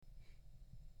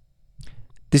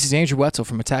This is Andrew Wetzel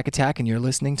from Attack Attack, and you're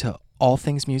listening to All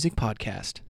Things Music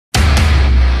Podcast. You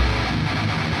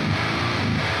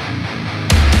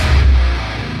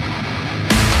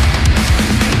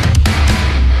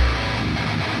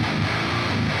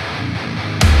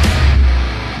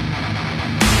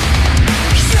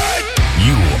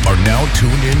are now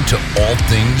tuned in to All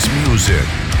Things Music,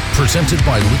 presented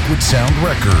by Liquid Sound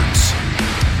Records.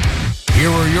 Here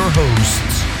are your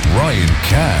hosts, Ryan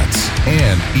Katz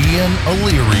and Ian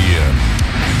Illyrian.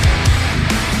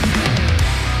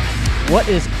 What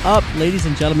is up, ladies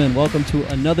and gentlemen? Welcome to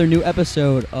another new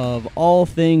episode of All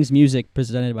Things Music,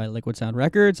 presented by Liquid Sound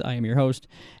Records. I am your host,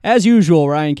 as usual,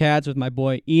 Ryan Katz, with my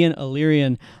boy Ian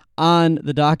Illyrian on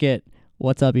the docket.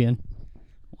 What's up, Ian?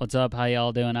 What's up? How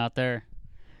y'all doing out there?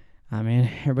 I mean,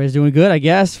 everybody's doing good, I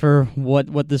guess, for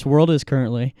what this world is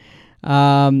currently.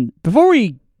 Before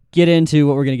we get into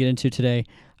what we're going to get into today,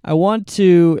 I want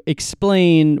to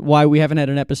explain why we haven't had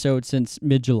an episode since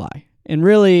mid-July. And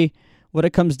really, what it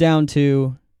comes down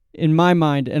to, in my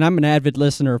mind, and I'm an avid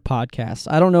listener of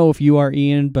podcasts. I don't know if you are,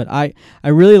 Ian, but I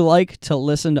really like to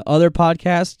listen to other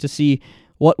podcasts to see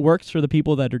what works for the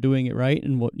people that are doing it right,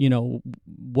 and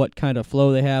what kind of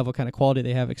flow they have, what kind of quality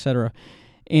they have, etc.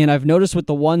 And I've noticed with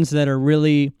the ones that are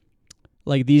really,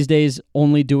 like these days,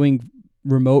 only doing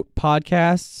remote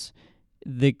podcasts,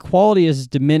 the quality is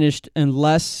diminished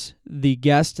unless the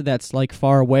guest that's like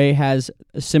far away has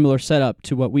a similar setup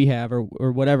to what we have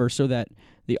or whatever, so that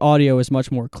the audio is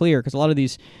much more clear. Because a lot of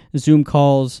these Zoom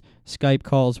calls, Skype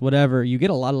calls, whatever, you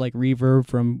get a lot of like reverb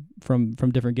from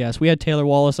different guests. We had Taylor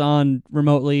Wallace on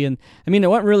remotely, and I mean, it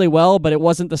went really well, but it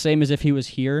wasn't the same as if he was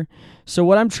here. So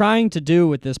what I'm trying to do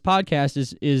with this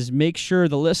podcast is make sure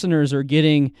the listeners are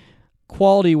getting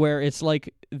quality where it's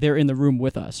like they're in the room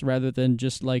with us, rather than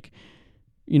just like,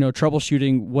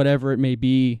 troubleshooting whatever it may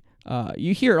be.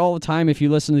 You hear it all the time if you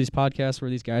listen to these podcasts where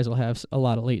these guys will have a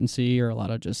lot of latency or a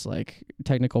lot of just like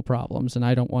technical problems, and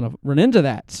I don't want to run into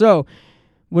that. So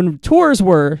when tours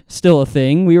were still a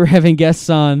thing, we were having guests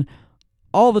on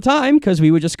all the time because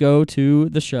we would just go to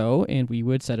the show and we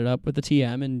would set it up with the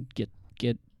TM and get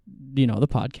the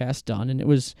podcast done, and it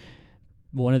was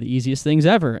one of the easiest things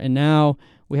ever. And now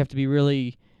we have to be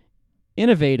really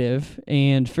innovative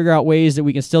and figure out ways that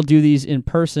we can still do these in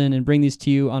person and bring these to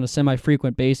you on a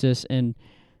semi-frequent basis. And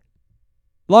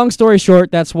long story short,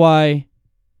 that's why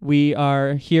we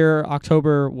are here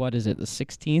October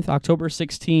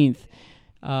 16th,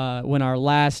 when our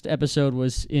last episode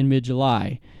was in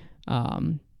mid-July.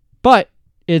 But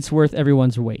it's worth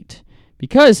everyone's wait,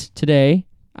 because today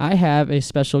I have a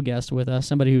special guest with us,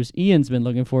 somebody who's Ian's been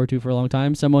looking forward to for a long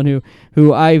time, someone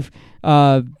who I've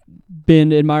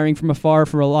been admiring from afar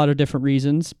for a lot of different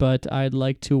reasons, but I'd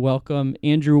like to welcome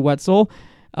Andrew Wetzel.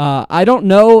 I don't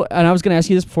know, and I was going to ask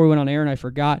you this before we went on air, and I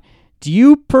forgot. Do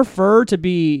you prefer to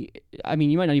be, I mean,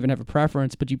 you might not even have a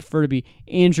preference, but do you prefer to be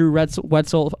Andrew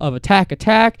Wetzel of Attack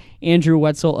Attack, Andrew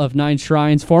Wetzel of Nine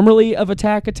Shrines, formerly of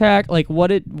Attack Attack? Like, what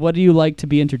do you like to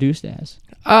be introduced as?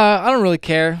 I don't really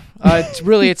care.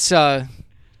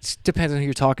 It depends on who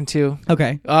you're talking to.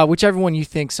 Okay. Whichever one you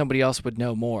think somebody else would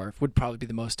know more would probably be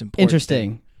the most important.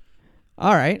 Interesting. Thing.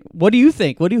 All right. What do you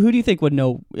think? Who do you think would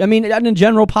know? I mean, in the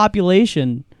general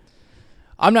population.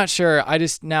 I'm not sure.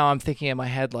 I'm thinking in my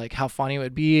head like how funny it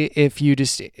would be if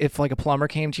like a plumber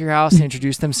came to your house and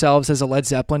introduced themselves as a Led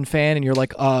Zeppelin fan, and you're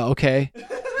like, okay.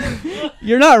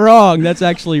 You're not wrong. That's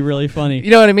actually really funny. You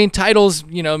know what I mean? Titles,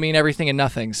 mean everything and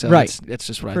nothing. So right. It's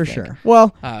just what for I think. For sure.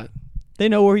 Well, they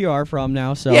know where you are from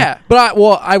now. So yeah, but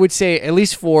I would say at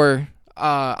least for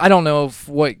I don't know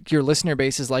what your listener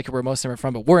base is like or where most of them are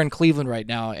from, but we're in Cleveland right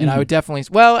now, and I would definitely,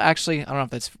 actually, I don't know if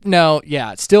that's,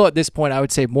 still at this point, I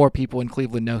would say more people in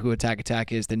Cleveland know who Attack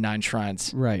Attack is than Nine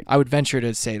Shrines. Right. I would venture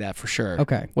to say that for sure.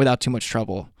 Okay. Without too much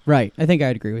trouble. Right. I think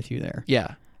I'd agree with you there.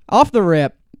 Yeah. Off the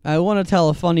rip, I want to tell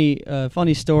a funny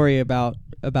story about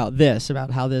how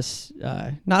this,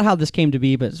 not how this came to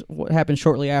be, but what happened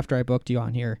shortly after I booked you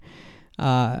on here.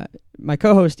 My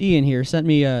co-host Ian here sent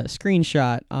me a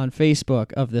screenshot on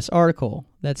Facebook of this article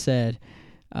that said,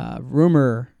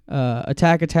 rumor,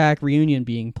 Attack Attack reunion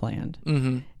being planned.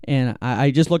 Mm-hmm. And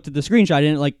I just looked at the screenshot. I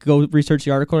didn't go research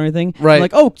the article or anything. Right. I'm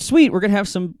like, oh, sweet, we're going to have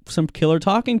some killer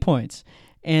talking points.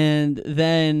 And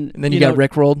then you got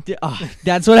rickrolled.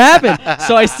 That's what happened.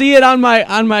 So I see it on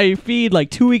my feed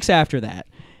like 2 weeks after that.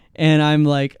 And I'm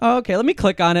like, oh, okay, let me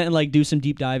click on it and like do some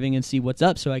deep diving and see what's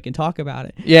up so I can talk about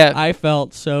it. Yeah. I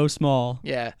felt so small.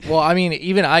 Yeah. Well, I mean,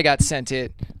 even I got sent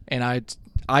it, and I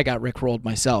I got rickrolled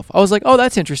myself. I was like, oh,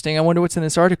 that's interesting. I wonder what's in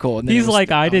this article. And then He's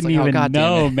like, I didn't even God damn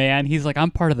know, it. man. He's like, I'm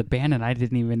part of the band and I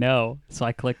didn't even know. So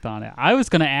I clicked on it. I was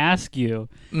going to ask you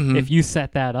if you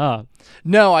set that up.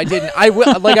 No, I didn't. I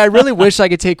really wish I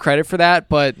could take credit for that,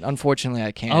 but unfortunately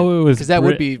I can't. Oh, it was because that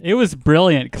would be. It was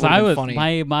brilliant because Would've I been was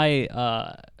funny.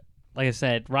 my like I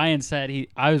said, Ryan said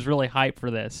I was really hyped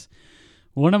for this.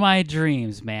 One of my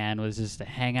dreams, man, was just to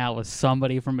hang out with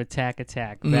somebody from Attack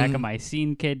Attack back in my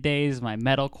Scene Kid days, my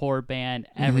metalcore band,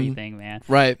 everything, man.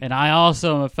 Right. And I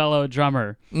also am a fellow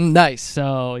drummer. Nice.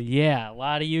 So, yeah, a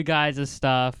lot of you guys'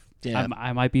 stuff. Yeah.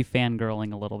 I might be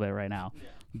fangirling a little bit right now.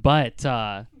 But,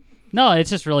 no, it's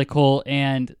just really cool.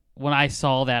 And when I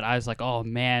saw that, I was like, oh,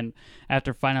 man.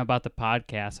 After finding out about the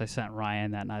podcast, I sent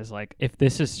Ryan that, and I was like, if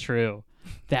this is true,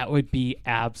 that would be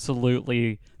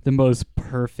absolutely the most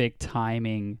perfect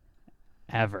timing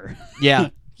ever. Yeah.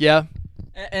 Yeah.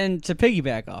 And to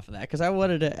piggyback off of that, because I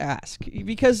wanted to ask,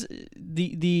 because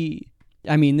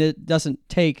I mean, it doesn't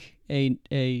take an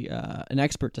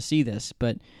expert to see this,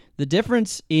 but the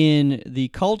difference in the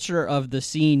culture of the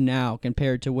scene now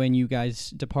compared to when you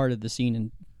guys departed the scene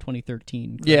in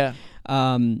 2013, Yeah.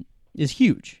 is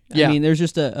huge. Yeah. I mean, there's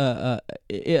just a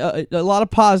lot of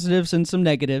positives and some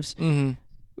negatives. Mm-hmm.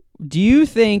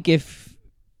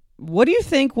 What do you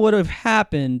think would have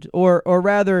happened, or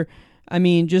rather, I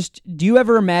mean, just do you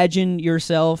ever imagine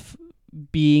yourself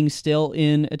being still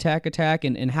in Attack Attack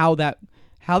and how that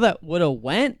would have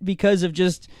went because of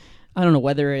just, I don't know,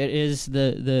 whether it is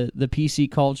the PC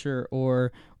culture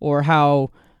or how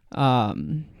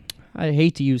I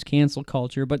hate to use cancel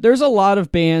culture, but there's a lot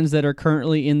of bands that are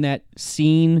currently in that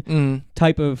scene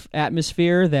type of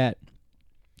atmosphere that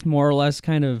more or less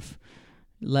kind of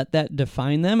let that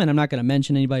define them. And I'm not going to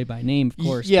mention anybody by name, of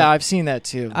course. Yeah, I've seen that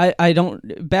too. I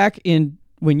don't, back in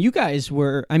when you guys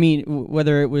were, I mean,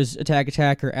 whether it was Attack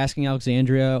Attack or Asking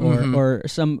Alexandria or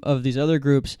some of these other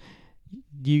groups,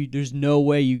 there's no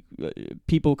way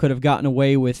people could have gotten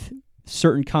away with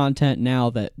certain content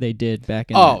now that they did back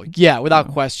in. Oh, yeah, without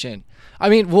question. I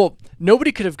mean, well,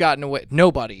 nobody could have gotten away,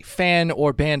 nobody, fan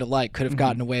or band alike, could have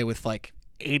gotten away with like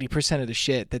 80% of the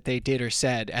shit that they did or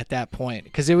said at that point.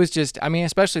 Because it was just, I mean,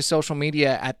 especially social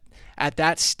media at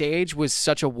that stage was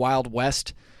such a Wild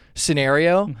West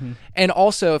scenario. And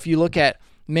also, if you look at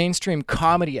mainstream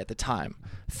comedy at the time,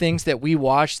 things that we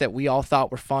watched that we all thought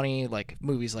were funny, like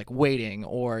movies like Waiting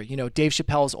or, Dave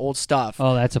Chappelle's old stuff.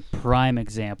 Oh, that's a prime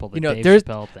example, the Dave there's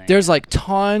Chappelle thing. There's like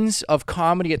tons of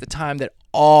comedy at the time that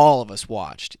all of us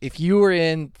watched. If you were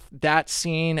in that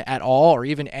scene at all or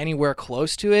even anywhere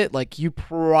close to it, like you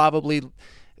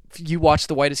watched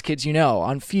The Whitest Kids You Know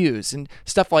on Fuse and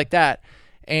stuff like that.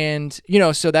 And,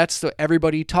 so that's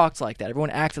everybody talked like that. Everyone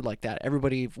acted like that.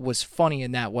 Everybody was funny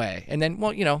in that way. And then,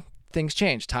 well, things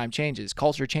change. Time changes.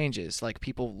 Culture changes. Like,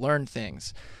 people learn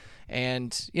things.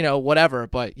 And, whatever.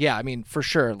 But, yeah, I mean, for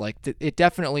sure. Like, it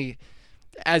definitely,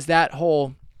 as that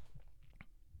whole,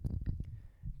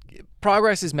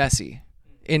 progress is messy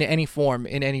in any form,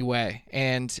 in any way.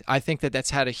 And I think that that's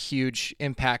had a huge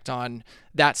impact on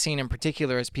that scene in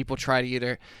particular as people try to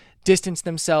either distance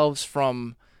themselves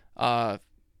from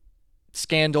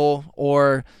scandal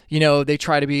or, they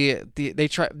try to be,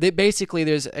 basically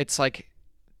it's like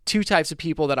two types of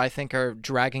people that I think are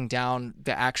dragging down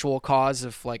the actual cause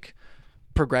of like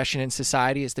progression in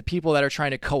society is the people that are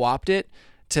trying to co-opt it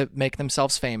to make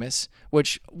themselves famous,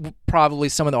 which probably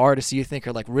some of the artists you think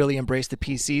are like really embrace the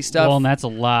PC stuff. Well, and that's a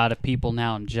lot of people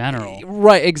now in general.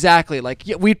 Right, exactly. Like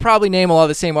we'd probably name a lot of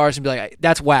the same artists and be like,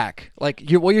 that's whack. Like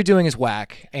what you're doing is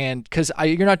whack. And because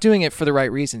you're not doing it for the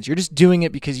right reasons. You're just doing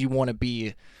it because you want to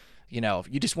be,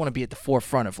 you just want to be at the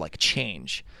forefront of like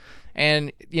change.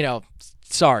 And,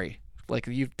 sorry, like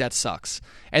that sucks.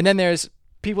 And then there's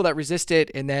people that resist it,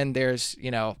 and then there's,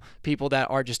 people that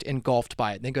are just engulfed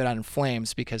by it. They go down in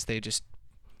flames because they just,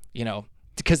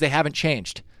 because they haven't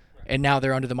changed. And now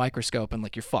they're under the microscope and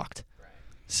like you're fucked.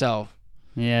 So.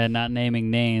 Yeah, not naming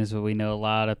names, but we know a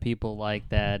lot of people like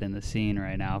that in the scene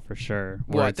right now for sure.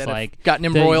 Where What, it's that like have gotten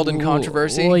embroiled in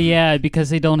controversy? Well, yeah, because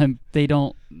they don't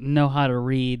know how to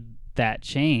read that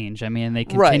change. I mean, they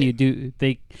continue to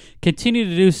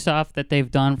do stuff that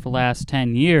they've done for the last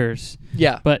 10 years.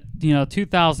 Yeah. But,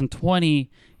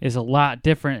 2020 is a lot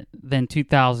different than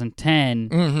 2010.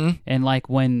 Mm-hmm. And like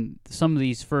when some of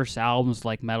these first albums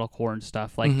like metalcore and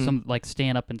stuff, like some like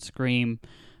Stand Up and Scream,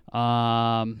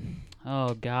 oh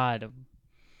God.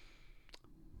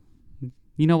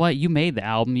 You know what? You made the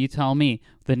album. You tell me.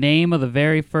 The name of the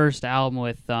very first album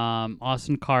with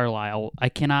Austin Carlisle. I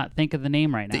cannot think of the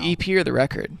name right now. The EP or the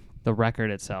record? The record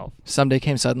itself. Someday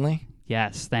Came Suddenly?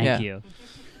 Yes, thank you.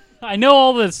 I know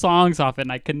all the songs off it,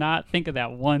 and I could not think of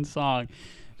that one song,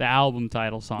 the album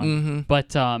title song. Mm-hmm.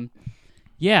 But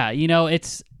yeah,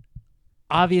 it's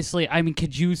obviously. I mean,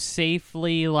 could you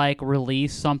safely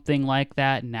release something like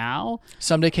that now?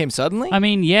 Someday Came Suddenly? I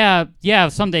mean, yeah.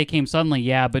 Someday Came Suddenly,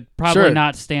 yeah, but probably Sure.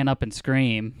 not Stand Up and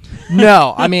Scream.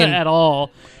 No, I mean, at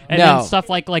all. And No. then stuff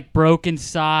like Broken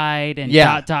Side and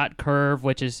Yeah. Dot Curve,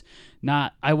 which is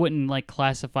not. I wouldn't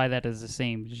classify that as the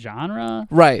same genre,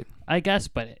 right. I guess.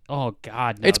 But oh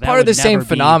god, no, It's that part of would the same never be-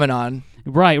 phenomenon.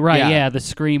 Right. Yeah. Yeah, the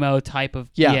screamo type of.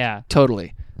 Yeah.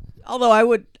 Totally. Although I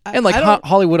would, And I don't-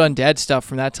 Hollywood Undead stuff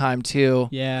from that time too.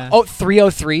 yeah. Oh,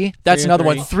 303. That's another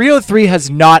one. 303. 303 has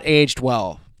not aged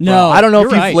well. No, bro. I don't know if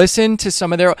you're you've right. listened to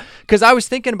some of their, because I was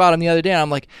thinking about them the other day, and I'm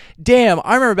like, damn,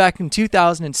 I remember back in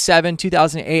 2007,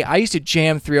 2008, I used to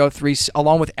jam 303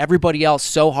 along with everybody else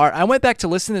so hard. I went back to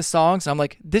listen to the songs, and I'm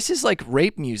like, this is like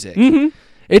rape music. Mm-hmm.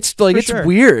 It's like, For it's sure.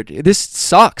 weird. This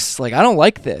sucks. Like, I don't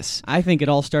like this. I think it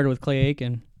all started with Clay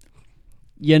Aiken.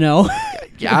 You know,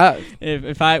 Yeah.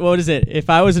 if I what is it?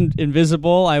 If I was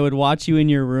invisible, I would watch you in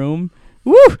your room.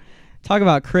 Woo! Talk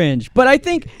about cringe. But I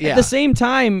think Yeah. at the same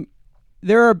time,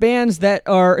 there are bands that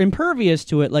are impervious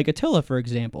to it, like Attila, for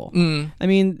example. I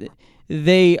mean,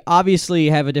 they obviously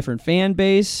have a different fan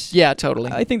base. Yeah,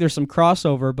 totally. I think there's some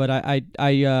crossover, but I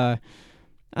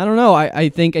don't know. I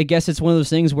guess it's one of those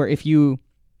things where if you,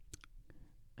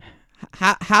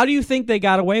 how do you think they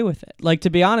got away with it? Like, to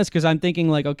be honest, because I'm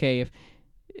thinking okay, if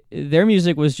their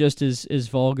music was just as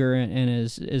vulgar and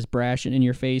as brash and in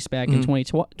your face back in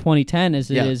 2010 as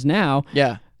it Yeah. is now,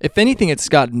 Yeah. If anything, it's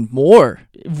gotten more.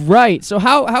 right? So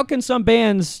how can some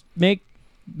bands make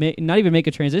not even make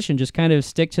a transition, just kind of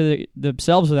stick to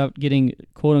themselves without getting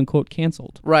quote unquote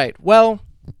canceled? Right. Well,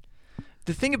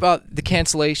 the thing about the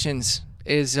cancellations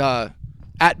is,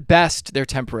 at best, they're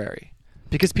temporary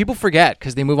because people forget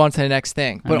because they move on to the next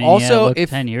thing. But I mean, also, look, if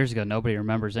 10 years ago, nobody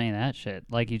remembers any of that shit,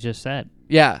 like you just said.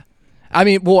 yeah, I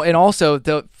mean, well, and also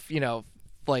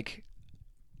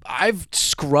I've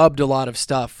scrubbed a lot of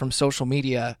stuff from social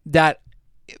media that,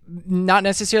 not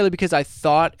necessarily because I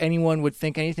thought anyone would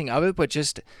think anything of it, but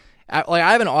just I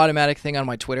have an automatic thing on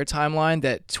my Twitter timeline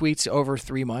that tweets over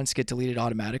 3 months get deleted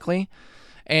automatically.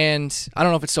 And I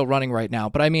don't know if it's still running right now,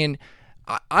 but I mean,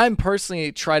 I'm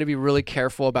personally try to be really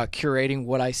careful about curating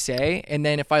what I say. And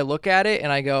then if I look at it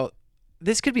and I go,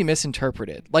 this could be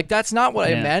misinterpreted. Like, that's not what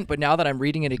I Yeah. meant, but now that I'm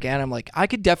reading it again, I'm like, I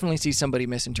could definitely see somebody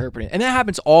misinterpret it. And that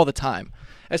happens all the time,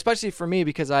 especially for me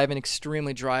because I have an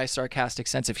extremely dry, sarcastic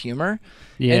sense of humor.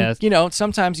 Yeah. And,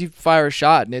 sometimes you fire a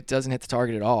shot and it doesn't hit the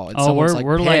target at all. And Oh, someone's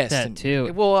we're like pissed that and-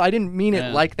 too. Well, I didn't mean it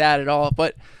Yeah. like that at all,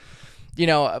 but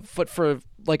for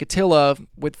like Attila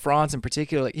with Franz in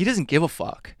particular, he doesn't give a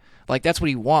fuck. Like, that's what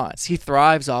he wants. He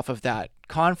thrives off of that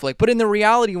conflict. But in the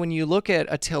reality, when you look at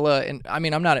Attila, and I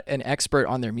mean, I'm not an expert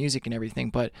on their music and everything,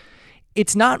 but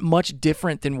it's not much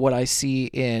different than what I see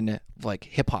in like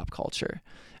hip hop culture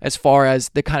as far as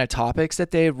the kind of topics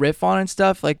that they riff on and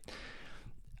stuff. Like,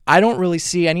 I don't really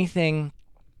see anything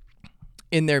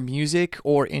in their music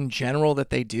or in general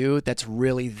that they do that's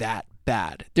really that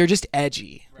bad. They're just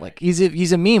edgy. Right. Like,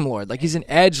 he's a meme lord. Like, he's an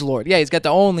edge lord. Yeah, he's got the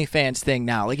OnlyFans thing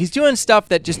now. Like, he's doing stuff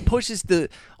that just pushes the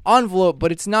envelope,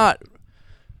 but it's not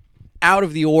out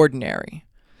of the ordinary.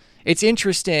 It's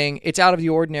interesting. It's out of the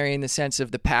ordinary in the sense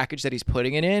of the package that he's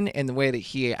putting it in and the way that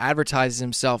he advertises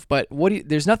himself. But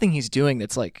there's nothing he's doing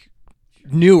that's like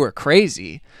new or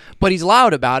crazy. But he's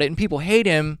loud about it, and people hate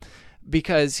him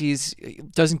because he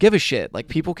doesn't give a shit.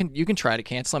 Like, you can try to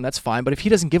cancel him, that's fine. But if he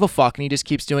doesn't give a fuck and he just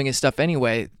keeps doing his stuff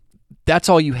anyway, that's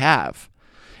all you have.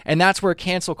 And that's where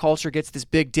cancel culture gets this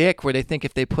big dick, where they think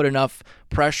if they put enough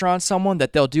pressure on someone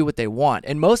that they'll do what they want.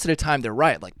 And most of the time they're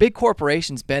right. Like, big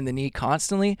corporations bend the knee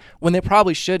constantly when they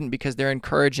probably shouldn't, because they're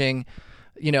encouraging,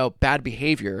 bad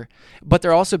behavior. But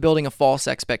they're also building a false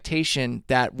expectation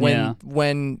that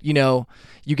when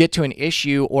you get to an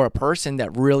issue or a person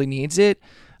that really needs it,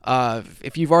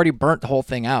 if you've already burnt the whole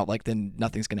thing out, like, then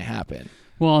nothing's going to happen.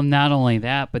 Well, not only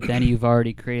that, but then you've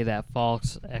already created that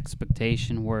false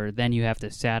expectation where then you have to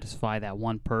satisfy that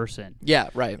one person. Yeah,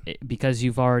 right. Because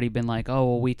you've already been like, oh,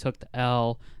 well, we took the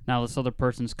L. Now this other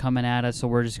person's coming at us, so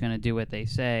we're just going to do what they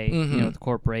say, the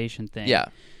corporation thing. Yeah.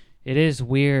 It is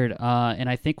weird. And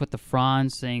I think with the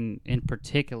Franz thing in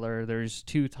particular, there's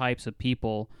two types of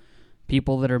people.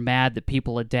 People that are mad that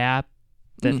people adapt,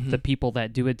 the people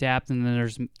that do adapt, and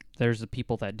then there's the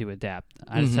people that do adapt.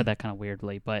 I just said that kind of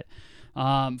weirdly, but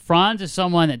Franz is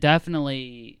someone that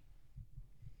definitely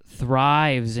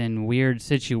thrives in weird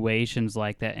situations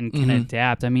like that and can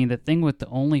adapt. I mean, the thing with the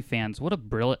OnlyFans,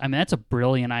 that's a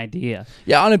brilliant idea.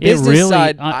 Yeah, on a business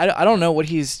side, I don't know what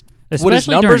he's what his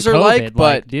Especially numbers during are COVID, like,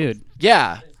 but dude,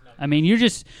 yeah. I mean,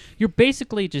 you're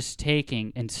basically just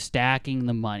taking and stacking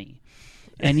the money.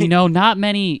 And not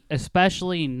many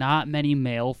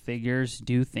male figures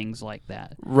do things like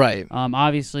that. Right.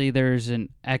 Obviously, there's an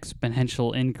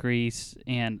exponential increase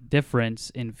and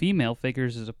difference in female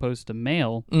figures as opposed to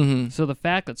male. Mm-hmm. So the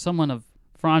fact that someone of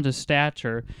Franz's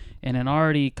stature in an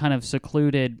already kind of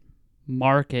secluded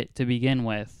market to begin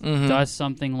with does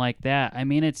something like that, I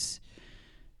mean, it's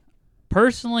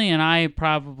personally, and I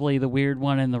probably the weird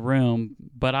one in the room,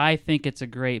 but I think it's a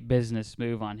great business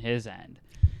move on his end.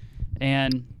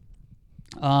 And,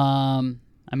 I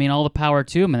mean, all the power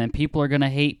to him. And then people are going to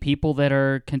hate people that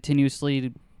are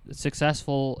continuously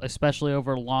successful, especially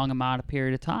over a long amount of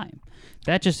period of time.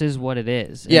 That just is what it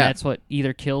is. And that's what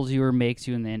either kills you or makes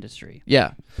you in the industry.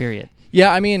 Yeah. Period.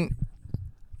 Yeah, I mean,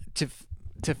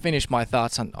 to finish my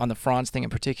thoughts on the Franz thing in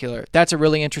particular, that's a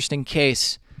really interesting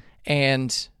case.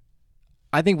 And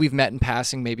I think we've met in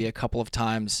passing maybe a couple of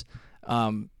times.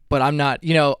 But I'm not,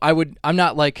 I'm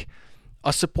not like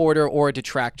a supporter or a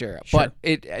detractor, but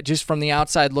it just from the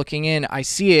outside looking in, I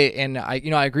see it, and I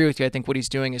agree with you. I think what he's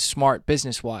doing is smart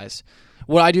business wise.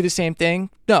 Would I do the same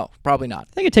thing? No, probably not.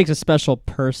 I think it takes a special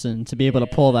person to be able to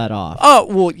pull that off. Oh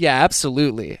well, yeah,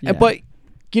 absolutely. Yeah. But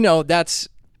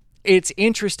it's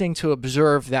interesting to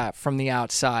observe that from the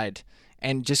outside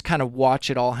and just kind of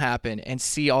watch it all happen and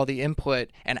see all the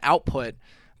input and output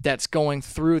that's going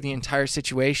through the entire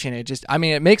situation.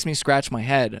 It makes me scratch my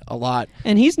head a lot.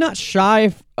 And he's not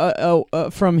shy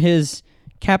from his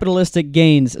capitalistic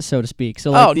gains, so to speak. So,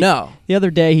 like the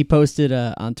other day he posted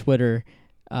on Twitter.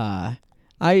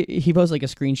 He posted like a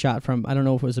screenshot from, I don't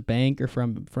know if it was a bank or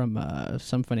from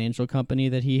some financial company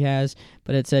that he has,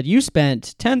 but it said, you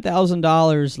spent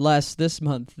 $10,000 less this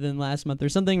month than last month or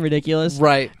something ridiculous.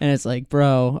 Right. And it's like,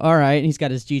 bro, all right. And he's got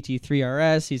his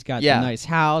GT3 RS. He's got the nice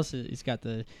house. He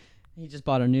just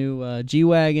bought a new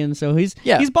G-Wagon. So he's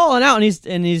balling out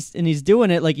and he's doing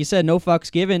it, like you said, no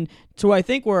fucks given. So I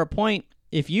think we're at a point,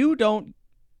 if you don't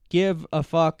give a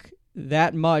fuck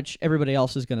that much, everybody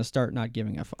else is going to start not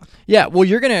giving a fuck. Yeah, well,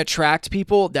 you're going to attract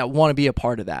people that want to be a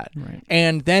part of that. Right.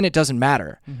 And then it doesn't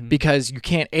matter because you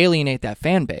can't alienate that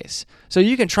fan base. So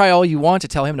you can try all you want to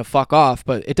tell him to fuck off,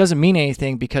 but it doesn't mean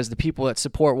anything because the people that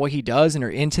support what he does and are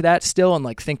into that still and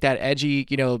like think that edgy,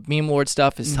 meme lord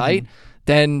stuff is tight,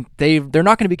 then they're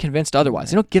not going to be convinced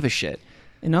otherwise. They don't give a shit.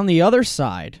 And on the other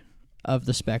side of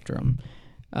the spectrum,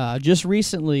 just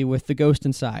recently with the Ghost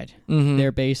Inside,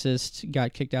 their bassist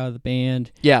got kicked out of the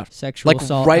band. Yeah, sexual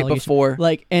assault right before,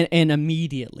 and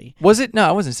immediately. Was it?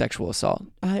 No, it wasn't sexual assault.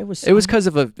 It was because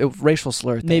of a racial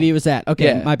slur thing. Maybe it was that.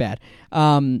 Okay, my bad.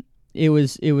 It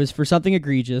was for something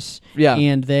egregious. Yeah,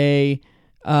 and they,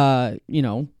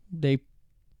 they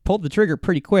pulled the trigger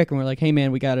pretty quick, and we're like, hey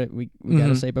man, we gotta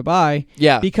say bye bye.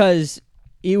 Yeah, because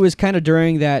it was kind of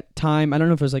during that time. I don't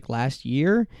know if it was like last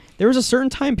year. There was a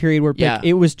certain time period where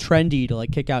it was trendy to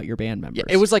like kick out your band members.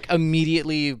 Yeah, it was like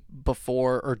immediately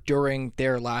before or during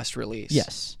their last release.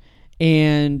 Yes.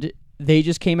 And they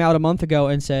just came out a month ago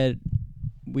and said,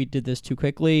 we did this too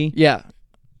quickly. Yeah.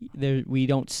 We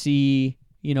don't see,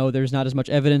 there's not as much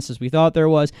evidence as we thought there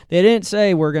was. They didn't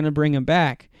say we're going to bring him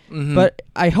back. But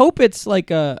I hope it's like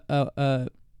a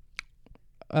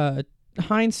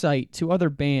hindsight to other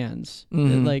bands that,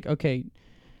 like, okay,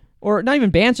 or not even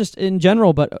bands, just in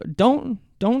general, but don't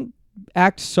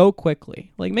act so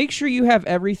quickly. Like, make sure you have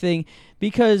everything,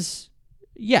 because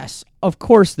yes, of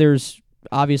course there's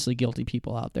obviously guilty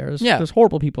people out there. There's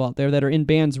horrible people out there that are in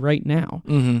bands right now.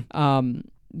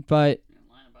 But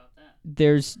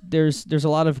there's a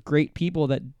lot of great people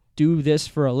that do this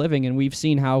for a living, and we've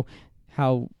seen how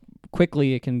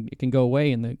quickly it can go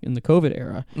away in the COVID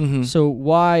era. So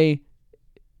why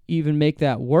even make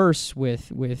that worse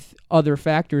with other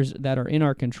factors that are in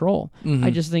our control? I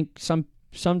just think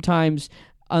sometimes,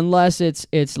 unless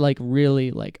it's like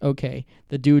really like, okay,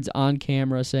 the dude's on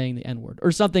camera saying the N-word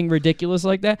or something ridiculous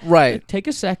like that, right? Take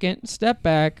a second, step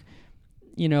back.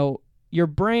 Your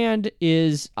brand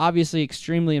is obviously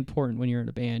extremely important when you're in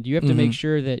a band. You have to make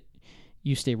sure that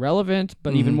you stay relevant,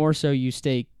 but even more so you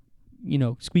stay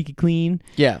squeaky clean.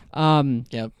 Yeah.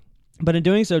 But in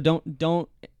doing so,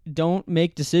 don't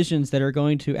make decisions that are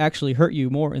going to actually hurt you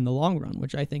more in the long run,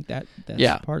 which I think that's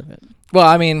part of it. Well,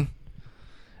 I mean,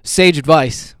 sage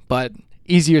advice, but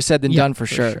easier said than done for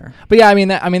sure. But yeah, I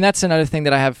mean that's another thing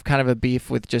that I have kind of a beef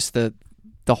with, just the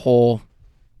whole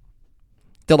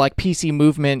like PC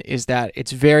movement, is that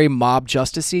it's very mob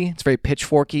justice-y. It's very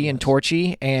pitchforky and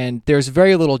torchy, and there's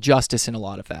very little justice in a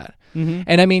lot of that.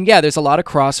 And I mean, yeah, there's a lot of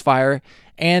crossfire,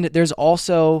 and there's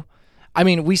also, I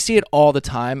mean, we see it all the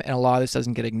time, and a lot of this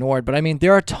doesn't get ignored. But I mean,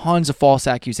 there are tons of false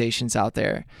accusations out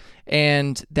there,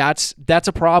 and that's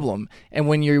a problem. And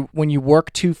when you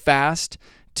work too fast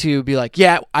to be like,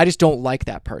 yeah, I just don't like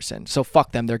that person, so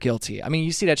fuck them, they're guilty. I mean,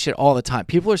 you see that shit all the time.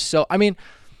 People are so. I mean,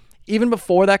 even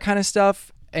before that kind of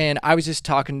stuff. And I was just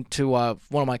talking to one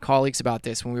of my colleagues about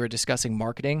this when we were discussing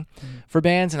marketing for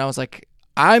bands, and I was like,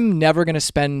 I'm never going to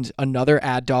spend another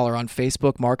ad dollar on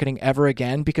Facebook marketing ever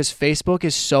again because Facebook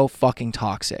is so fucking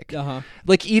toxic.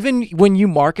 Like, even when you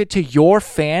market to your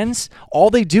fans, all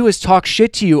they do is talk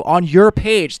shit to you on your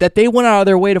page that they went out of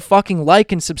their way to fucking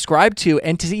like and subscribe to,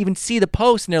 and to even see the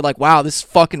post, and they're like, wow, this is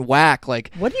fucking whack.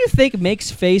 Like, what do you think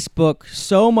makes Facebook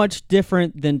so much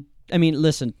different than, I mean,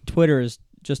 listen, Twitter is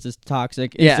just as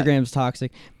toxic. Yeah. Instagram's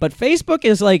toxic, but Facebook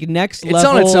is like next it's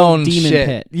level on its own demon shit.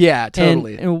 pit. Yeah,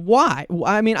 totally. And why?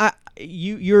 I mean,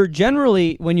 you're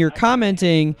generally, when you're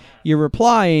commenting, you're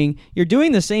replying, you're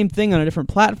doing the same thing on a different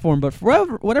platform. But for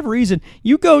whatever reason,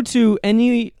 you go to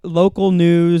any local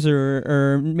news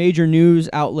or major news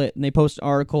outlet, and they post an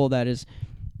article that is.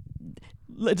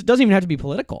 It doesn't even have to be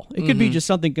political. It could be just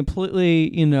something completely,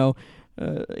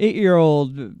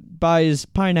 8-year-old buys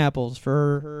pineapples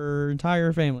for her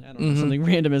entire family. I don't know, something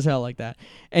random as hell like that.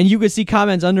 And you could see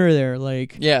comments under there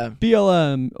like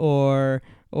BLM or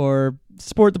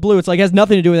support the blue. It's like, it has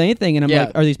nothing to do with anything. And I'm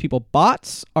like, are these people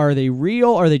bots? Are they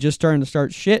real? Are they just starting to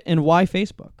start shit? And why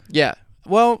Facebook? Yeah.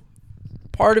 Well,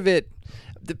 part of it,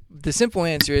 the simple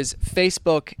answer is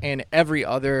Facebook and every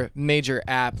other major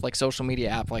app, like social media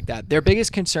app like that, their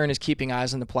biggest concern is keeping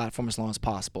eyes on the platform as long as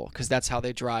possible, because that's how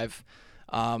they drive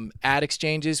ad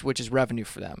exchanges, which is revenue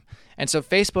for them. And so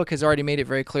Facebook has already made it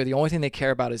very clear the only thing they care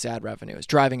about is ad revenue, is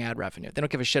driving ad revenue. They don't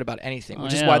give a shit about anything,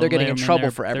 which is why they're getting in trouble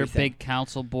for everything. They're a big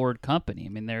council board company. I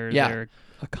mean, they're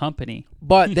a company.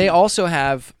 But they also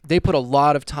they put a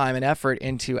lot of time and effort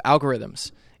into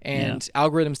algorithms and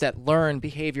algorithms that learn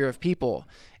behavior of people.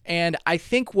 And I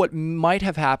think what might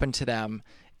have happened to them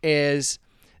is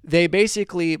they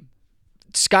basically,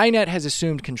 Skynet has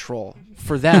assumed control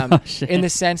for them in the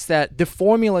sense that the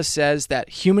formula says that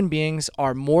human beings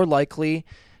are more likely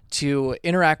to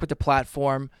interact with the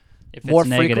platform more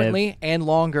frequently and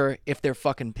longer if they're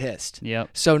fucking pissed.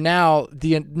 Yep. So now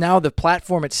the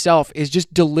platform itself is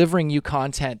just delivering you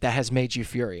content that has made you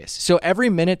furious. So every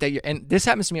minute that and this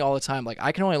happens to me all the time. Like,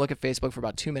 I can only look at Facebook for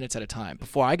about 2 minutes at a time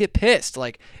before I get pissed.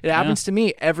 Like, it happens to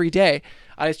me every day.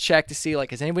 I just check to see,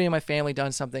 like, has anybody in my family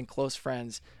done something? Close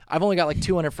friends. I've only got like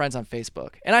 200 friends on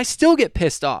Facebook, and I still get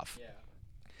pissed off.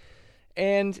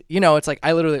 And, it's like,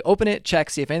 I literally open it, check,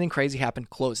 see if anything crazy happened,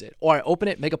 close it. Or I open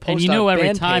it, make a post on and every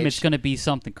fan time page. it's going to be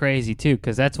something crazy, too,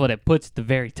 because that's what it puts at the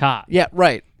very top. Yeah,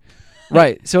 right.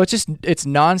 Right. So it's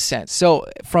nonsense. So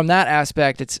from that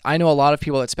aspect, I know a lot of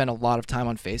people that spend a lot of time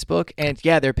on Facebook, and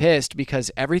yeah, they're pissed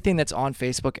because everything that's on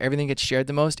Facebook, everything that gets shared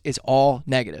the most is all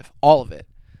negative. All of it.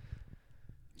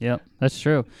 Yep, that's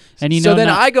true. And so then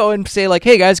I go and say, like,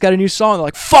 hey guys, got a new song. They're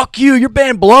like, fuck you, your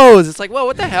band blows. It's like, well,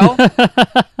 what the hell?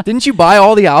 Didn't you buy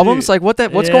all the albums? Like, what's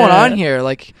going on here?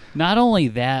 Like, not only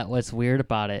that, what's weird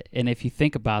about it, and if you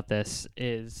think about this,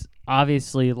 is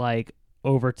obviously, like,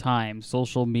 over time,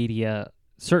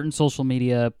 certain social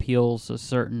media appeals to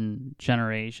certain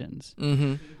generations.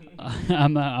 I'm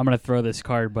going to throw this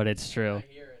card, but it's true.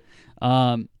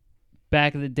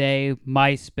 Back in the day,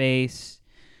 MySpace,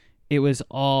 it was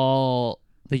all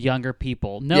the younger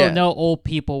people. No old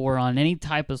people were on any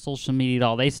type of social media at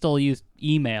all. They still use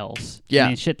emails. Yeah. I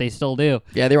mean, shit, they still do.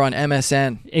 Yeah, they were on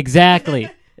MSN. Exactly.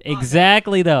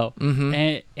 Exactly, though.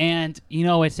 And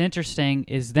what's interesting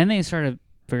is then they started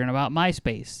figuring about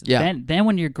MySpace. Yeah. Then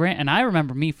when your and I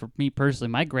remember for me personally,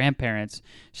 my grandparents,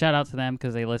 shout out to them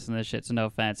because they listen to this shit, so no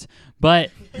offense, but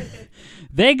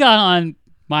they got on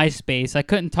MySpace. I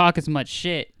couldn't talk as much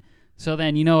shit. So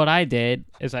then, you know what I did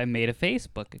is I made a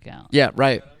Facebook account. Yeah,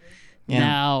 right.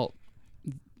 Yeah.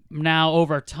 Now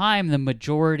over time, the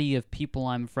majority of people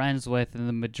I'm friends with and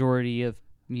the majority of,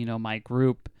 my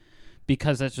group,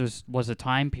 because that just was a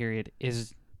time period,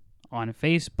 is on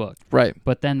Facebook. Right.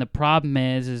 But then the problem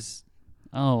is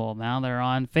now they're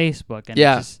on Facebook. And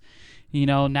yeah. It's just,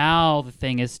 now the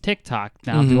thing is TikTok.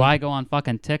 Now, do I go on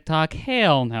fucking TikTok?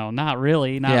 Hell no, not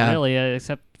really. Not really,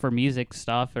 except for music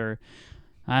stuff or...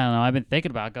 I don't know. I've been thinking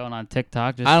about going on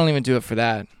TikTok. I don't even do it for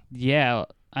that. Yeah.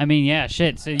 I mean, yeah,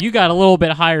 shit. So you got a little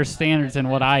bit higher standards than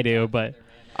what I do, but...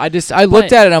 I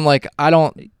looked at it, I'm like,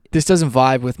 this doesn't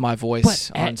vibe with my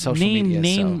voice on social media.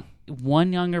 Name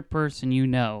one younger person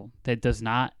that does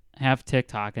not have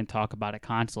TikTok and talk about it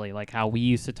constantly, like how we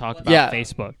used to talk about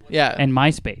Facebook. Yeah. And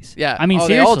MySpace. Yeah. I mean,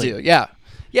 seriously. They all do, yeah.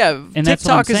 Yeah, And that's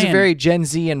what I'm TikTok is a saying. very Gen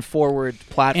Z and forward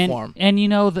platform. And you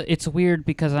know, it's weird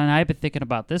because and I've been thinking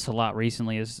about this a lot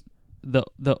recently. Is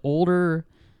the older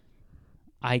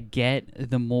I get,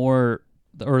 the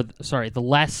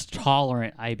less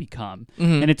tolerant I become.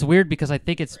 Mm-hmm. And it's weird because I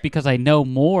think it's because I know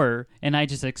more and I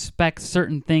just expect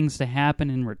certain things to happen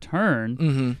in return.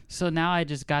 Mm-hmm. So now I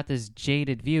just got this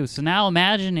jaded view. So now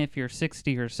imagine if you're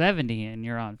 60 or 70 and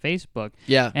you're on Facebook.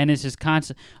 Yeah. And it's just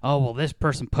constant, oh, well, this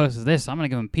person posted this. I'm going to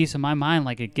give them peace of my mind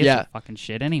like it gives a fucking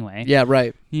shit anyway. Yeah,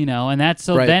 right. You know, and that's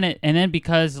so Right. then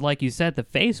because, like you said, the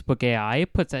Facebook AI,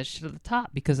 it puts that shit at the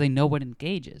top because they know what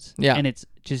engages. Yeah. And it's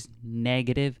just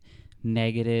negative, and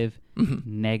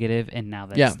now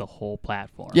that's Yeah. the whole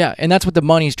platform. Yeah, and that's what the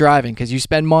money's driving, because you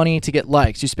spend money to get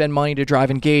likes, you spend money to drive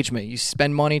engagement, you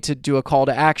spend money to do a call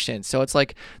to action. So it's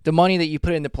like the money that you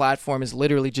put in the platform is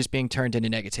literally just being turned into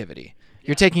negativity.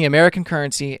 You're taking American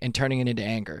currency and turning it into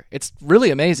anger. It's really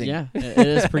amazing. Yeah, it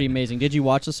is pretty amazing. Did you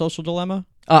watch The Social Dilemma?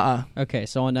 Okay,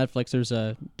 so on Netflix, there's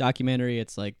a documentary.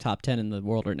 It's like top 10 in the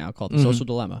world right now called The Social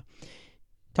Dilemma.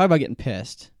 Talk about getting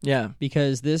pissed. Yeah.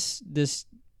 Because this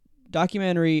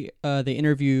documentary, they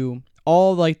interview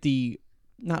all like the,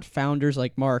 not founders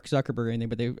like Mark Zuckerberg or anything,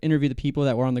 but they interview the people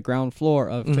that were on the ground floor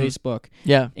of Facebook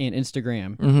Yeah. and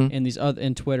Instagram Mm-hmm. and these other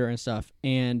and Twitter and stuff.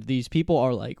 And these people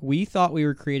are like, we thought we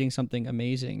were creating something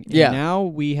amazing. And Yeah. now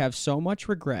we have so much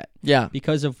regret Yeah.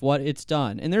 because of what it's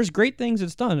done. And there's great things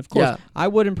it's done. Of course, Yeah. I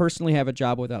wouldn't personally have a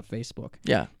job without Facebook,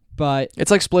 Yeah. but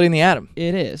It's like splitting the atom.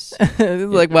 it is.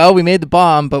 Like, well, we made the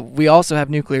bomb, but we also have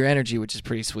nuclear energy, which is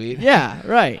pretty sweet. Yeah,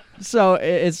 right. So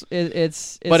it's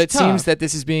But it tough. seems that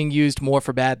this is being used more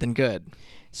for bad than good.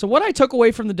 So what I took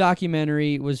away from the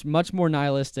documentary was much more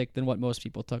nihilistic than what most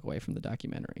people took away from the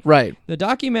documentary. Right. The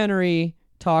documentary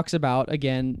talks about,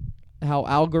 again, how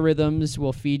algorithms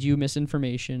will feed you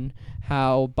misinformation,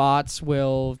 how bots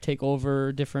will take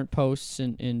over different posts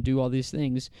and do all these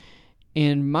things.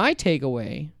 And my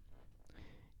takeaway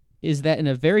is that in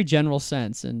a very general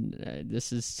sense, and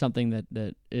this is something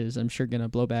that is, I'm sure, going to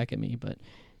blow back at me, but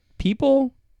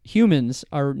humans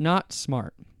are not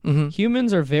smart. Mm-hmm.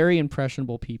 Humans are very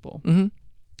impressionable people. Mm-hmm.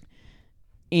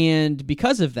 And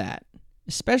because of that,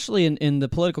 especially in the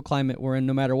political climate we're in,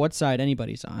 no matter what side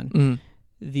anybody's on, Mm-hmm.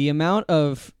 the amount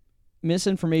of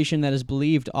misinformation that is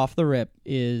believed off the rip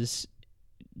is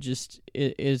just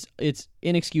it's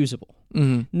inexcusable.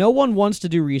 Mm-hmm. No one wants to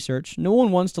do research. No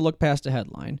one wants to look past a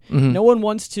headline. Mm-hmm. No one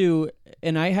wants to,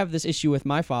 and I have this issue with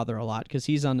my father a lot because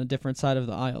he's on a different side of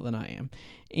the aisle than I am.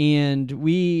 And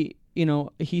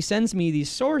he sends me these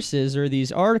sources or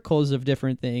these articles of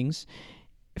different things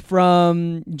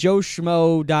from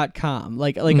joeschmo.com,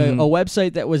 like Mm-hmm. a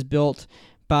website that was built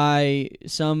by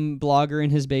some blogger in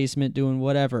his basement doing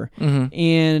whatever. Mm-hmm.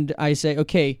 And I say,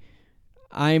 okay,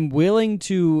 I'm willing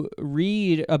to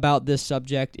read about this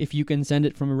subject if you can send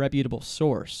it from a reputable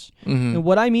source. Mm-hmm. And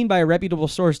what I mean by a reputable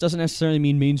source doesn't necessarily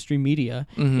mean mainstream media.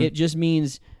 Mm-hmm. It just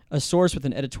means a source with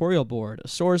an editorial board, a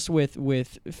source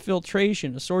with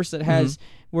filtration, a source that has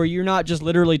where you're not just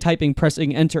literally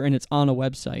pressing enter and it's on a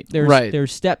website.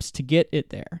 There's steps to get it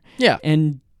there. Yeah.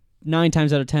 And 9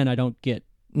 times out of 10, I don't get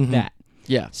that.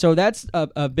 Yeah. So that's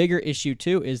a bigger issue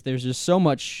too, is there's just so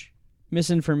much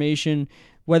misinformation.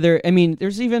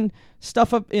 There's even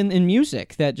stuff up in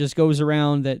music that just goes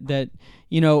around that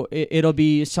it'll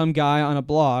be some guy on a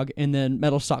blog and then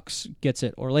Metal Sucks gets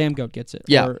it or Lamb Goat gets it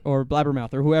or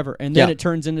Blabbermouth or whoever, and then it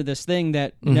turns into this thing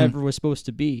that never was supposed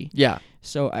to be. Yeah.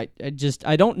 So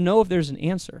I don't know if there's an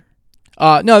answer.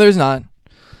 No, there's not.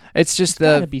 It's just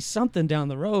There's gotta be something down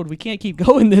the road. We can't keep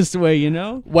going this way,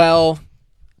 Well,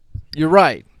 you're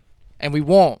right, and we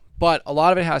won't. But a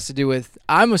lot of it has to do with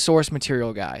I'm a source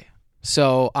material guy.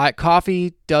 So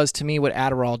coffee does to me what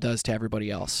Adderall does to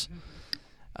everybody else.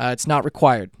 It's not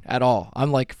required at all.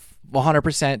 I'm like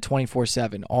 100%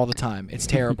 24/7 all the time. It's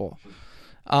terrible.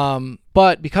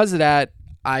 But because of that,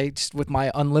 with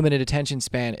my unlimited attention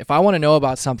span, if I want to know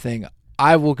about something,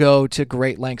 I will go to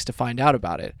great lengths to find out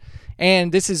about it.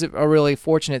 And this is a really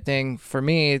fortunate thing for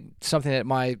me. Something that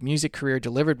my music career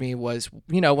delivered me was,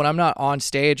 when I'm not on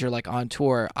stage or like on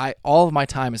tour, all of my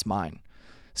time is mine.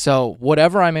 So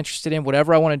whatever I'm interested in,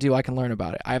 whatever I want to do, I can learn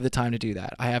about it. I have the time to do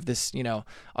that. I have this,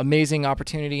 amazing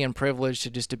opportunity and privilege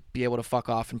to be able to fuck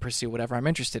off and pursue whatever I'm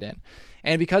interested in.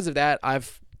 And because of that,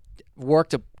 I've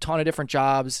worked a ton of different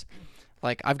jobs.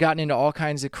 Like I've gotten into all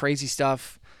kinds of crazy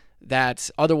stuff that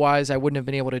otherwise I wouldn't have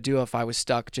been able to do if I was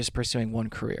stuck just pursuing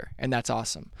one career. And that's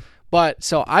awesome. But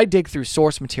so I dig through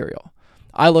source material.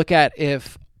 I look at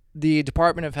if the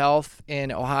Department of Health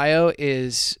in Ohio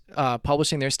is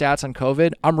publishing their stats on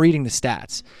COVID, I'm reading the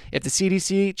stats. If the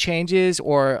CDC changes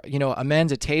or,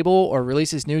 amends a table or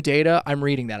releases new data, I'm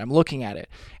reading that. I'm looking at it.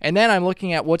 And then I'm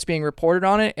looking at what's being reported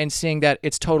on it and seeing that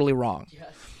it's totally wrong.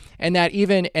 Yes. And that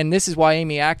and this is why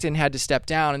Amy Acton had to step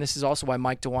down, and this is also why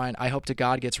Mike DeWine, I hope to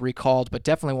God, gets recalled, but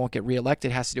definitely won't get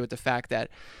reelected, has to do with the fact that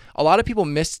a lot of people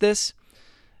missed this.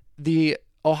 The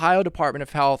Ohio Department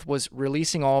of Health was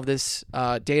releasing all of this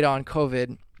data on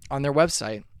COVID on their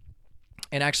website.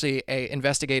 And actually, a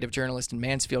investigative journalist in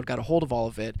Mansfield got a hold of all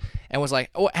of it and was like,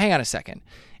 oh, hang on a second.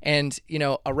 And,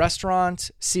 a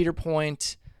restaurant, Cedar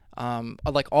Point,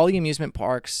 like all the amusement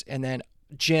parks, and then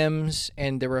gyms,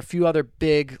 and there were a few other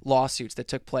big lawsuits that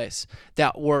took place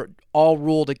that were all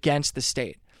ruled against the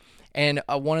state. And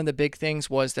one of the big things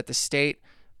was that the state,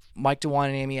 Mike DeWine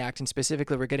and Amy Acton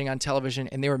specifically, were getting on television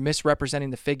and they were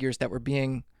misrepresenting the figures that were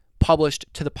being published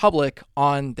to the public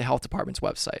on the health department's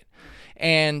website.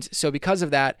 And so because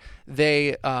of that,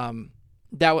 they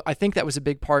I think that was a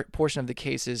big portion of the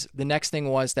cases. The next thing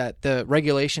was that the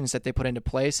regulations that they put into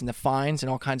place and the fines and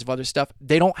all kinds of other stuff,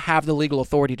 they don't have the legal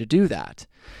authority to do that.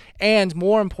 And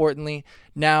more importantly,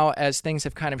 now as things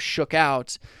have kind of shook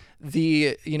out,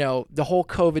 the whole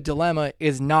COVID dilemma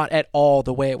is not at all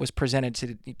the way it was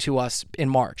presented to us in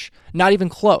March. Not even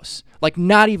close.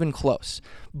 Not even close.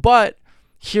 But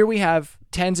here we have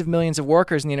tens of millions of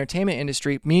workers in the entertainment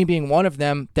industry, me being one of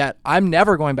them, that I'm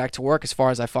never going back to work as far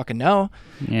as I fucking know.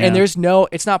 Yeah. And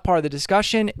it's not part of the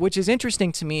discussion, which is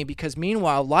interesting to me because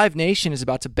meanwhile, Live Nation is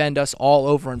about to bend us all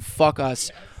over and fuck us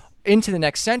into the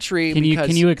next century. Can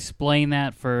you explain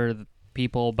that for the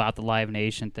people about the Live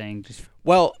Nation thing?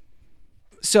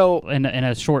 So in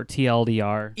a short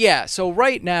TLDR. Yeah, so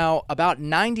right now, about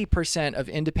 90% of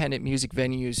independent music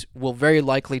venues will very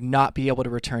likely not be able to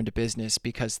return to business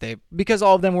because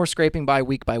all of them were scraping by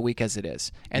week as it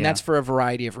is. And that's for a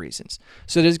variety of reasons.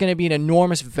 So there's going to be an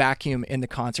enormous vacuum in the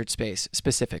concert space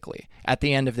specifically at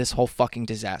the end of this whole fucking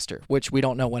disaster, which we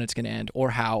don't know when it's going to end or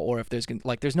how or if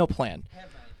there's no plan.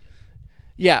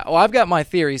 Yeah, well, I've got my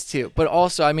theories too, but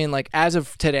also, as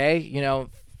of today,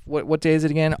 what day is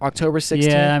it again? October 16th?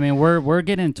 Yeah, we're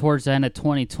getting towards the end of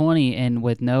 2020 and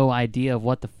with no idea of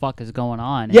what the fuck is going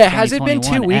on. Yeah, has it been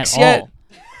 2 weeks yet?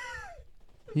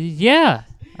 Yeah.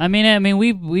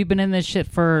 We've been in this shit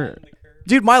for...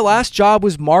 Dude, my last job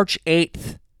was March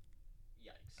 8th.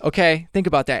 Okay, think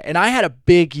about that. And I had a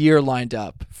big year lined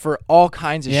up for all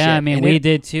kinds of shit. Yeah, we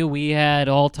did too. We had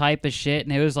all type of shit,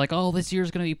 and it was like, oh, this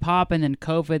year's going to be popping, and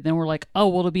COVID. Then we're like, oh,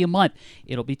 well, it'll be a month.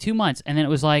 It'll be 2 months. And then it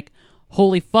was like,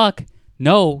 holy fuck,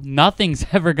 no, nothing's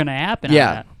ever going to happen. Yeah. Out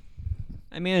of that.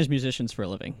 I manage musicians for a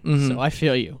living, mm-hmm. so I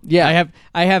feel you. Yeah.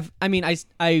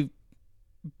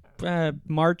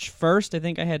 March 1st, I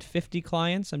think I had 50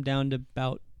 clients. I'm down to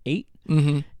about 8.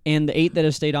 Mm-hmm. And the 8 that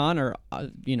have stayed on are,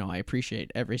 I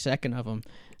appreciate every second of them.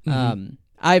 Mm-hmm.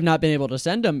 I've not been able to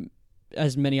send them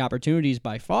as many opportunities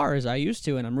by far as I used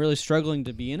to, and I'm really struggling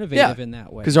to be innovative in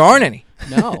that way. Because there aren't any.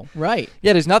 No, right.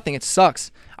 Yeah, there's nothing. It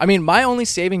sucks. My only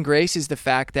saving grace is the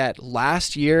fact that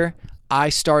last year I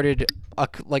started a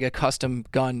custom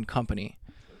gun company.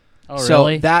 Oh,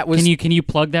 really? So that was... Can you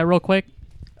plug that real quick?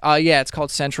 Yeah, it's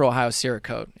called Central Ohio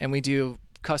Cerakote, and we do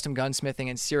custom gunsmithing,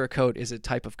 and Cerakote is a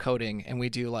type of coating, and we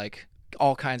do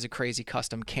all kinds of crazy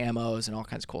custom camos and all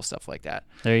kinds of cool stuff like that.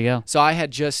 There you go. So I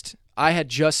had just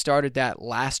started that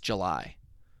last July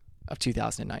of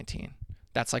 2019.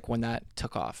 That's when that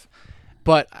took off.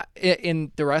 But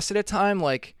in the rest of the time,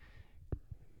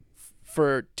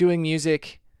 for doing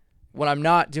music, when I'm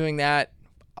not doing that,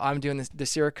 I'm doing the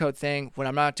Cerakote thing. When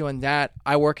I'm not doing that,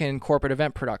 I work in corporate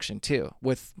event production too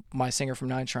with my singer from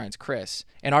Nine Shrines, Chris.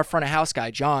 And our front of house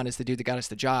guy, John, is the dude that got us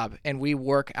the job. And we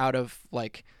work out of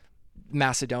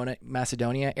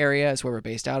Macedonia area is where we're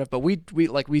based out of. But we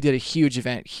did a huge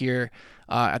event here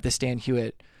at the Stan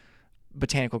Hewitt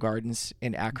Botanical Gardens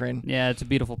in Akron. Yeah, it's a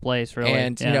beautiful place, really.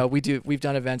 And we've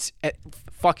done events at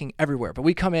fucking everywhere. But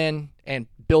we come in and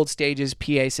build stages,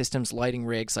 PA systems, lighting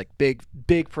rigs,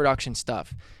 big production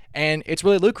stuff. And it's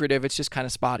really lucrative. It's just kind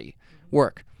of spotty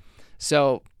work.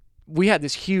 So we had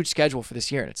this huge schedule for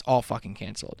this year, and it's all fucking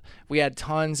canceled. We had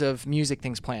tons of music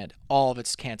things planned. All of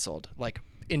it's canceled,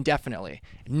 indefinitely.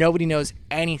 Nobody knows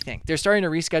anything. They're starting to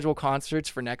reschedule concerts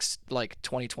for next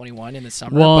 2021 in the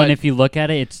summer. Well, and if you look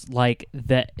at it, it's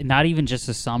not even just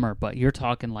the summer, but you're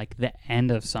talking the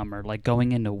end of summer,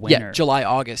 going into winter. Yeah, July,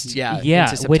 August. Yeah,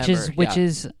 into which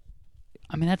is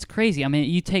that's crazy.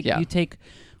 You take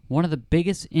one of the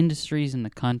biggest industries in the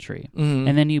country, mm-hmm.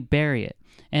 and then you bury it.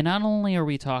 And not only are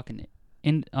we talking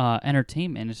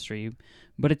entertainment industry,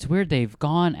 but it's weird they've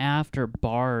gone after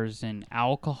bars and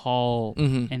alcohol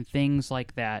and things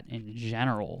like that in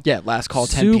general. Yeah, last call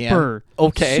 10 p.m.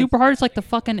 Okay. Super hard. It's like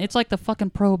the fucking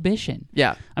prohibition.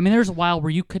 Yeah. I mean, there's a while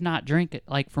where you could not drink it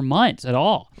like for months at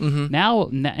all. Now,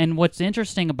 and what's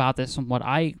interesting about this and what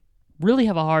I really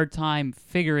have a hard time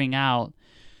figuring out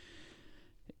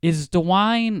is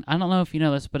DeWine, I don't know if you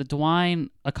know this, but DeWine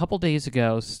a couple days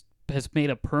ago has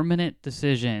made a permanent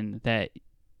decision that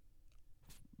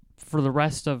for the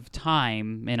rest of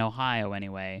time in Ohio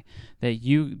anyway,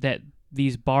 that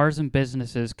these bars and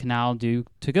businesses can now do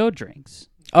to-go drinks.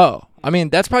 Oh, I mean,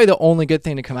 that's probably the only good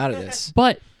thing to come out of this.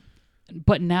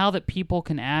 But now that people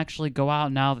can actually go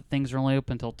out, now that things are only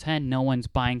open until 10, no one's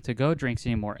buying to-go drinks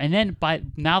anymore. And then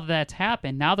now that that's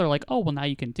happened, now they're like, oh, well, now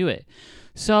you can do it.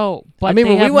 So, but I mean,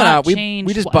 when we went out, we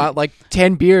changed just bought like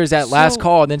 10 beers at last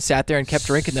call and then sat there and kept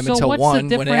drinking them until 1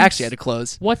 when it actually had to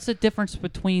close. What's the difference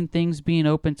between things being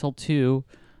open till 2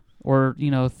 or,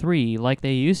 3 like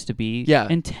they used to be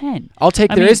and 10? I'll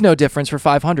take there is no difference for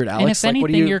 500, Alex. And if like,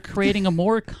 anything, you're creating a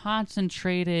more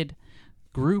concentrated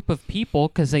group of people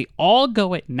because they all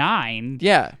go at 9.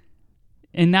 Yeah.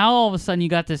 And now all of a sudden you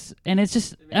got this, and it's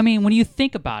just, I mean, when you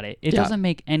think about it, it doesn't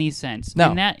make any sense. No.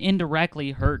 And that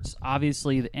indirectly hurts,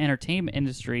 obviously, the entertainment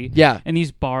industry. Yeah. And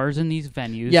these bars and these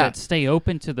venues Yeah. that stay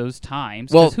open to those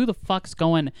times. Well, Because who the fuck's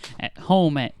going at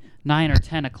home at 9 or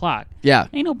 10 o'clock? Yeah.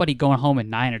 Ain't nobody going home at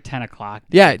 9 or 10 o'clock.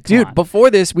 Yeah, Come dude, on.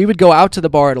 before this, we would go out to the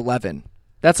bar at 11.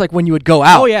 That's like when you would go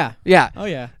out. Oh, yeah. Yeah. Oh,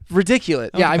 yeah. Ridiculous.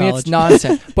 Oh, Yeah, I mean, it's college.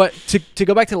 nonsense. But to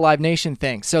go back to the Live Nation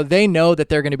thing, so they know that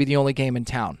they're going to be the only game in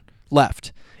town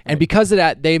left. And because of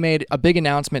that, they made a big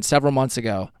announcement several months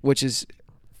ago, which is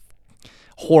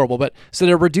horrible. But so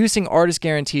they're reducing artist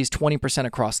guarantees 20%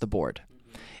 across the board.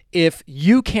 If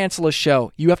you cancel a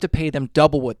show, you have to pay them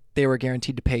double what they were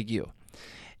guaranteed to pay you.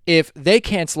 If they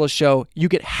cancel a show, you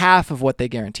get half of what they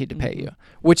guaranteed to pay you,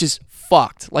 which is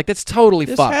fucked. Like, that's totally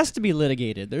This fucked. has to be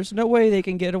litigated. There's no way they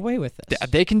can get away with this.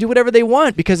 They can do whatever they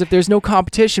want because if there's no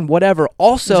competition, whatever.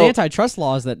 Also, There's antitrust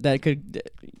laws that could.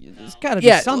 There's got to be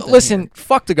yeah, something. listen, here.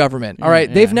 fuck the government. All right,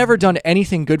 yeah. they've never done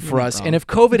anything good for You're not us, wrong. and if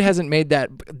COVID hasn't made that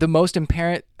the most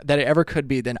apparent that it ever could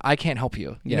be, then I can't help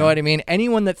you. You know Yeah. what I mean?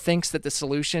 Anyone that thinks that the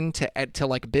solution to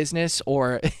like business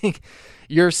or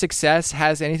your success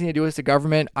has anything to do with the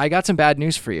government, I got some bad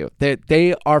news for you.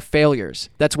 They are failures.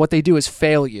 That's what they do is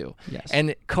fail you. Yes.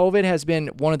 And COVID has been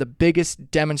one of the biggest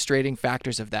demonstrating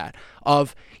factors of that.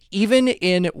 Of even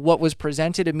in what was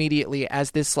presented immediately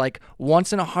as this like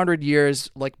once in 100 years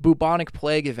like bubonic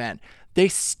plague event, they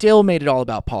still made it all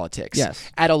about politics. Yes.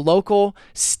 At a local,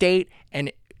 state,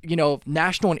 and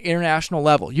national and international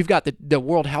level. You've got the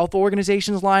World Health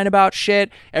Organization's lying about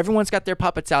shit. Everyone's got their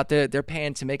puppets out there they're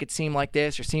paying to make it seem like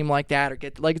this or seem like that or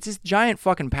get like it's this giant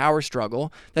fucking power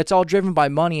struggle that's all driven by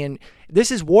money, and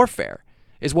this is warfare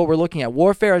is what we're looking at.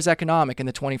 Warfare is economic in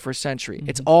the 21st century.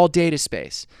 It's all data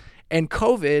space. And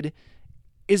COVID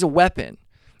is a weapon.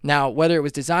 Now, whether it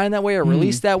was designed that way or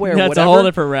released that way or That's whatever, a whole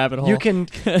different rabbit hole. you can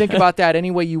think about that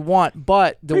any way you want.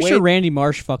 But the Pretty way sure Randy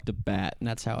Marsh fucked a bat, and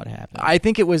that's how it happened. I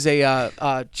think it was a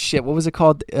shit. What was it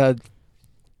called?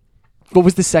 What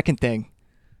was the second thing?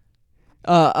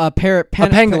 A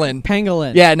pangolin.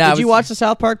 Pangolin. Yeah, no, Did it you was- watch the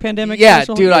South Park pandemic? Yeah,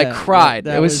 special? dude, I cried.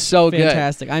 That It was so good.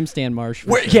 fantastic. I'm Stan Marsh.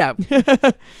 For sure. Yeah,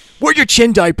 wear your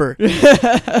chin diaper.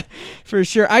 For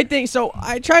sure. I think so.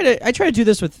 I try to do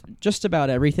this with just about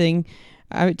everything.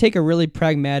 I take a really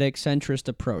pragmatic, centrist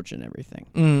approach in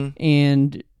everything,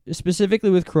 and specifically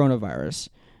with coronavirus.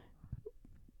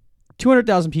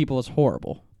 200,000 people is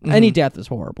horrible. Any death is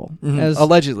horrible. As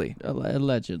Allegedly.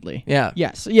 allegedly. Yeah.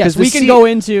 Yes. 'Cause We the can go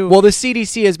into. Well, the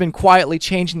CDC has been quietly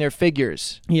changing their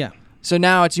figures. yeah. So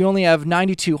now you only have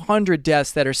 9,200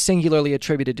 deaths that are singularly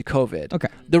attributed to COVID. Okay.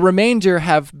 The remainder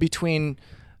have between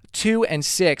 2 and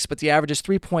 6, but the average is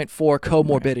 3.4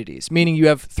 comorbidities, meaning you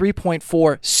have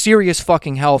 3.4 serious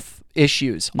fucking health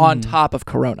issues on top of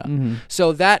corona.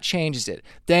 So that changes it.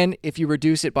 Then if you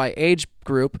reduce it by age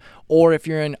group, or if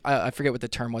you're in, I forget what the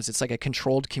term was, it's like a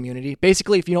controlled community.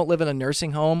 Basically, if you don't live in a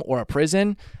nursing home or a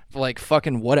prison, like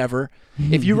fucking whatever,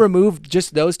 if you remove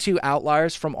just those two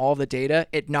outliers from all the data,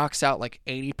 it knocks out like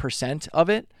 80% of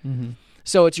it.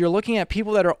 So you're looking at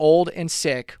people that are old and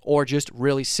sick or just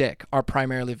really sick are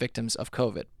primarily victims of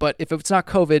COVID. But if it's not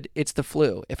COVID, it's the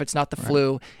flu. If it's not the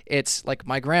flu, it's like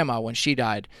my grandma when she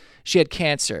died. She had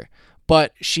cancer,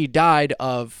 but she died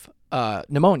of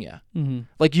pneumonia.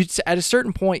 Like at a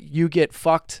certain point, you get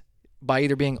fucked by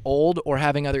either being old or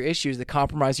having other issues that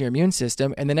compromise your immune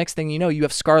system. And the next thing you know, you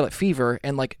have scarlet fever,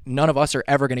 and like none of us are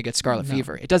ever going to get scarlet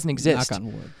fever. It doesn't exist. Knock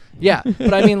on wood. Yeah,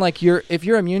 but I mean, like if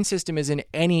your immune system is in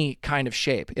any kind of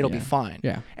shape, it'll be fine.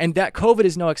 Yeah. And that COVID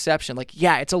is no exception. Like,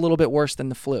 yeah, it's a little bit worse than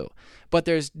the flu, but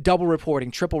there's double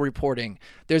reporting, triple reporting.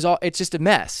 It's just a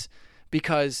mess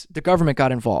because the government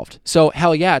got involved. So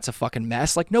hell yeah, it's a fucking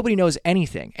mess. Like nobody knows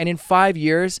anything. And in 5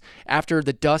 years after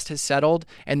the dust has settled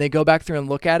and they go back through and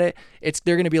look at it,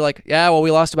 they're going to be like, yeah, well, we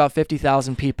lost about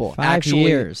 50,000 people. 5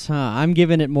 years, huh? I'm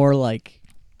giving it more like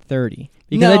 30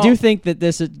 because I do think that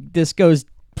this goes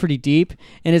pretty deep,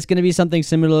 and it's going to be something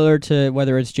similar to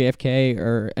whether it's JFK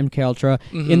or MK Ultra,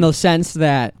 in the sense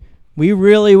that we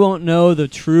really won't know the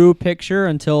true picture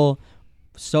until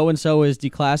so-and-so is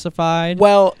declassified.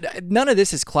 Well, none of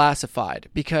this is classified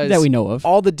because that we know of.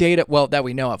 All the data, that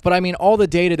we know of. But I mean, all the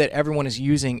data that everyone is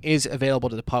using is available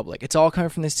to the public. It's all coming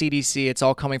from the CDC. It's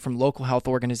all coming from local health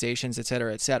organizations, et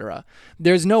cetera, et cetera.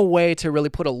 There's no way to really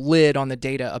put a lid on the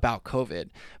data about COVID.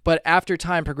 But after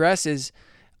time progresses,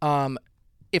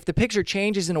 if the picture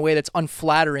changes in a way that's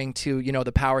unflattering to,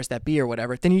 the powers that be or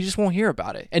whatever, then you just won't hear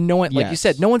about it. And no one, like you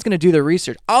said, no one's going to do their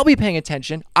research. I'll be paying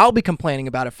attention. I'll be complaining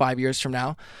about it 5 years from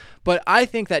now. But I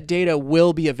think that data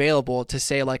will be available to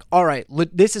say like, all right,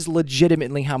 this is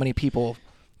legitimately how many people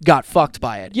got fucked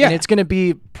by it. Yeah. And it's going to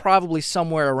be probably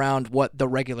somewhere around what the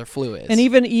regular flu is. And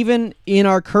even in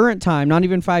our current time, not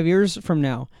even 5 years from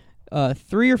now,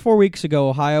 3 or 4 weeks ago,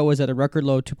 Ohio was at a record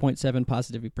low 2.7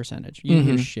 positivity percentage. You didn't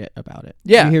hear shit about it.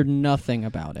 Yeah. You hear nothing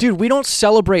about it. Dude, we don't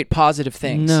celebrate positive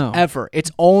things. No. Ever.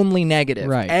 It's only negative.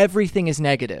 Right. Everything is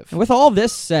negative. And with all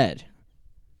this said,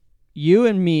 you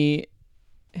and me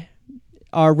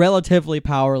are relatively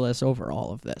powerless over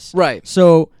all of this. Right.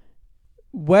 So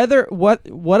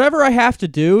whatever I have to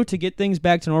do to get things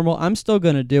back to normal, I'm still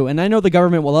going to do. And I know the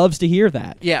government loves to hear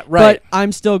that. Yeah, right. But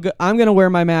I'm still I'm going to wear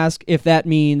my mask if that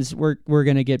means we're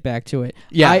going to get back to it.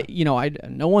 Yeah.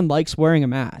 No one likes wearing a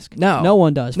mask. No. No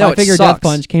one does. No, Five Finger it Death sucks.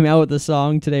 Punch came out with a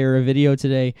song today or a video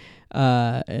today,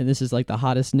 and this is like the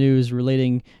hottest news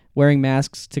relating wearing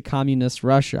masks to communist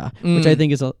Russia, which I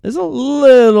think is a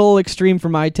little extreme for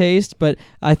my taste, but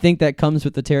I think that comes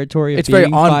with the territory of It's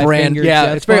being very on brand. Five-Finger Yeah,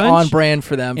 Death it's very Punch on brand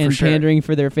for them, and for sure. pandering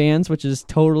for their fans, which is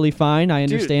totally fine. I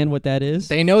understand what that is.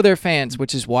 They know their fans,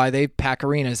 which is why they pack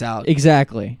arenas out.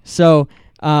 Exactly. So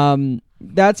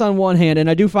that's on one hand, and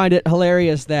I do find it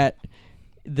hilarious that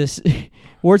this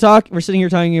we're sitting here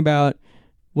talking about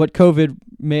what COVID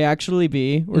may actually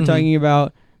be. We're talking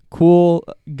about cool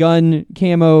gun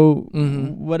camo,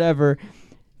 whatever,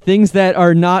 things that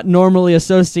are not normally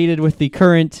associated with the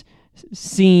current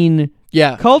scene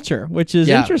culture, which is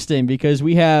interesting because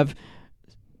we have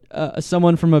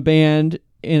someone from a band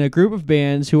in a group of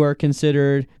bands who are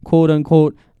considered quote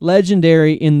unquote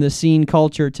legendary in the scene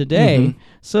culture today.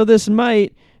 So this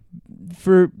might,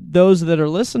 for those that are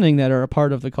listening that are a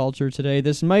part of the culture today,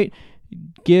 this might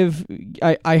give,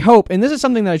 I hope, and this is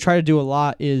something that I try to do a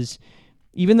lot, is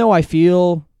even though I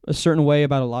feel a certain way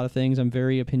about a lot of things, I'm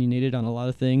very opinionated on a lot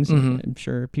of things. I'm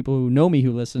sure people who know me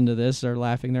who listen to this are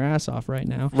laughing their ass off right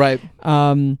now. Right.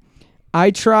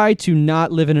 I try to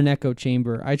not live in an echo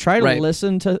chamber. I try to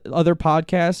listen to other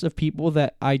podcasts of people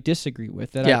that I disagree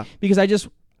with. Because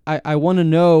I want to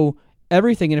know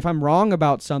everything, and if I'm wrong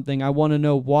about something, I want to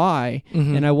know why,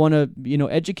 and I want to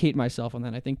educate myself on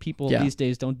that. I think people these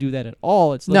days don't do that at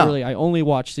all. It's literally I only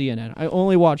watch CNN, I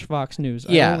only watch Fox News.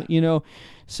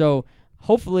 So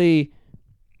hopefully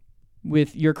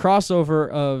with your crossover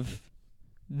of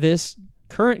this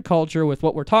current culture with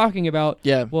what we're talking about,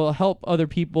 will help other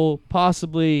people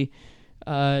possibly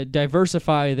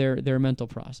diversify their mental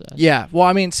process. Yeah. Well,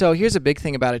 I mean, so here's a big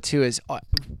thing about it too, is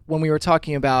when we were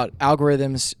talking about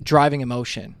algorithms driving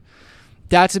emotion,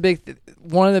 that's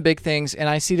one of the big things, and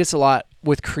I see this a lot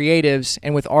with creatives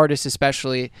and with artists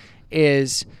especially,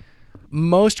 is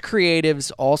most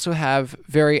creatives also have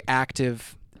very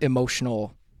active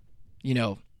emotional,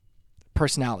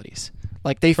 personalities.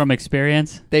 Like from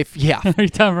experience? Are you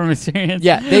talking from experience?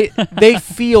 Yeah, they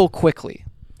feel quickly.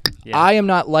 Yeah. I am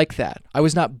not like that. I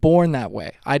was not born that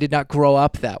way. I did not grow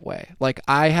up that way. Like,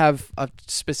 I have a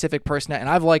specific personality,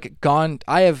 and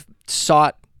I have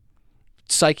sought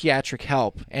psychiatric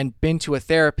help and been to a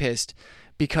therapist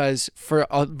because for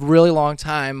a really long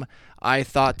time I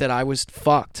thought that I was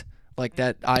fucked. Like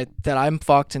that I'm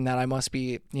fucked and that I must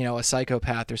be, a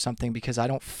psychopath or something because I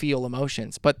don't feel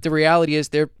emotions. But the reality is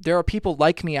there are people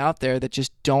like me out there that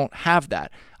just don't have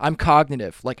that. I'm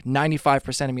cognitive. Like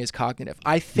 95% of me is cognitive.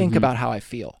 I think about how I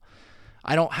feel.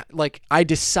 I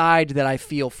decide that I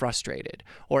feel frustrated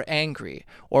or angry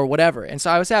or whatever. And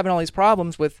so I was having all these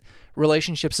problems with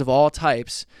relationships of all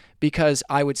types because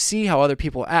I would see how other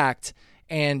people act,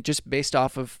 and just based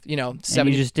off of, 70... And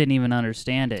you just didn't even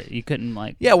understand it. You couldn't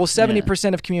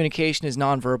 70% of communication is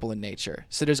nonverbal in nature.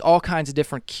 So there's all kinds of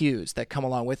different cues that come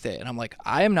along with it. And I'm like,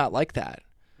 I am not like that.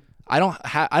 I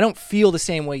don't feel the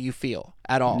same way you feel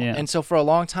at all. Yeah. And so for a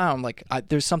long time, I'm like,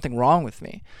 there's something wrong with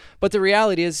me. But the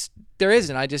reality is there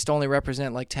isn't. I just only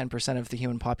represent 10% of the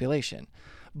human population.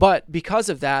 But because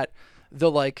of that,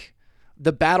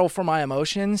 the battle for my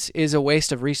emotions is a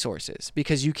waste of resources,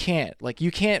 because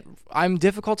I'm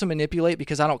difficult to manipulate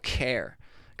because I don't care,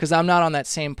 because I'm not on that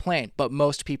same plane, but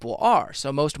most people are.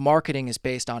 So most marketing is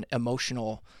based on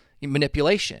emotional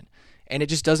manipulation. And it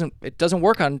just doesn't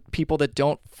work on people that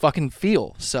don't fucking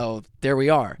feel. So there we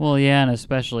are. Well, yeah, and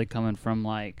especially coming from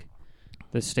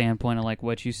the standpoint of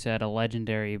what you said, a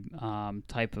legendary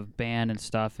type of band and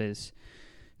stuff, is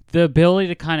the ability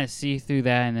to kind of see through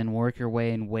that and then work your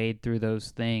way and wade through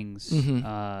those things.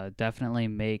 Definitely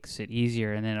makes it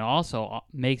easier, and then it also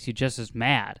makes you just as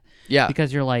mad. Yeah,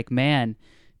 because you're like, man,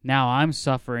 now I'm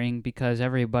suffering because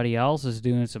everybody else is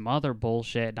doing some other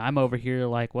bullshit, and I'm over here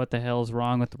what the hell is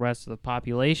wrong with the rest of the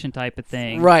population type of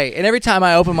thing. Right, and every time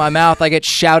I open my mouth, I get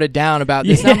shouted down about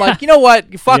this, and I'm like, you know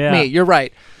what? Fuck me, you're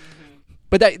right.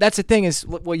 But that's the thing is,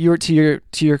 what you were to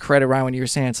your credit, Ryan, when you were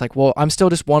saying, it's like, well, I'm still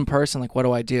just one person. What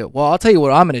do I do? Well, I'll tell you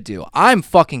what I'm going to do. I'm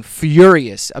fucking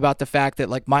furious about the fact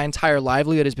that my entire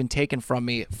livelihood has been taken from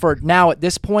me for now at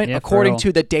this point, according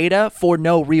to the data, for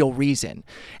no real reason.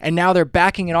 And now they're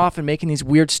backing it off and making these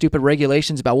weird, stupid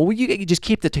regulations about, well, you just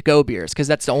keep the to-go beers because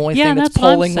that's the only thing that's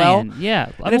polling well.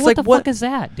 Yeah, I mean, what the fuck is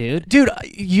that, dude? Dude,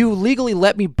 you legally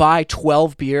let me buy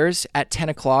 12 beers at 10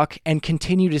 o'clock and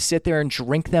continue to sit there and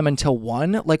drink them until 1?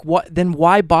 What? Then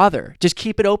why bother? Just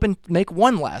keep it open. Make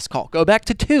one last call. Go back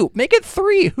to 2. Make it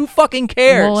 3. Who fucking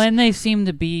cares? Well, and they seem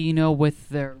to be, with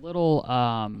their little,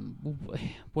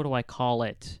 what do I call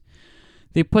it?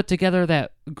 They put together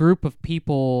that group of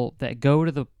people that go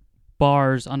to the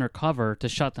bars undercover to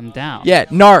shut them down. Yeah,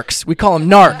 narcs. We call them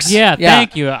narcs. Yeah.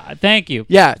 Thank you.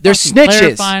 Yeah, they're snitches.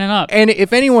 Clarifying it up. And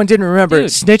if anyone didn't remember, Dude,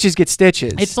 snitches get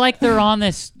stitches. It's like they're on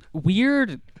this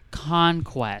weird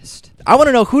conquest. I want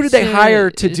to know, who did they hire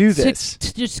to do this?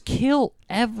 To just kill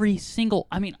every single...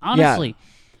 I mean, honestly,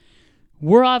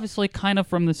 we're obviously kind of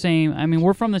from the same... I mean,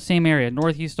 we're from the same area,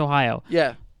 Northeast Ohio.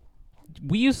 Yeah.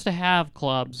 We used to have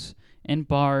clubs and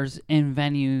bars and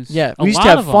venues. Yeah, we used to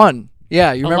have fun.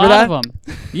 Yeah, you remember that? A lot of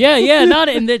them. Yeah, not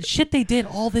and that shit they did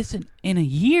all this in a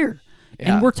year.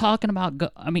 Yeah. And we're talking about,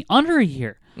 under a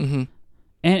year. Mm-hmm.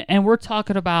 And we're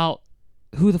talking about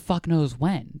who the fuck knows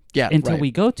when until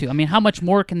we go to. I mean, how much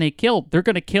more can they kill? They're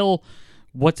going to kill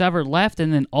what's ever left,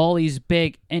 and then all these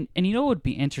big... And you know what would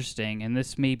be interesting, and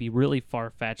this may be really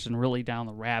far-fetched and really down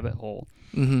the rabbit hole,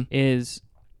 is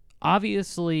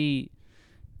obviously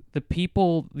the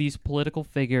people, these political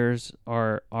figures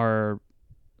are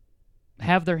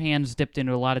have their hands dipped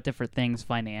into a lot of different things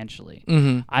financially.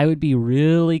 I would be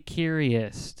really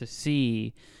curious to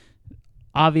see...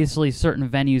 Obviously, certain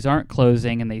venues aren't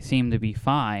closing and they seem to be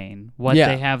fine. What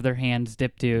they have their hands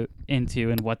dipped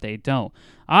into and what they don't.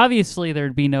 Obviously,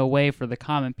 there'd be no way for the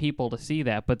common people to see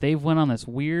that, but they've went on this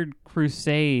weird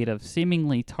crusade of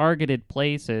seemingly targeted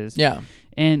places. Yeah.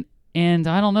 And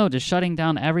I don't know, just shutting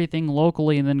down everything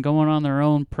locally and then going on their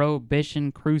own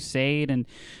prohibition crusade. And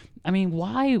I mean,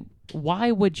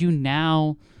 why would you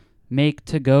now make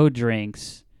to-go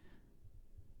drinks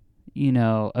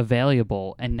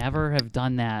available and never have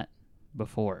done that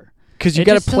before? Because you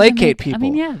got to placate people. I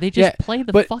mean, they just play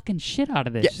the fucking shit out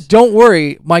of this. Yeah, don't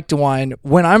worry, Mike DeWine.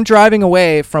 When I'm driving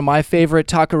away from my favorite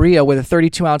taqueria with a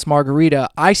 32-ounce margarita,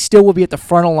 I still will be at the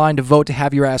front of the line to vote to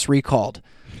have your ass recalled.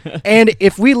 And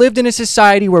if we lived in a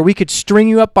society where we could string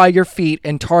you up by your feet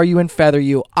and tar you and feather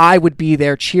you, I would be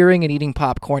there cheering and eating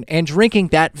popcorn and drinking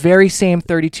that very same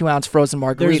 32-ounce frozen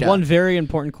margarita. There's one very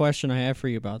important question I have for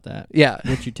you about that. Yeah.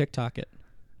 Would you TikTok it?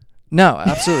 No,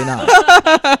 absolutely not.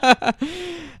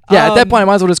 At that point, I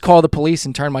might as well just call the police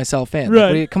and turn myself in.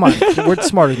 Right. Come on, we're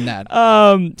smarter than that.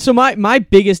 So my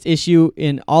biggest issue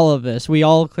in all of this, we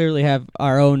all clearly have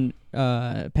our own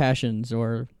passions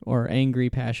or angry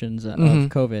passions of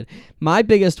COVID. My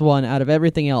biggest one out of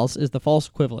everything else is the false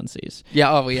equivalencies.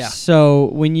 Yeah, oh yeah. So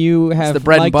when you have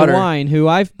Mike DeWine, who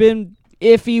I've been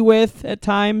iffy with at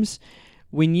times,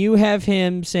 when you have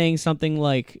him saying something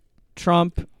like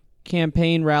Trump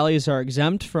campaign rallies are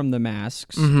exempt from the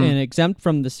masks and exempt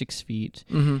from the 6 feet,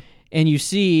 and you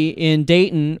see in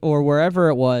Dayton or wherever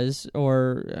it was,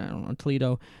 or I don't know,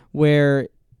 Toledo, where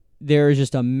there is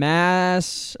just a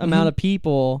mass amount of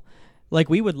people like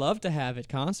we would love to have at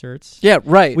concerts. Yeah,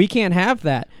 right. We can't have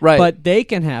that. Right. But they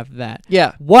can have that.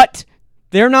 Yeah. What?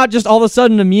 They're not just all of a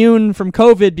sudden immune from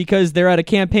COVID because they're at a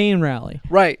campaign rally.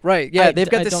 Right. Yeah, they've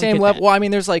got I the don't same get level. that. Well, I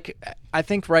mean, there's like, I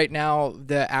think right now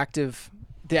the active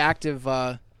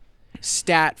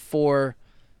stat for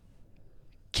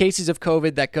cases of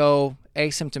COVID that go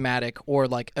asymptomatic or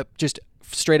like just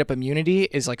straight up immunity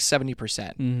is like 70%.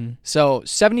 Mm-hmm. So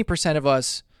 70% of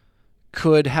us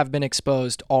could have been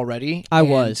exposed already. I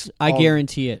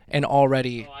guarantee it. And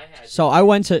already. So I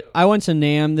went to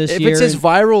NAMM this If year. it's as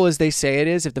viral as they say it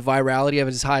is, if the virality of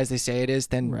it is as high as they say it is,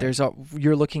 then Right.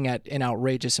 you're looking at an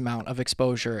outrageous amount of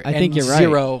exposure. I think you're right.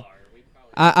 Zero.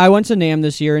 I went to NAMM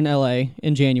this year in LA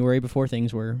in January before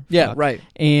things were Yeah, fucked. right.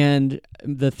 And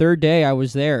the third day I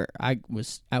was there, I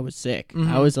was sick.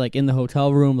 Mhm. I was like in the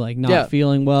hotel room, like not Yeah.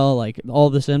 feeling well, like all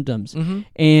the symptoms. Mm-hmm.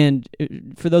 And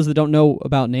for those that don't know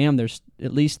about NAMM, there's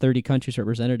at least 30 countries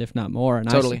represented, if not more. And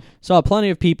Totally. I saw plenty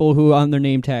of people who on their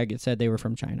name tag it said they were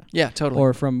from China Yeah, totally.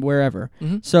 or from wherever.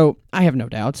 Mhm. So I have no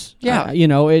doubts. Yeah.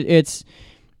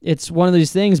 It's one of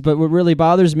these things. But what really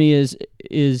bothers me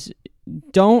is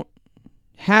don't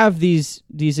have these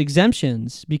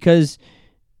exemptions because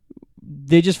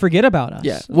they just forget about us.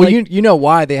 Yeah. Well, Like, you know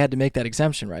why they had to make that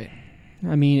exemption, right?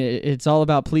 I mean, it's all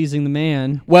about pleasing the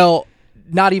man. Well,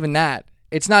 not even that.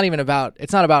 It's not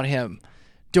about him.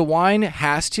 DeWine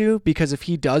has to, because if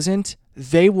he doesn't,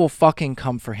 they will fucking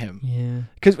come for him. Yeah.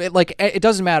 Because it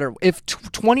doesn't matter if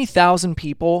 20,000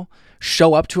 people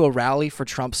show up to a rally for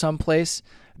Trump someplace.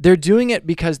 They're doing it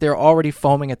because they're already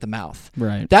foaming at the mouth.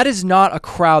 Right. That is not a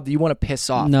crowd that you want to piss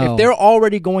off. No. If they're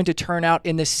already going to turn out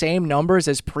in the same numbers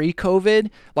as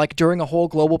pre-COVID, like during a whole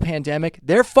global pandemic,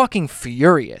 they're fucking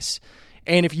furious.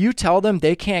 And if you tell them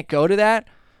they can't go to that,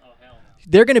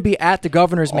 they're going to be at the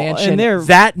governor's mansion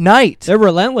that night. They're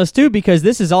relentless too because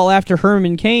this is all after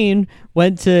Herman Cain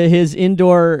went to his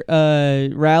indoor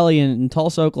rally in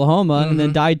Tulsa, Oklahoma, and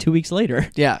then died 2 weeks later.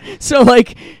 Yeah. So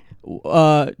like,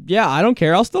 yeah, I don't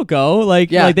care. I'll still go. Like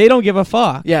they don't give a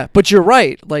fuck. Yeah, but you're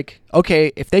right. Like,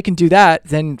 okay, if they can do that,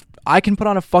 then I can put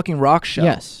on a fucking rock show.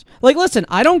 Yes. Like, listen,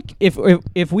 I don't.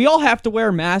 If we all have to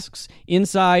wear masks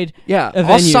inside, Yeah, a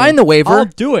I'll venue, sign the waiver. I'll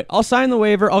do it. I'll sign the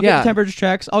waiver. I'll get Yeah. the temperature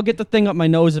checks. I'll get the thing up my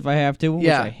nose if I have to. which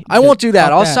Yeah, I won't do that.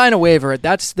 fuck I'll sign a waiver.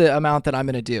 That's the amount that I'm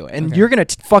going to do. And you're going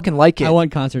to fucking like it. I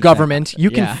want concerts government. back.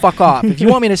 You Yeah. can fuck off. If you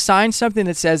want me to sign something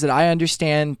that says that I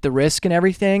understand the risk and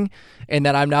everything, and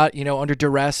that I'm not, under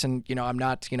duress, and I'm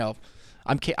not,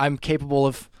 I'm capable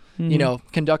of,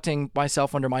 conducting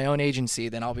myself under my own agency,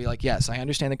 then I'll be like, yes, I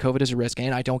understand that COVID is a risk,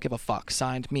 and I don't give a fuck.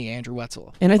 Signed, me, Andrew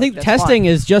Wetzel. And I think that's testing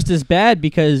fine. is just as bad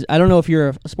because I don't know if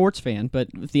you're a sports fan, but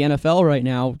with the NFL right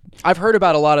now, I've heard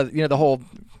about a lot of, the whole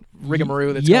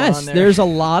rigmarole that's going on yes, there. there's a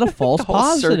lot of false The whole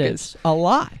positives. circus. A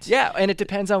lot. Yeah, and it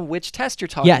depends on which test you're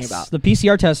talking Yes, about. the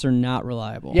PCR tests are not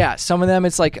reliable. Yeah, some of them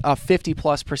it's like a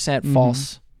 50+%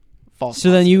 false.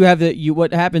 So then you have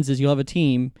what happens is you'll have a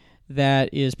team that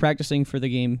is practicing for the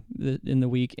game in the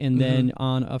week, and then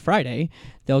on a Friday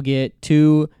they'll get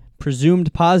 2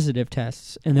 presumed positive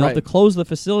tests, and they'll have to Right. close the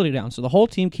facility down, so the whole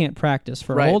team can't practice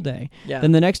for a Right. whole day. Yeah.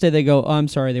 Then the next day they go, "Oh, I'm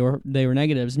sorry, they were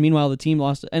negatives." Meanwhile, the team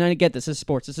lost, and I get this is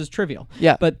sports, this is trivial.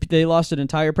 Yeah. But they lost an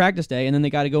entire practice day, and then they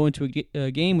got to go into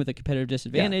a game with a competitive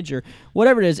disadvantage or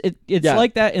whatever it is. It's Yeah.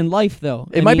 like that in life, though.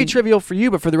 It might be trivial for you,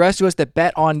 but for the rest of us that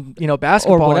bet on,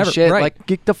 basketball whatever, and shit, right. like,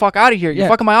 get the fuck out of here. You're Yeah.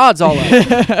 fucking my odds all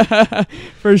up.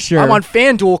 for sure. I'm on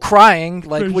FanDuel crying.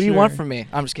 Like, For what do you want sure. from me?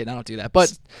 I'm just kidding. I don't do that.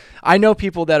 But I know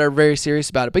people that are very serious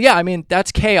about it. But yeah, I mean,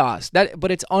 that's chaos. But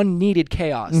it's unneeded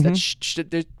chaos.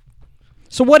 That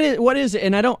So what is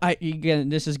and again,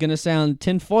 this is going to sound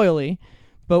tinfoily,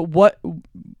 but what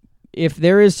if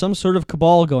there is some sort of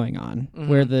cabal going on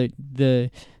where the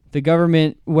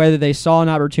government, whether they saw an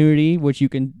opportunity, which you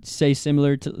can say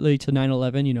similar to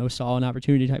 9/11, saw an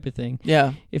opportunity type of thing.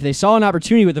 yeah. If they saw an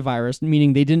opportunity with the virus,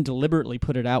 meaning they didn't deliberately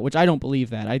put it out, which I don't believe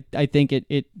that. I think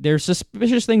there's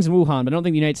suspicious things in Wuhan, but I don't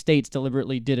think the United States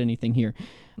deliberately did anything here.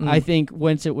 I think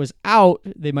once it was out,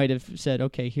 they might have said,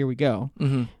 okay, here we go.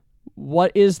 Mm-hmm.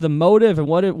 What is the motive, and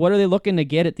what are they looking to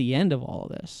get at the end of all of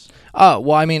this? Oh,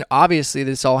 well, I mean, obviously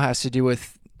this all has to do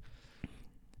with...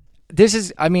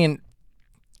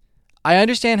 I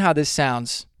understand how this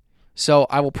sounds, so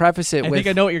I will preface it with... I think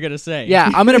I know what you're going to say.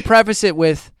 Yeah, I'm going to preface it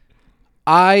with,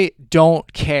 I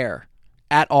don't care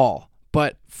at all.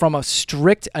 But from a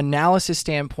strict analysis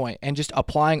standpoint and just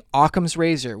applying Occam's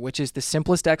razor, which is the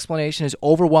simplest explanation, is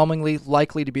overwhelmingly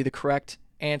likely to be the correct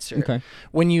answer. Okay.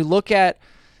 When you look at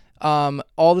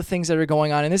all the things that are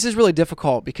going on, and this is really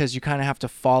difficult because you kind of have to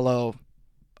follow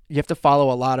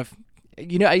a lot of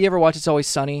you ever watch It's Always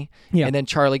Sunny? Yeah. And then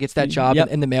Charlie gets that job Yep.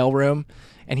 in the mailroom.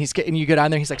 And you go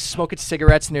down there, he's like smoking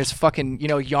cigarettes, and there's fucking,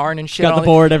 yarn and shit. Got on the it.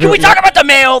 board Can we everywhere. talk about the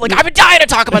mail? Like, I've been dying to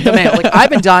talk about the mail. Like, I've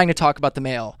been dying to talk about the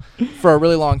mail for a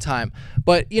really long time.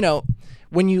 But,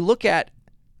 when you look at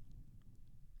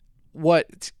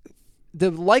what the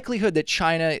likelihood that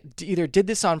China either did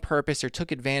this on purpose or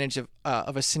took advantage of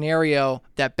a scenario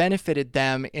that benefited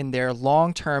them in their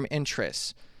long-term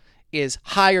interests is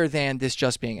higher than this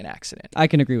just being an accident. I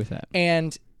can agree with that.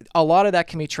 And a lot of that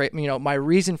can be my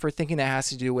reason for thinking that has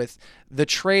to do with the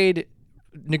trade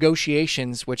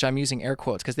negotiations, which I'm using air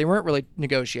quotes because they weren't really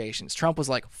negotiations. Trump was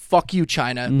like, fuck you,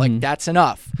 China. Like, that's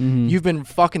enough. You've been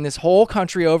fucking this whole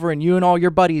country over, and you and all your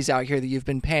buddies out here that you've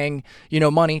been paying,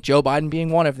 money, Joe Biden being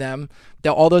one of them,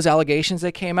 all those allegations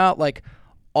that came out, like,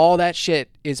 all that shit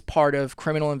is part of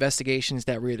criminal investigations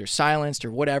that were either silenced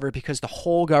or whatever because the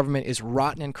whole government is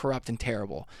rotten and corrupt and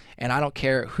terrible. And I don't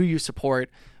care who you support,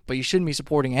 but you shouldn't be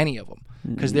supporting any of them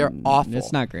because they're awful.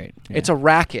 It's not great. Yeah. It's a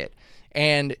racket.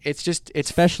 And it's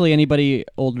especially anybody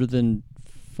older than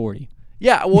 40.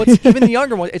 Yeah, well, it's even the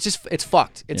younger ones. It's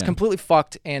fucked. It's Yeah. completely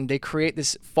fucked, and they create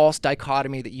this false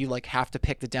dichotomy that you like have to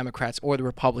pick the Democrats or the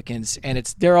Republicans, and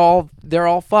they're all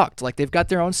fucked. Like, they've got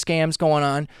their own scams going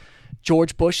on.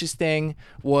 George Bush's thing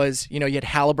was, you had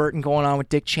Halliburton going on with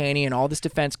Dick Cheney and all this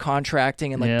defense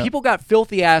contracting, and like people got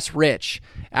filthy ass rich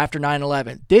after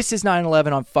 9/11. This is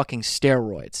 9/11 on fucking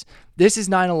steroids. This is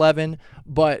 9/11,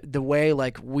 but the way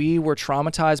like we were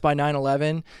traumatized by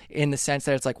 9/11 in the sense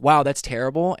that it's like, wow, that's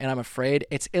terrible, and I'm afraid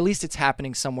at least it's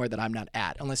happening somewhere that I'm not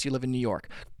at, unless you live in New York,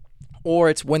 or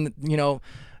it's when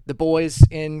the boys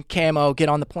in camo get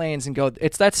on the planes and go,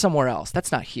 that's somewhere else.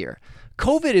 That's not here.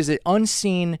 COVID is an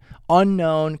unseen,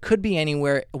 unknown, could be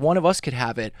anywhere. One of us could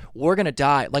have it. We're going to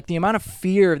die. Like, the amount of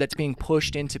fear that's being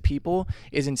pushed into people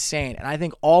is insane. And I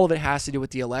think all of it has to do with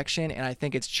the election. And I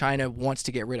think it's China wants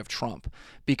to get rid of Trump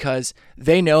because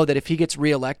they know that if he gets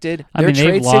reelected,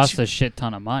 they've lost a shit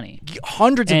ton of money.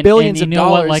 Hundreds of billions and of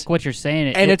dollars. Like what you're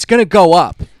saying. It's going to go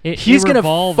up. He's going to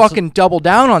revolves- fucking double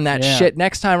down on that shit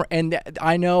next time. And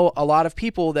I know a lot of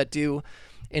people that do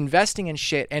investing in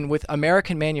shit, and with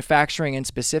American manufacturing in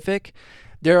specific,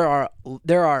 there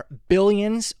are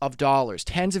billions of dollars,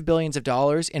 tens of billions of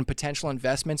dollars in potential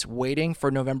investments waiting for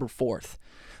November 4th.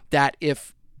 That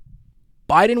if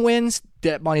Biden wins,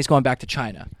 that money's going back to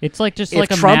China. It's like just if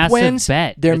like a Trump massive wins,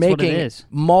 bet. They're That's what it making is.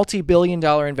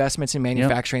 multi-billion-dollar investments in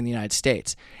manufacturing in the United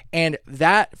States. And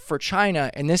that for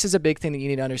China, and this is a big thing that you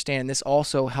need to understand, this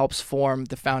also helps form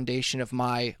the foundation of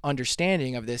my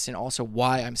understanding of this and also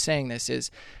why I'm saying this, is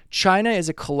China is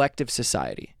a collective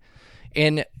society.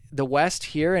 In the West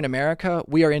here in America,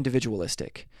 we are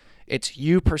individualistic. It's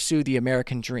you pursue the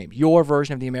American dream, your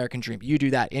version of the American dream. You do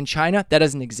that. In China, that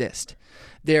doesn't exist.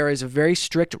 There is a very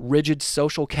strict, rigid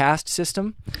social caste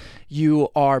system. You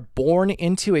are born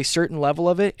into a certain level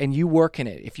of it, and you work in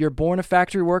it. If you're born a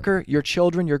factory worker, your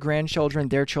children, your grandchildren,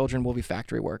 their children will be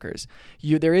factory workers.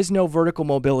 There is no vertical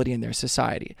mobility in their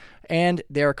society. And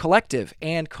they're collective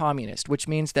and communist, which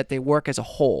means that they work as a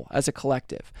whole, as a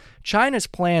collective. China's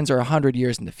plans are 100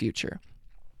 years in the future.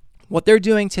 What they're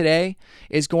doing today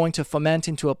is going to foment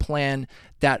into a plan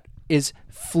that is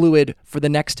fluid for the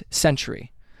next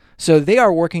century. So they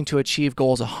are working to achieve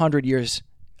goals 100 years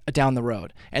down the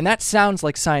road. And that sounds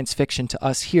like science fiction to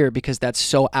us here because that's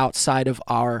so outside of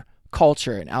our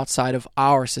culture and outside of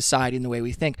our society and the way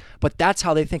we think. But that's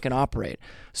how they think and operate.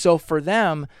 So for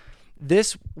them,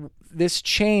 this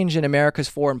change in America's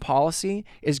foreign policy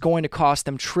is going to cost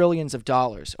them trillions of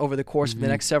dollars over the course of the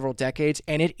next several decades,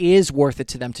 and it is worth it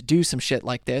to them to do some shit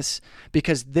like this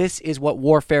because this is what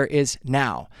warfare is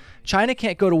now. China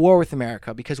can't go to war with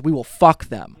America because we will fuck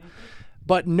them.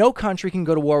 But no country can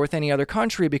go to war with any other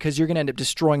country because you're going to end up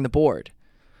destroying the board.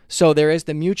 So there is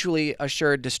the mutually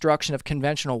assured destruction of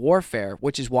conventional warfare,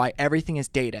 which is why everything is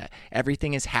data,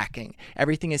 everything is hacking,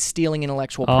 everything is stealing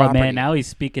intellectual property. Oh man, now he's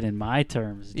speaking in my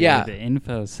terms, dude, Yeah. the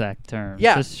InfoSec terms.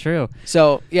 Yeah. That's true.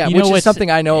 So yeah, You which know is what's-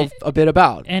 something I know a bit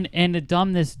about. And to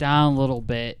dumb this down a little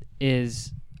bit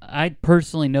is I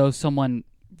personally know someone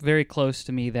very close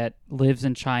to me that lives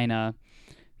in China,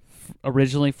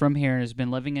 originally from here, and has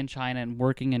been living in China and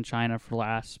working in China for the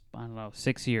last,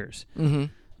 6 years. Mm-hmm.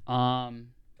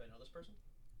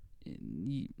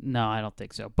 No, I don't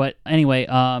think so. But anyway,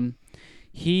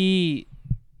 he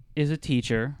is a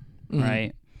teacher, Mhm.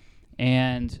 right?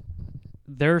 And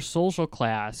their social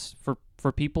class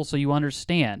for people, so you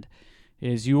understand,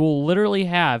 is you will literally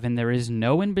have, and there is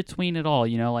no in between at all.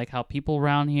 You know, like how people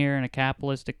around here in a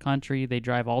capitalistic country, they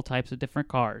drive all types of different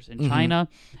cars. In Mhm. China,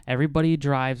 everybody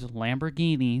drives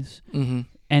Lamborghinis, Mm-hmm.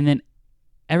 and then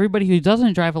everybody who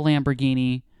doesn't drive a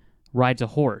Lamborghini rides a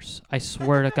horse. I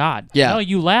swear to God. Yeah. No,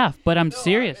 you laugh, but I'm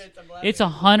serious. It's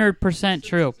 100%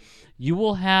 true. You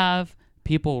will have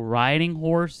people riding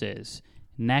horses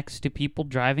next to people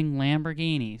driving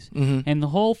Lamborghinis. And the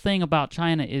whole thing about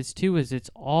China is it's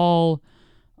all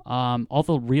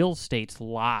the real estate's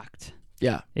locked.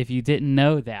 Yeah. If you didn't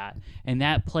know that. And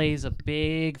that plays a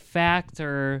big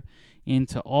factor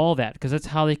into all that because that's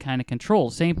how they kind of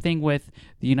control. Same thing with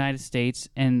the United States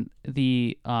and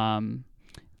the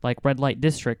like red light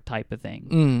district type of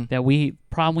thing that we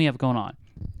have going on.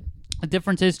 The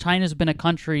difference is China's been a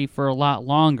country for a lot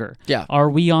longer. Yeah. Are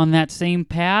we on that same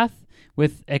path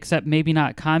except maybe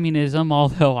not communism,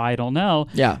 although I don't know.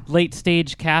 Yeah. Late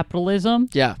stage capitalism?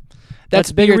 Yeah.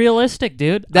 Let's be realistic,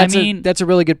 dude. That's a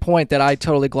really good point that I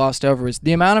totally glossed over. Is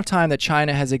the amount of time that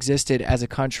China has existed as a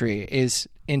country is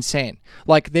insane.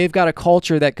 Like they've got a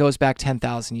culture that goes back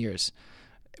 10,000 years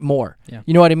more. Yeah.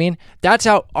 You know what I mean? That's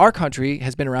how our country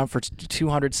has been around for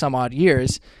 200 some odd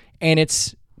years, and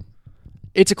it's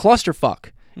a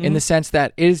clusterfuck in the sense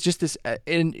that it is just this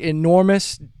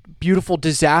enormous, beautiful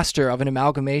disaster of an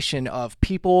amalgamation of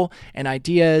people and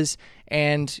ideas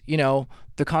and, you know,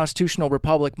 the constitutional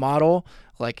republic model.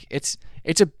 Like it's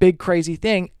a big crazy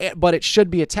thing, but it should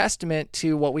be a testament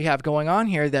to what we have going on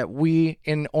here, that we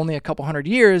in only a couple hundred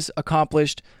years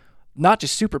accomplished not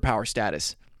just superpower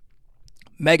status,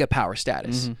 mega power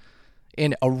status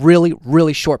in a really,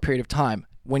 really short period of time.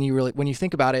 When you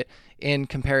think about it in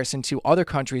comparison to other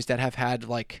countries that have had,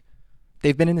 like,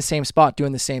 they've been in the same spot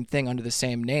doing the same thing under the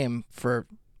same name for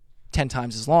 10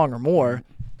 times as long or more.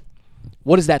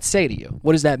 What does that say to you?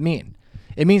 What does that mean?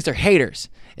 It means they're haters.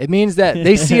 It means that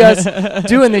they see us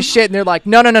doing this shit and they're like,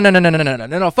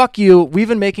 no, fuck you. We've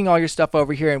been making all your stuff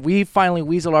over here, and we finally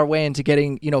weaseled our way into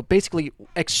getting, you know, basically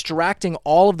extracting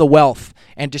all of the wealth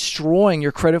and destroying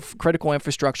your critical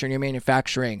infrastructure and your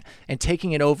manufacturing and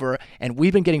taking it over. And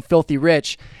we've been getting filthy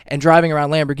rich and driving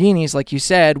around Lamborghinis, like you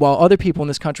said, while other people in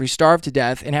this country starve to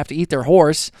death and have to eat their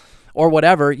horse or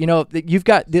whatever. You know, you've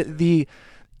got the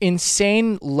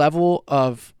insane level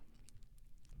of,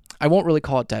 I won't really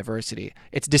call it diversity.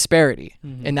 It's disparity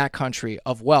in that country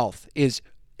of wealth is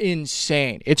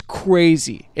insane. It's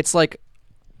crazy. It's like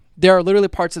there are literally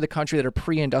parts of the country that are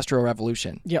pre-industrial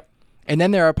revolution. Yep. And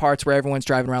then there are parts where everyone's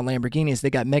driving around Lamborghinis.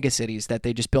 They got mega cities that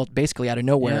they just built basically out of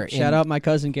nowhere. Yeah, shout out my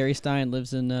cousin Gary Stein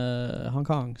lives in Hong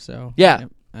Kong. So yeah,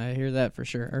 I hear that for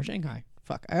sure. Or Shanghai.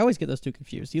 Fuck, I always get those two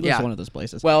confused. He lives in one of those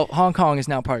places. Well, Hong Kong is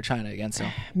now part of China again, so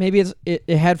maybe it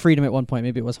had freedom at one point.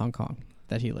 Maybe it was Hong Kong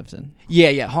that he lives in.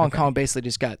 Yeah. Hong Kong basically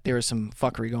just there was some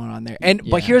fuckery going on there.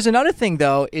 But here's another thing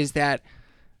though, is that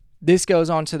this goes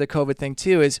on to the COVID thing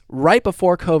too, is right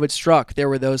before COVID struck, there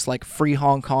were those like free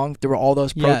Hong Kong. There were all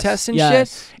those protests and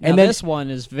shit. And then this one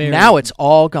is very... Now it's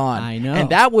all gone. I know. And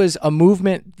that was a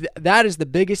movement. That is the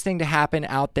biggest thing to happen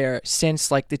out there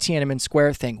since like the Tiananmen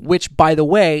Square thing, which, by the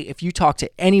way, if you talk to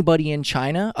anybody in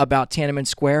China about Tiananmen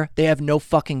Square, they have no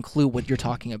fucking clue what you're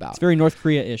talking about. It's very North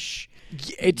Korea-ish.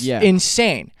 It's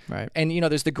insane. Right. And, you know,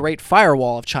 there's the Great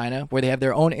Firewall of China where they have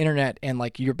their own internet and,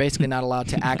 like, you're basically not allowed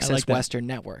to access Western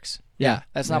networks. Yeah,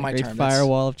 that's not my term. Great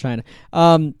Firewall of China.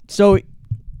 So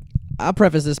I'll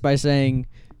preface this by saying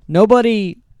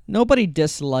nobody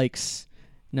dislikes...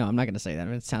 No, I'm not going to say that.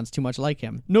 It sounds too much like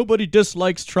him. Nobody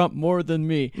dislikes Trump more than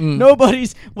me.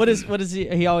 Nobody's... What is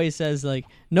he always says, like,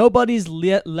 nobody's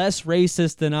less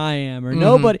racist than I am, or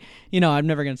nobody... You know, I'm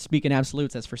never going to speak in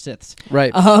absolutes. That's for Siths.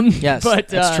 Right. Yes, but,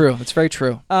 that's true. It's very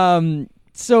true.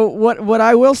 So what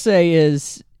I will say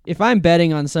is, if I'm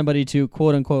betting on somebody to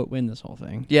quote-unquote win this whole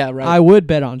thing, I would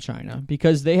bet on China,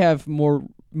 because they have more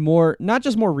not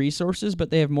just more resources, but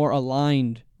they have more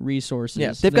aligned resources.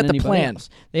 Yeah, they've got the plan. Else.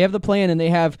 They have the plan, and they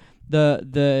have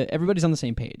the everybody's on the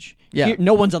same page. Yeah. Here,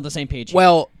 no one's on the same page.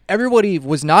 Well, everybody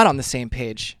was not on the same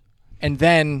page, and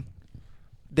then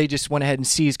they just went ahead and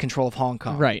seized control of Hong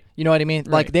Kong. Right. You know what I mean?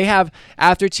 Right. Like, they have,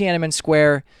 after Tiananmen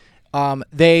Square, we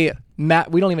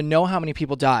don't even know how many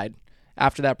people died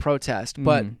after that protest,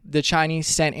 but the Chinese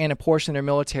sent in a portion of their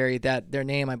military that their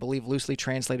name, I believe, loosely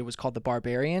translated, was called the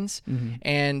Barbarians.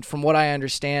 And from what I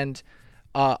understand,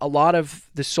 a lot of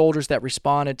the soldiers that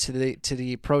responded to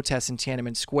the protests in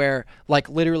Tiananmen Square, like,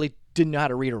 literally didn't know how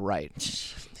to read or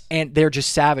write. And they're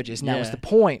just savages. And that was the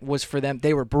point, was for them.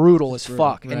 They were brutal as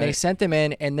fuck. Right. And they sent them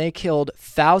in, and they killed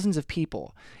thousands of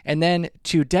people. And then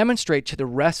to demonstrate to the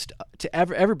rest, to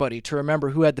everybody, to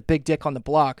remember who had the big dick on the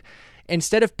block,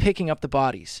 instead of picking up the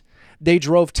bodies, They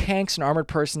drove tanks and armored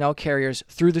personnel carriers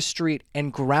through the street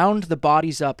and ground the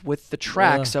bodies up with the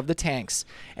tracks of the tanks.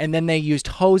 And then they used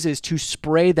hoses to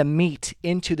spray the meat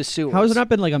into the sewers. How has there not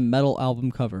been like a metal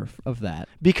album cover of that?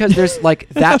 Because there's like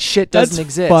that shit doesn't That's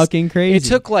exist. fucking crazy. It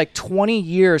took like 20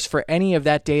 years for any of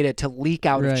that data to leak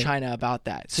out of Right. China about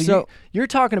that. So, So- you're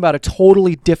talking about a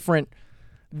totally different.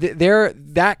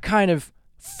 That kind of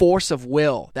force of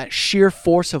will, that sheer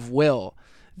force of will,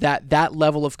 that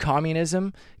level of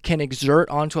communism can exert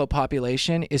onto a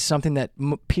population is something that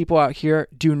people out here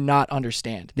do not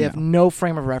understand. They have no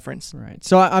frame of reference. Right.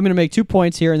 So I'm going to make 2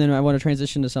 points here, and then I want to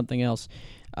transition to something else.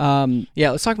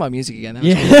 Yeah, let's talk about music again.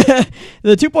 Yeah.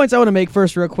 The 2 points I want to make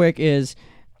first, real quick, is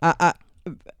I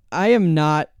am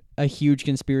not a huge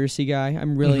conspiracy guy.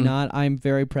 I'm really not. I'm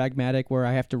very pragmatic, where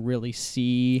I have to really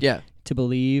see to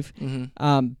believe.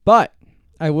 But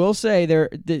I will say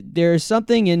there's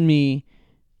something in me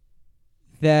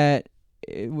that,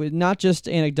 not just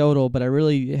anecdotal, but I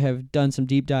really have done some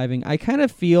deep diving. I kind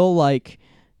of feel like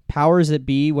powers that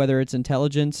be, whether it's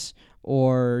intelligence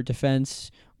or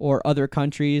defense or other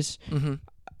countries,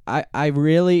 I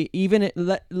really, even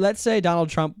let's say Donald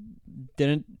Trump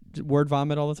didn't word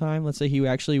vomit all the time. Let's say he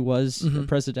actually was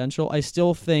presidential. I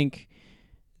still think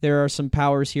there are some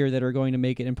powers here that are going to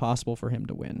make it impossible for him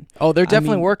to win. Oh, they're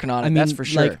definitely working on it. That's for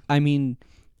sure.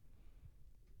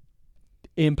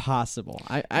 Impossible.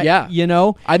 Yeah. You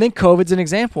know? I think COVID's an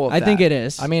example of that. I think it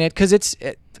is. I mean, because it's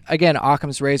again,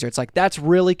 Occam's razor. It's like, that's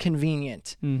really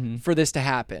convenient for this to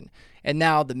happen. And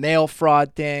now the mail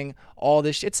fraud thing, all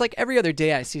this it's like every other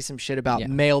day I see some shit about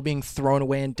mail being thrown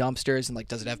away in dumpsters and like,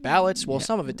 does it have ballots? Well,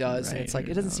 some of it does. Right. And it's like,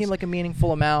 it doesn't seem like a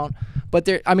meaningful amount. But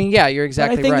you're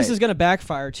exactly right. I think this is going to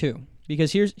backfire too,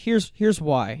 because here's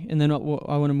why. And then I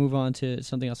want to move on to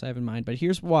something else I have in mind. But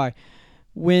here's why.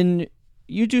 When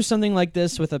you do something like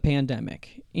this with a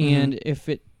pandemic, and if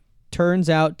it turns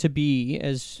out to be,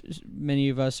 as many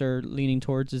of us are leaning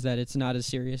towards, is that it's not as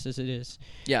serious as it is.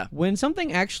 Yeah. When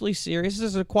something actually serious, this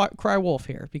is a cry wolf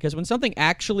here, because when something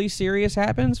actually serious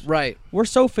happens, right, we're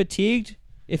so fatigued.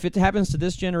 If it happens to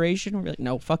this generation, we're like,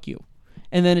 no, fuck you.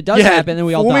 And then it does happen, and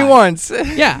we all die. Fool me once.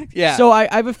 Yeah. Yeah. So I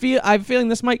have a feeling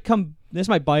this might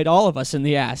bite all of us in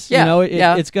the ass. Yeah. You know,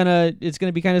 Yeah. it's gonna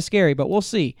be kind of scary, but we'll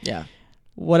see. Yeah.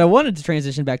 What I wanted to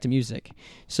transition back to music.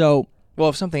 So, well,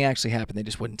 if something actually happened, they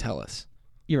just wouldn't tell us.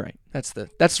 You're right. That's the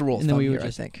rule of And then thumb we here, would I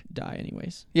just think. die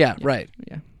anyways. Yeah, right.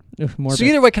 Yeah. Morbid. So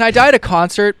either way, can I die at a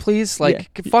concert, please?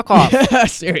 Like, fuck off.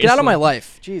 Seriously. Get out of my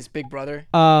life. Jeez, big brother.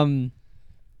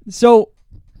 So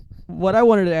what I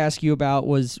wanted to ask you about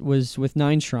was with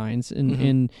Nine Shrines,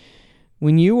 and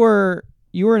when you were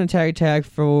in a tag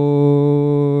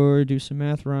for, do some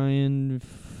math, Ryan,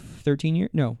 13 years?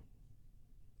 No.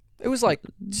 It was like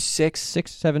 6,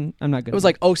 7. I'm not good. It was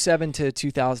like 07 to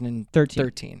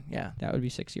 2013. Yeah. That would be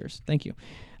 6 years. Thank you.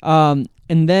 And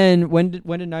then when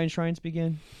did Nine Shrines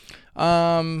begin?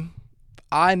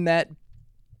 I met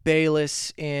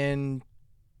Bayless in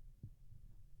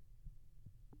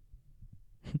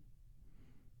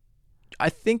I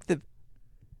think the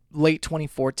late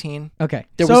 2014. Okay.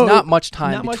 There was not much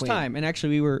time Not between. much time. And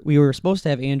actually we were supposed to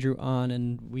have Andrew on,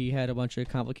 and we had a bunch of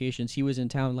complications. He was in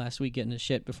town last week getting his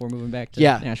shit before moving back to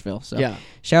Nashville. So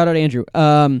shout out Andrew.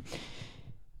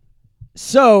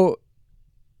 So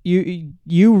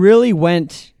you really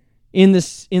went in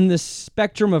the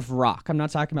spectrum of rock. I'm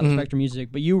not talking about the spectrum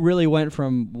music, but you really went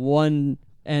from one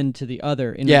end to the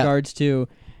other in regards to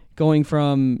going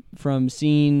from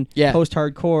seeing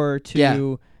post-hardcore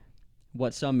to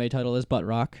what some may title as butt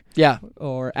rock,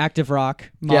 or active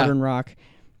rock, modern rock.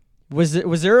 Was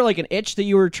there like an itch that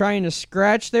you were trying to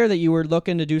scratch there, that you were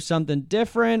looking to do something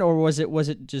different, or was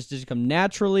it just come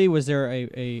naturally? Was there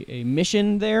a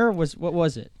mission there? What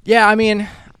was it? Yeah, I mean,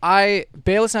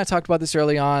 Bayless and I talked about this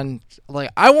early on.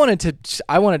 Like, I wanted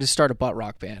to start a butt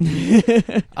rock band.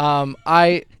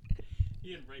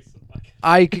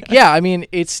 I mean,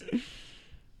 it's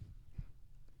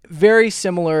very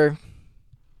similar.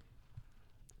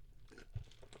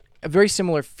 A very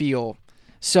similar feel.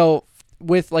 So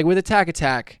with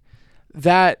Attack,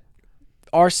 that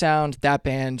our sound, that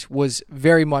band was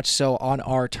very much so on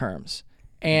our terms.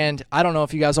 And I don't know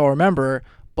if you guys all remember,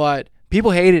 but people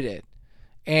hated it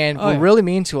and were really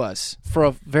mean to us for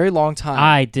a very long time.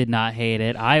 I did not hate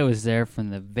it. I was there from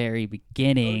the very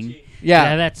beginning.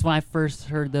 Yeah, that's when I first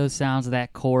heard those sounds of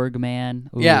that Korg,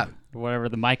 man. Ooh. Yeah. Whatever,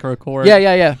 the micro Korg.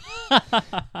 Yeah.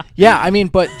 Yeah, I mean,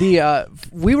 but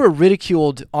we were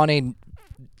ridiculed on a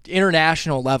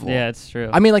international level. Yeah, it's true.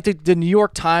 I mean, like the New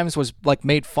York Times was like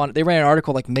made fun. They ran an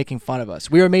article like making fun of us.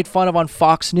 We were made fun of on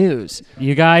Fox News.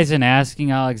 You guys in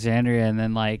Asking Alexandria, and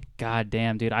then like, god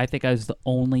damn, dude, I think I was the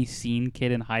only scene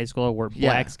kid in high school who wore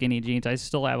black skinny jeans. I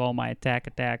still have all my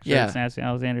Attack shirts in Asking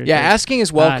Alexandria. Yeah, shirts. Asking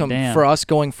is welcome for us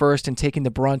going first and taking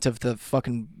the brunt of the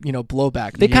fucking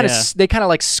blowback. They kind of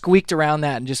like squeaked around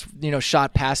that and just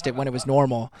shot past it when it was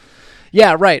normal.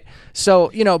 Yeah, right.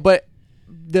 So but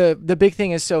the big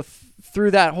thing is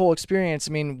through that whole experience,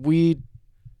 I mean, we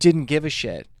didn't give a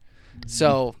shit.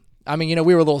 So, I mean,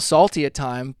 we were a little salty at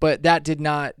time, but that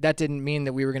didn't mean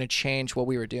that we were going to change what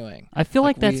we were doing. I feel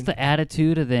like that's the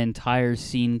attitude of the entire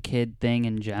scene kid thing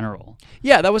in general.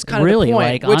 Yeah, that was kind really, of the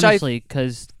point. like, honestly,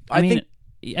 because I mean,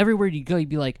 everywhere you go, you'd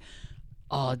be like,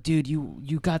 oh, dude,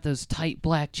 you got those tight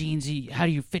black jeans. How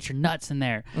do you fit your nuts in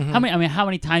there? Mm-hmm. How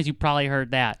many times you probably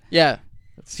heard that? Yeah.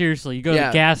 Seriously, you go to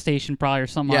a gas station probably or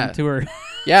something on tour.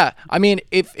 Yeah, I mean,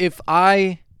 if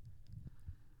I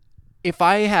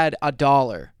had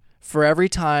 $1 for every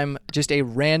time just a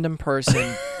random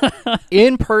person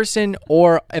in person,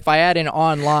 or if I had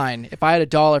online, if I had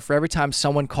 $1 for every time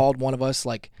someone called one of us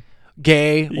like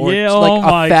gay or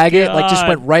like a faggot, God. like just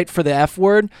went right for the F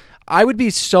word, I would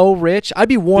be so rich. I'd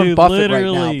be Warren Buffett right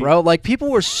now, bro. Like, people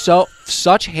were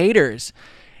such haters,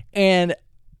 and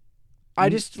I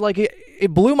just like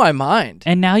it blew my mind.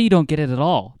 And now you don't get it at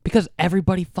all because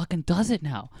everybody fucking does it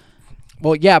now.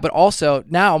 Well, yeah, but also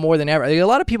now more than ever, a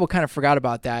lot of people kind of forgot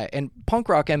about that. And Punk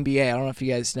Rock MBA, I don't know if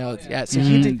you guys know. Yeah, so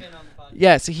he did.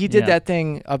 Yeah, so he did that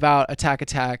thing about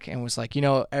Attack and was like,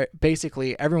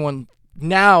 basically everyone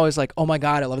now is like, oh my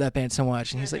God, I love that band so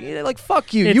much. And he's like,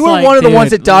 fuck you. It's You were like, one of the dude,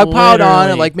 ones that dogpiled on and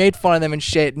literally. like made fun of them and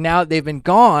shit. Now they've been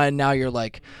gone. Now you're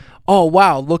like, oh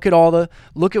wow, look at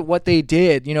what they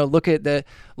did. Look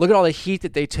at all the heat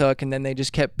that they took, and then they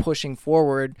just kept pushing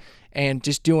forward and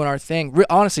just doing our thing.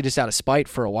 Honestly, just out of spite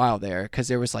for a while there, because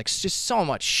there was like just so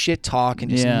much shit talk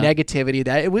and just negativity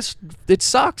that it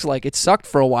sucked. Like, it sucked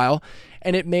for a while,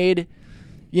 and it made,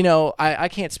 I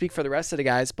can't speak for the rest of the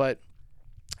guys, but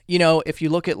if you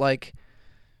look at like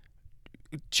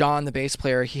John, the bass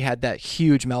player, he had that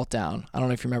huge meltdown. I don't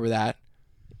know if you remember that.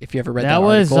 If you ever read that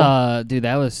article. Dude,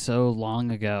 that was so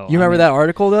long ago. You remember that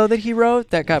article, though, that he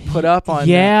wrote that got put up on...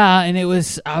 Yeah, and I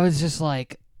was just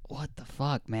like, what the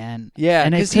fuck, man? Yeah,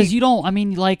 and it's because you don't, I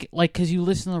mean, because you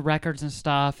listen to the records and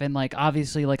stuff, and like,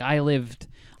 obviously, like,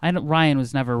 Ryan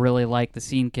was never really like the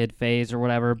scene kid phase or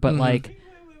whatever, but like,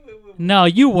 no,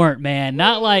 you weren't, man.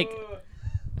 Not like...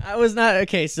 I was not.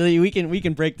 Okay, so we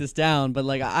can break this down, but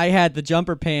like, I had the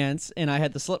jumper pants and I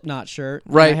had the Slipknot shirt.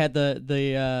 Right. I had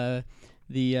the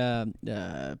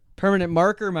permanent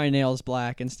marker, my nails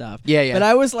black and stuff. Yeah. But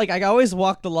I was like, I always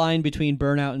walked the line between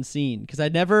burnout and scene, because I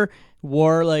never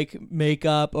wore like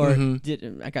makeup or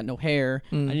I got no hair.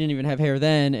 I didn't even have hair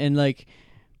then, and like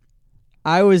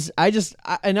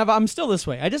I'm still this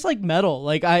way. I just like metal.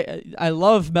 Like I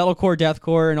love metalcore,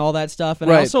 deathcore, and all that stuff,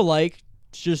 and I also like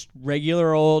just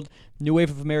regular old new wave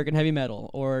of American heavy metal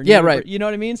or you know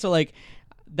what I mean. So like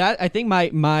that, I think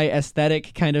my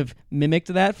aesthetic kind of mimicked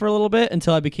that for a little bit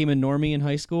until I became a normie in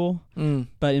high school.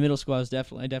 But in middle school, I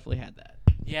definitely had that.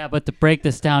 Yeah, but to break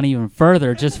this down even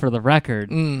further, just for the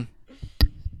record,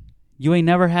 you ain't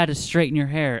never had to straighten your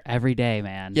hair every day,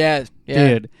 man. Yeah.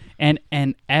 Dude. And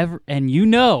you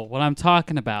know what I'm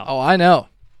talking about. Oh, I know.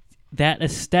 That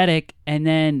aesthetic, and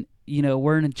then,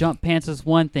 wearing a jump pants is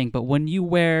one thing, but when you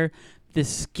wear the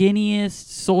skinniest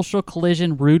Social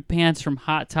Collision rude pants from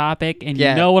Hot Topic, and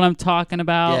you know what I'm talking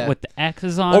about with the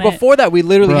X's on it. Or before that, we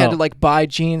literally had to like buy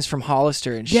jeans from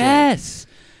Hollister and shit. Yes.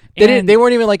 They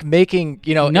weren't even like making,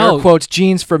 air quotes,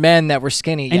 jeans for men that were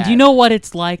skinny And yet. do you know what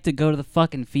it's like to go to the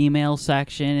fucking female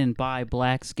section and buy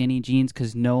black skinny jeans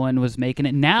because no one was making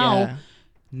it?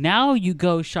 Now you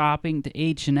go shopping to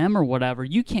H&M or whatever,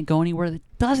 you can't go anywhere that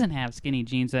doesn't have skinny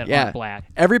jeans that are black.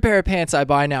 Every pair of pants I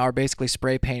buy now are basically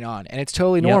spray paint on, and it's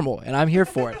totally normal, and I'm here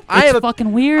for it. It's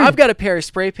fucking weird. I've got a pair of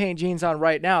spray paint jeans on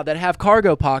right now that have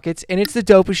cargo pockets, and it's the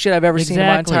dopest shit I've ever seen in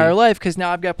my entire life, because now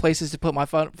I've got places to put my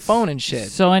phone and shit.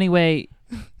 So anyway,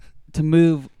 to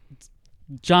move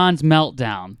John's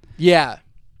meltdown. Yeah.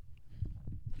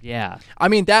 I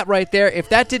mean, that right there,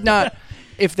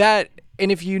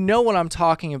 and if you know what I'm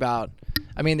talking about,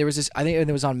 I mean, there was this, I think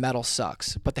it was on Metal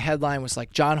Sucks, but the headline was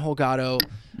like, John Holgado,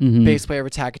 bass player of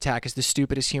Attack, is the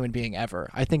stupidest human being ever,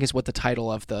 I think is what the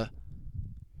title of the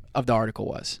article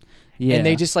was. Yeah. And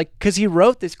they just like, because he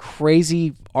wrote this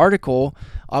crazy article.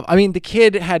 I mean, the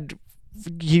kid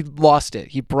he lost it.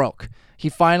 He broke. He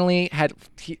finally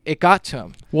it got to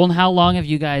him. Well, and how long have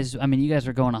you guys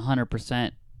were going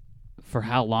 100% for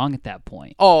how long at that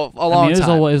point? Oh, a long time.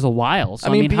 It was a while. So,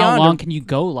 I mean, how beyond long can you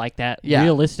go like that Yeah.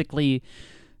 realistically?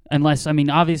 Unless, I mean,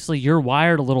 obviously you're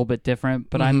wired a little bit different,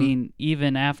 but I mean,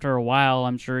 even after a while,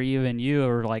 I'm sure even you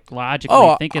are like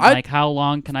logically thinking like, how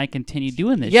long can I continue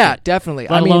doing this? Yeah, shit? definitely.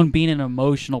 Let alone being an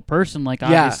emotional person. Like,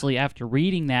 obviously, after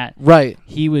reading that, right.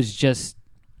 he was just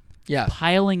Yeah.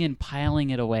 piling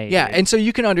it away. Yeah, dude. and so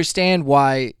you can understand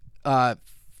why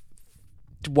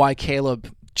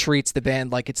Caleb treats the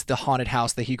band like it's the haunted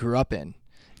house that he grew up in.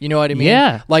 You know what I mean?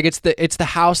 Yeah. Like it's the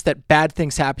house that bad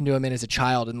things happened to him in as a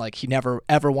child, and like he never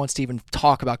ever wants to even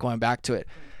talk about going back to it.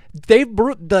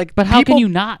 But how can you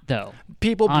not though?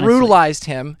 People honestly. brutalized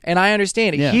him, and I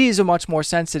understand it. Yeah. He's a much more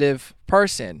sensitive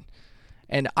person,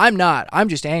 and I'm not. I'm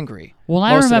just angry. Well,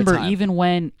 I most of the remember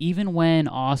time. even when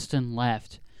Austin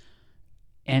left,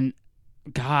 and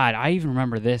God, I even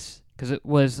remember this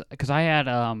because I had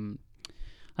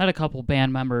a couple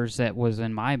band members that was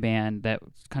in my band that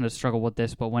kind of struggled with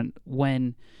this, but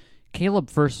when Caleb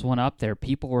first went up there,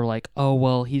 people were like, "Oh,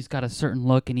 well, he's got a certain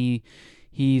look and he's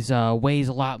weighs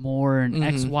a lot more and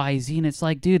X, Y, Z," and it's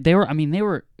like, dude, they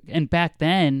were, and back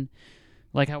then,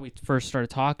 like how we first started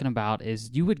talking about, is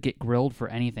you would get grilled for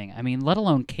anything. I mean, let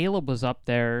alone Caleb was up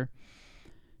there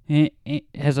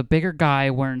as a bigger guy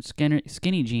wearing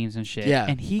skinny jeans and shit, Yeah.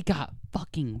 and he got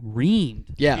fucking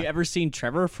reamed. Yeah. Have you ever seen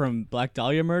Trevor from Black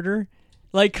Dahlia Murder?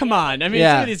 Like, come on. I mean,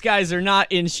 Yeah. some of these guys are not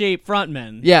in shape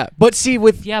frontmen. Yeah, but see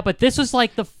with Yeah, but this was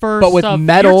like the first. But with of,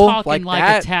 metal, you're talking like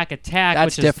that, Attack,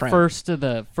 that's which different. is first of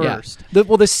the first. Yeah.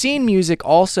 The scene music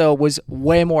also was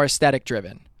way more aesthetic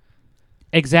driven.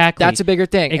 Exactly. That's a bigger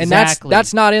thing, Exactly. and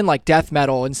that's not in like death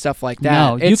metal and stuff like that.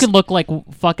 No, you It's- can look like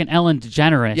fucking Ellen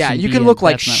DeGeneres. Yeah, and you be can in look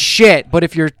like death metal. shit, but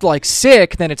if you're like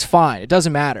sick, then it's fine. It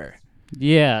doesn't matter.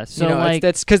 Yeah, so You know, like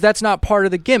that's because that's not part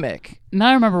of the gimmick. now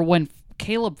I remember when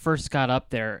Caleb first got up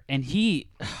there, and he,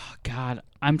 God,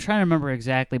 I'm trying to remember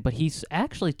exactly, but he's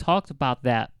actually talked about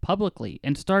that publicly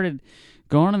and started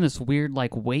going on this weird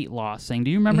like weight loss thing. Do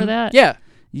you remember that? Yeah,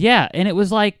 Yeah, and it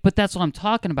was like, but that's what I'm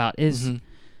talking about is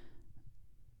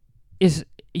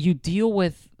you deal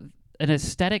with an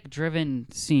aesthetic driven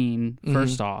scene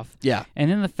first off. yeah, And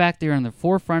then the fact that you're in the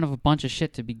forefront of a bunch of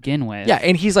shit to begin with. yeah.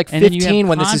 And he's like And then you have 15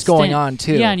 when this is going on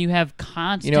constant- too. Yeah, and you have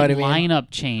constant what I mean? lineup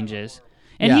changes.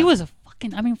 And Yeah. he was a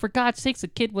fucking, for God's sakes, the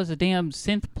kid was a damn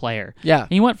synth player. Yeah.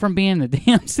 He went from being the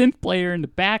damn synth player in the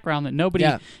background that nobody,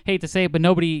 Yeah. hate to say it, but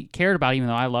nobody cared about, even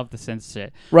though I love the synth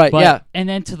shit. Right, But, yeah. And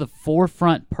then to the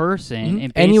forefront person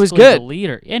and And he was basically good. the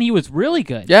leader. And he was really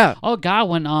good. Yeah. Oh, God,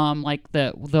 when, like,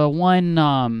 the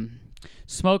one,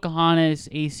 Smokeahanas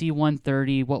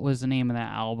AC-130, what was the name of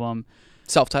that album?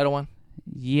 Self-titled one.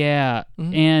 Yeah,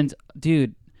 and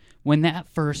dude, when that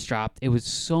first dropped, it was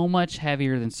so much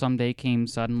heavier than Someday Came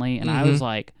Suddenly, and I was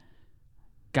like,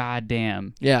 God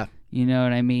damn. Yeah, You know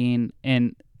what I mean?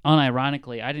 And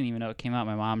unironically, I didn't even know it came out.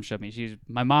 My mom showed me.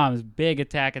 My mom is a big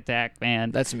Attack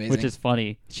fan. That's amazing. Which is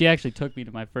funny. She actually took me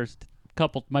to my first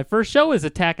show was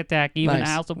Attack, even nice.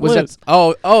 House of Was Blues.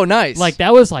 that? Oh, nice. Like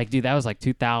that was like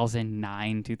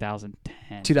 2009,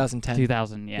 2010. 2010.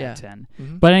 2000, Yeah. 10.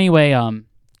 But anyway,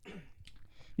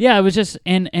 yeah, it was just,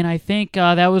 and I think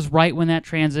that was right when that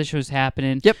transition was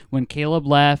happening. Yep. When Caleb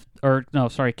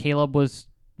Caleb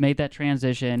made that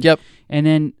transition. Yep. And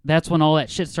then that's when all that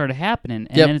shit started happening.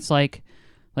 And Yep. then it's like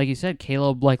you said,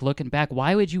 Caleb, like looking back,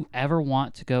 why would you ever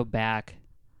want to go back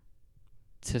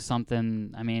to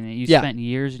something? I mean, you spent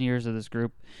years and years of this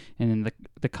group, and then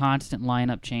the constant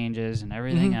lineup changes and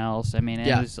everything else. I mean,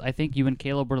 it was. I think you and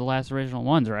Caleb were the last original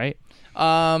ones, right?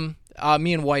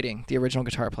 Me and Whiting, the original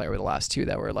guitar player, were the last two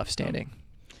that were left standing.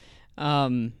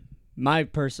 My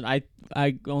person, I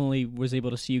only was able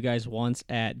to see you guys once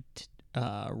at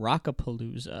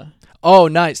Rockapalooza. Oh,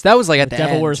 nice. That was like at the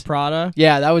Devil end. Wears Prada.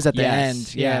 Yeah, that was at the Yes,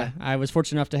 end. Yeah. I was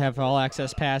fortunate enough to have all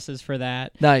access passes for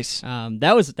that. Nice.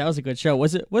 That was a good show.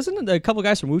 Wasn't it a couple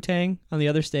guys from Wu-Tang on the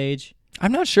other stage?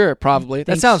 I'm not sure. Probably.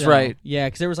 That Think sounds so. right. Yeah,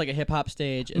 because there was like a hip hop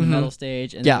stage and a metal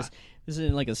stage, and Yeah. this is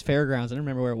in like this fairgrounds. I don't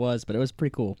remember where it was, but it was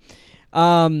pretty cool.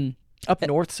 Up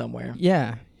north somewhere.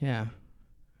 Yeah.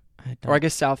 Or I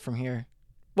guess south from here.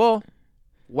 Well,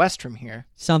 west from here.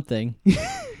 Something.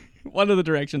 One of the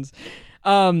directions.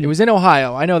 It was in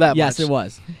Ohio. I know that Yes, much. it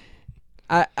was.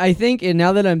 I think, and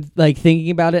now that I'm like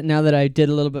thinking about it, now that I did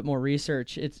a little bit more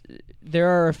research, there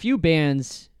are a few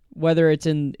bands, whether it's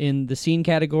in the scene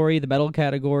category, the metal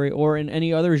category, or in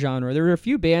any other genre, there are a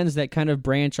few bands that kind of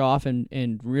branch off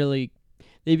and really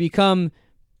they become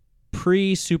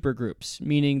pre-super groups,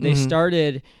 meaning they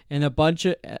started and a bunch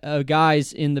of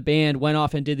guys in the band went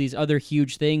off and did these other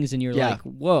huge things, and you're like,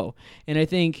 whoa. And I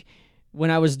think when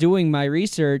I was doing my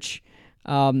research,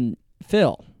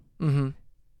 Phil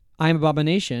I'm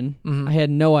Abomination. Mhm. I had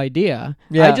no idea.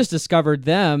 Yeah. I just discovered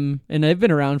them, and they've been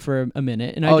around for a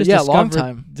minute. And I Oh, just yeah, discovered, long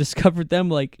time. discovered them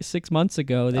like 6 months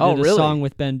ago. They Oh, did a really? song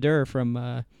with Ben Durr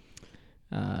from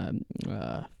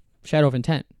Shadow of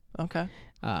Intent. Okay.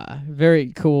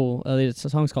 Very cool. The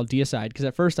song's called Deicide, because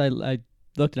at first I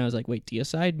looked and I was like, wait,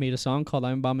 Deicide made a song called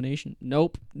I'm Abomination?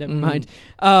 Nope, never mind.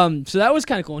 So that was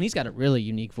kind of cool, and he's got a really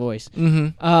unique voice.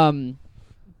 Mm-hmm.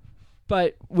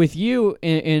 But with you,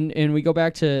 and we go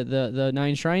back to the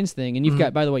Nine Shrines thing, and you've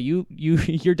got, by the way,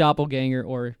 your doppelganger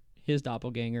or his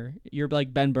doppelganger, you're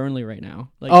like Ben Burnley right now.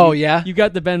 Like Yeah? You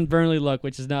got the Ben Burnley look,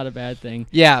 which is not a bad thing.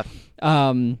 Yeah.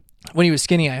 Um, When he was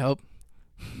skinny, I hope.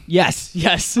 yes.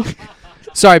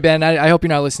 Sorry, Ben. I hope you're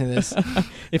not listening to this.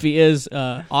 If he is,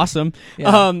 awesome.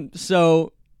 Yeah.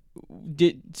 So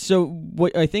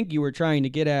what I think you were trying to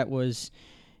get at was,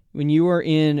 when you were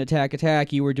in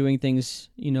Attack, you were doing things,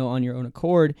 on your own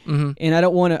accord. Mhm. And I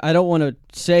don't want to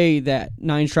say that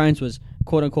Nine Shrines was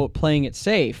quote unquote playing it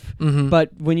safe. Mhm. But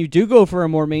when you do go for a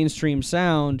more mainstream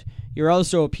sound, you're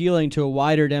also appealing to a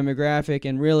wider demographic,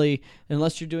 and really,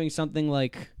 unless you're doing something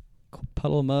like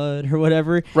Puddle of Mud or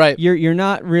whatever, Right. You're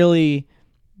not really,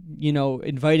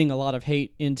 inviting a lot of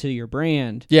hate into your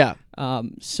brand. Yeah.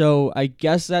 So I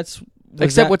guess that's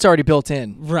Except what's already built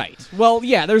in. right. Well,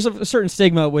 yeah, there's a certain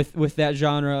stigma with that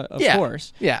genre, of Yeah.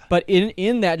 course. Yeah. But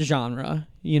in that genre,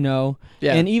 Yeah.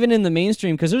 and even in the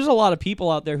mainstream, because there's a lot of people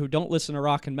out there who don't listen to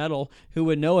rock and metal who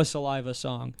would know a Saliva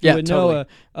song, who Yeah, would totally.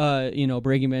 know a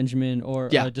Breaking Benjamin or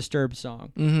Yeah. a Disturbed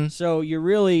song. Mm-hmm. So you're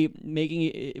really making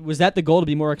it. Was that the goal, to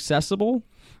be more accessible?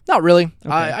 Not really. Okay.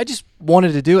 I just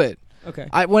wanted to do it. Okay.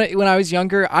 When I was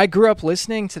younger, I grew up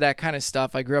listening to that kind of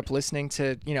stuff. I grew up listening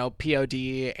to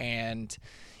POD and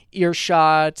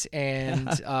Earshot, and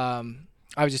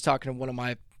I was just talking to one of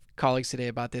my colleagues today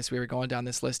about this. We were going down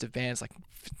this list of bands, like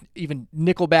even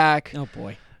Nickelback, Oh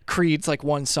boy, Creed's like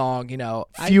one song,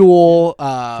 Fuel.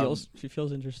 she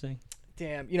feels interesting.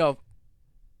 Damn,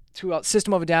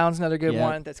 System of a Down's another good Yeah.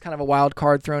 one. That's kind of a wild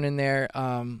card thrown in there.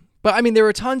 But I mean, there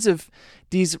were tons of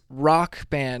these rock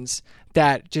bands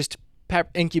that just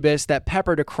Incubus that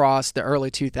peppered across the early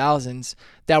 2000s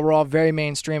that were all very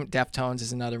mainstream. Deftones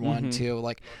is another one too,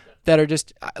 like that are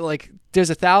just like there's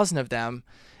 1,000 of them,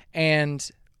 and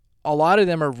a lot of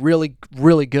them are really,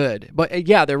 really good. But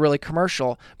yeah, they're really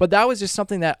commercial. But that was just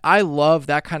something that I love,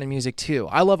 that kind of music too.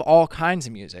 I love all kinds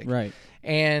of music. Right.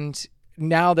 And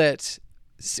now that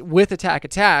with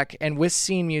Attack and with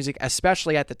scene music,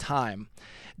 especially at the time,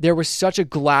 there was such a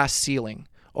glass ceiling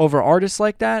over artists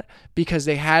like that because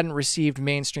they hadn't received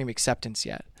mainstream acceptance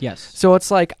yet. Yes. So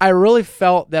it's like I really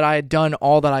felt that I had done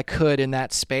all that I could in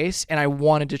that space, and I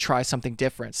wanted to try something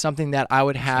different, something that I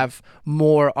would have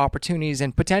more opportunities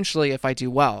in potentially if I do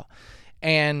well.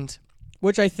 And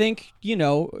Which I think,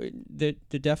 that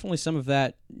definitely some of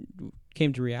that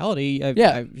came to reality.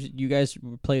 You guys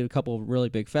played a couple of really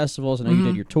big festivals, and you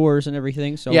did your tours and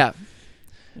everything. So yeah.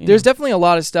 There's definitely a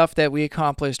lot of stuff that we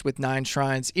accomplished with Nine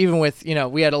Shrines, even with,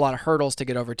 we had a lot of hurdles to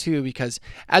get over too, because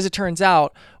as it turns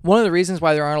out, one of the reasons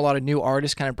why there aren't a lot of new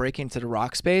artists kind of breaking into the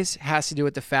rock space has to do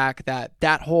with the fact that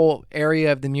that whole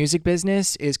area of the music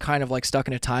business is kind of like stuck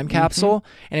in a time capsule,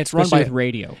 and it's run especially by with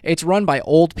radio. It's run by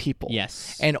old people.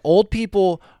 Yes. And old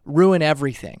people ruin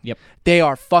everything. Yep. They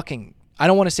are fucking, I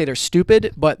don't want to say they're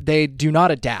stupid, but they do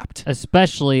not adapt.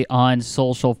 Especially on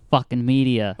social fucking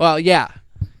media. Well, yeah.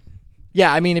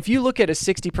 Yeah, I mean, if you look at a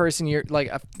 60-person year, like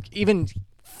even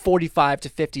 45 to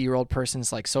 50-year-old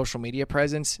person's like social media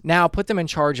presence, now put them in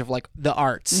charge of like the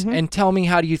arts and tell me,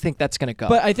 how do you think that's going to go?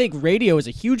 But I think radio is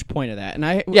a huge point of that. And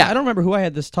I don't remember who I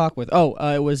had this talk with.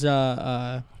 It was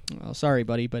sorry,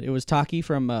 buddy, but it was Taki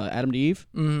from Adam to Eve.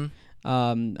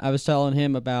 Mm-hmm. I was telling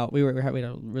him about we had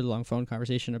a really long phone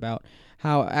conversation about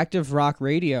how active rock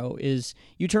radio is.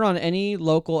 You turn on any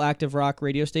local active rock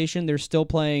radio station, they're still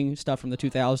playing stuff from the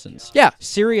 2000s. Yeah.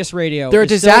 Sirius Radio, They're a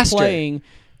is still disaster. playing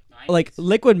like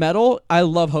Liquid Metal. I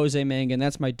love Jose Mangan,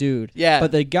 that's my dude. Yeah.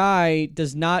 But the guy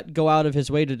does not go out of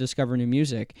his way to discover new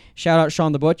music. Shout out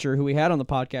Sean the Butcher, who we had on the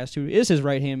podcast, who is his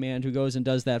right hand man, who goes and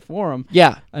does that for him.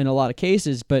 Yeah. In a lot of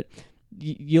cases, but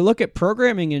you look at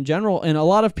programming in general, and a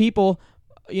lot of people,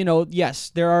 yes,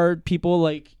 there are people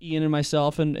like Ian and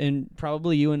myself and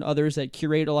probably you and others that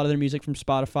curate a lot of their music from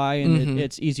Spotify, and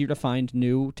it's easier to find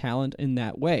new talent in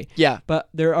that way. Yeah. But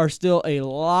there are still a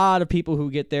lot of people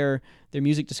who get their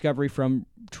music discovery from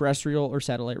terrestrial or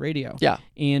satellite radio. Yeah.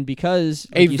 And because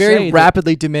A like you very say,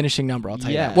 rapidly diminishing number, I'll tell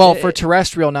you Yeah. that. Well, for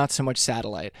terrestrial, not so much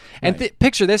satellite. And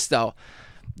picture this, though.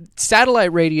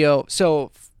 Satellite radio,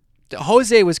 so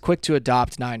Jose was quick to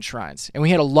adopt Nine Shrines, and we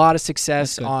had a lot of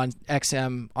success on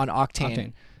XM, on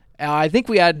Octane. I think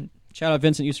we had. Shout out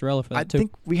Vincent Usarella for that I too.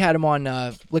 think we had him on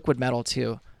Liquid Metal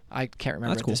too. I can't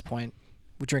remember That's at cool. this point.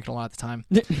 We're drinking a lot at the time.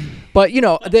 But, you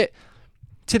know,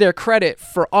 to their credit,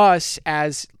 for us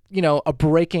as, you know, a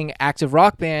breaking active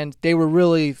rock band, they were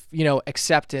really, you know,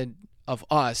 accepted of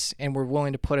us and were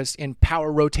willing to put us in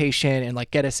power rotation and, like,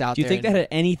 get us out Do you there. think that had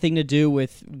anything to do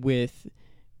with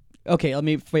okay, let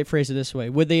me phrase it this way.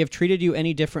 Would they have treated you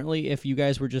any differently if you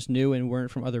guys were just new and weren't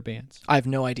from other bands? I have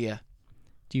no idea.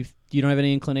 You don't have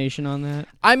any inclination on that?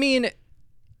 I mean,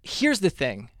 here's the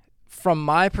thing. From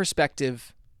my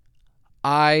perspective,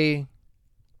 I've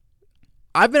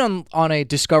been on a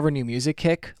discover new music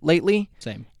kick lately.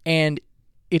 Same. And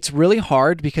it's really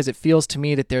hard because it feels to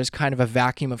me that there's kind of a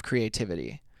vacuum of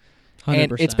creativity. 100%.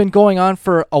 And it's been going on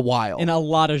for a while. in a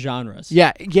lot of genres.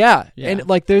 Yeah. Yeah. And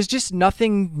like there's just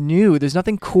nothing new. There's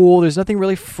nothing cool. There's nothing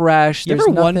really fresh. You There's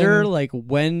ever wonder, nothing- like,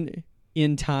 when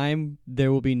in time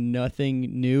there will be nothing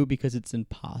new because it's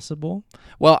impossible?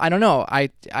 Well, I don't know. I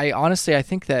honestly, I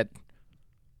think that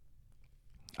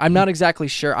I'm not exactly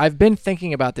sure. I've been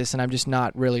thinking about this, and I'm just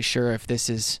not really sure if this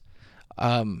is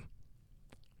a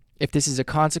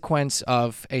consequence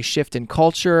of a shift in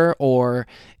culture, or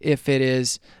if it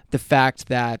is the fact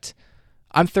that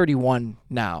I'm 31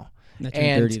 now. I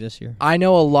turned 30 this year. I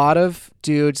know a lot of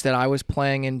dudes that I was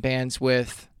playing in bands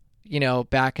with, you know,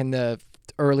 back in the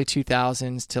early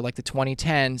 2000s to like the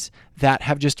 2010s that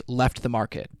have just left the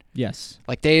market. Yes.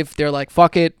 Like they're like,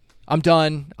 fuck it, I'm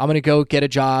done. I'm going to go get a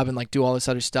job and like do all this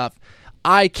other stuff.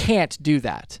 I can't do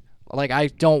that. Like I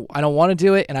don't want to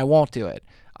do it and I won't do it.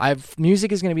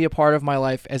 Music is going to be a part of my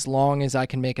life as long as I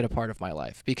can make it a part of my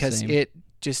life because Same. it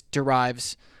just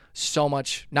derives so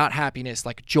much, not happiness,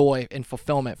 like joy and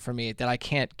fulfillment for me that I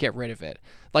can't get rid of it.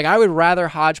 Like I would rather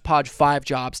hodgepodge 5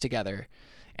 jobs together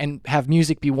and have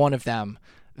music be one of them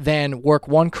than work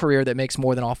one career that makes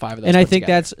more than all 5 of those. And I put think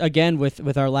together. that's, again,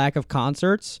 with our lack of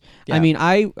concerts. Yeah. I mean,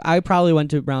 I probably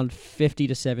went to around 50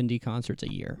 to 70 concerts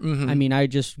a year. Mhm. I mean, I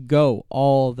just go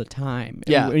all the time.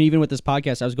 Yeah. And even with this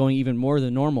podcast, I was going even more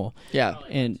than normal. Yeah.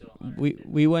 And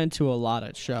we went to a lot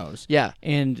of shows. Yeah.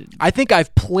 And I think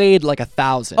I've played like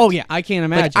 1,000. oh yeah, I can't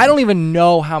imagine. Like, I don't even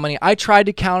know how many. I tried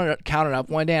to count it up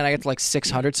one day, and I got to like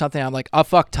 600 something. I'm like, a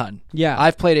fuck ton. Yeah.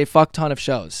 I've played a fuck ton of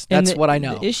shows. And That's what I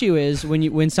know. The issue is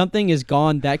when something is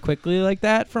gone that quickly like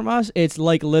that from us, it's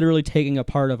like literally taking a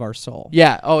part of our soul.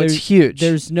 Yeah. Oh, it's huge.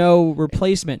 There's no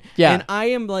replacement. Yeah. And I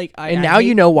am like, and now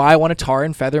you know why I want to tar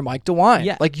and feather Mike DeWine.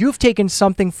 Yeah. Like you've taken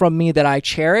something from me that I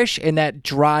cherish, and that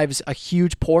drives a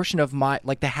huge portion of my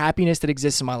like the happiness that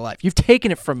exists in my life. You've taken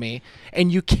it from me,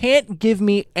 and you can't give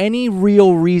me any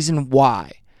real reason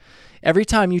why. Every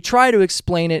time you try to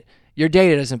explain it, your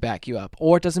data doesn't back you up,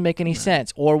 or it doesn't make any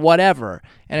sense, or whatever.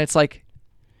 And it's like,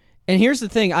 And here's the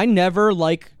thing: I never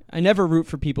root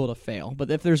for people to fail.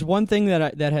 But if there's one thing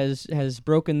that has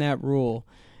broken that rule,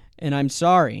 and I'm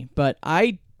sorry, but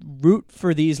I root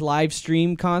for these live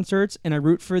stream concerts and I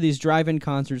root for these drive-in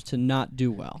concerts to not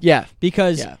do well. yeah.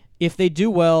 Because Yeah. if they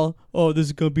do well, oh, this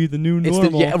is gonna be the new It's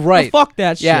normal. yeah, right. Well, fuck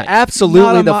that shit. Yeah, absolutely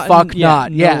Not a the fuck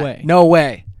not. No Yeah, way. no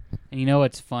way. And you know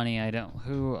what's funny? I don't.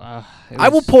 I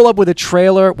will pull up with a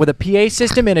trailer with a PA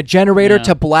system and a generator Yeah.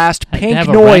 to blast Had to pink have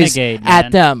a noise Renegade, at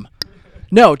man. them.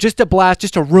 No, just to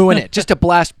ruin it, just to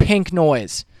blast pink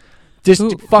noise.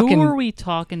 Just fucking. Who were we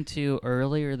talking to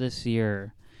earlier this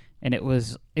year? And it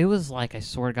was like, I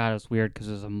swear to God, it was weird because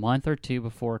it was a month or two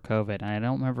before COVID, and I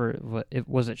don't remember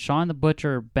was it Sean the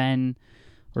Butcher, or Ben,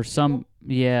 or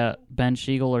Ben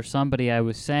Shiegel or somebody. I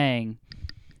was saying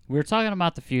we were talking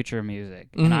about the future of music,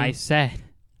 and I said,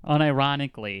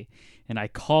 unironically, and I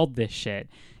called this shit,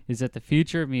 is that the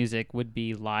future of music would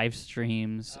be live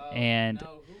streams and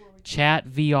chat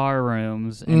VR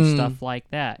rooms and stuff like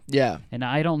that. Yeah. And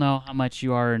I don't know how much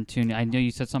you are in tune. I know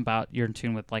you said something about you're in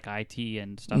tune with like IT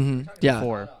and stuff Yeah.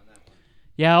 before.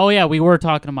 Yeah, oh yeah, we were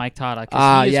talking to Mike Tata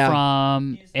because he's yeah.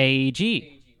 from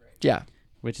AEG, Yeah.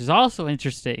 which is also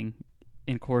interesting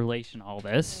in correlation to all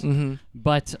this. Mm-hmm.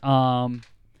 But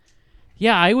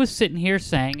yeah, I was sitting here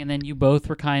saying, and then you both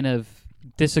were kind of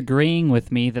disagreeing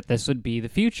with me that this would be the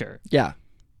future. Yeah.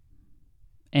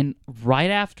 And right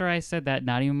after I said that,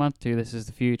 not even a month two, this is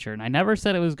the future. And I never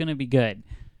said it was going to be good.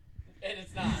 And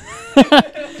it's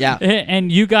not. Yeah. And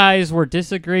you guys were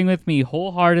disagreeing with me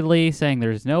wholeheartedly, saying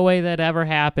there's no way that ever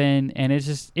happened. And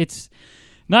it's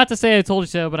not to say I told you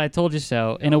so, but I told you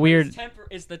so in a weird.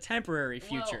 It's the temporary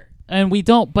future. And we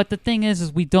don't. But the thing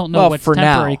is we don't know Well, what's for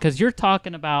temporary now. because you were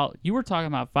talking about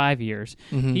 5 years.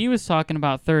 Mhm. He was talking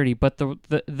about 30. But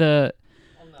the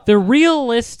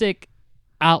realistic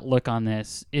outlook on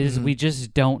this is we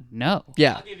just don't know.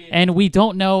 Yeah. And we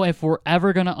don't know if we're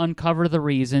ever going to uncover the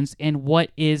reasons and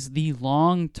what is the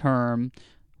long-term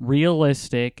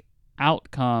realistic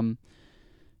outcome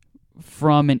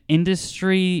from an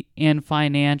industry and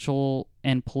financial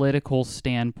and political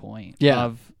standpoint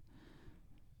of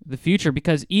the future.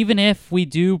 Because even if we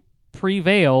do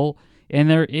prevail and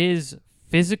there is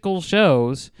physical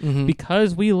shows,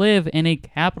 because we live in a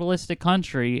capitalistic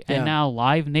country and now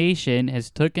Live Nation has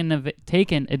taken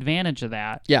advantage of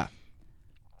that. Yeah.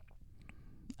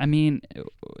 I mean,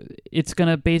 it's going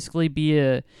to basically be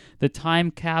the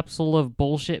time capsule of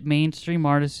bullshit mainstream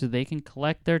artists so they can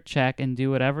collect their check and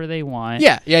do whatever they want.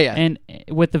 Yeah. And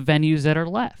with the venues that are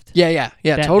left. Yeah,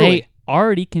 that totally. They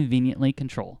already conveniently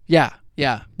control. Yeah.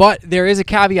 But there is a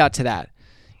caveat to that,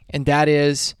 and that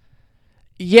is,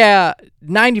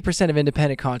 90% of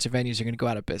independent concert venues are going to go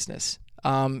out of business.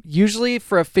 Usually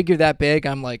for a figure that big,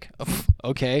 I'm like,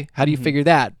 okay, how do you figure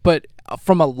that? But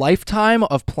from a lifetime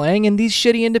of playing in these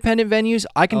shitty independent venues,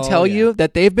 I can tell you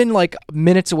that they've been like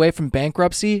minutes away from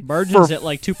bankruptcy. Margins at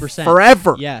like 2%.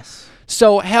 Forever. Yes.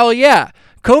 So hell yeah.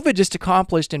 COVID just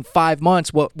accomplished in 5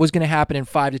 months what was going to happen in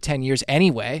 5 to 10 years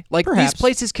anyway. Like, Perhaps. these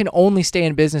places can only stay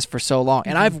in business for so long.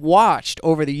 And I've watched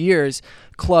over the years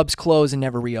clubs close and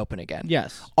never reopen again.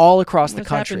 Yes. All across the What's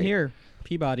country. happened here?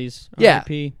 Peabody's. Yeah.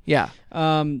 RIP. Yeah.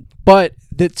 But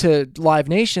to Live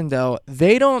Nation, though,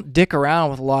 they don't dick around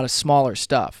with a lot of smaller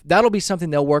stuff. That'll be something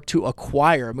they'll work to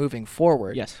acquire moving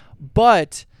forward. Yes.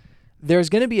 But there's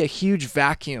going to be a huge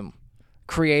vacuum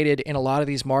created in a lot of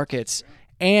these markets.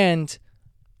 And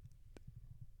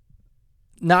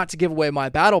not to give away my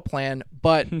battle plan,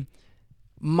 but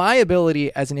my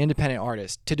ability as an independent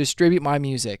artist to distribute my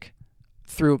music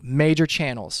through major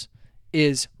channels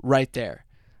is right there.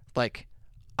 Like,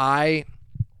 I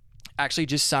actually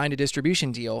just signed a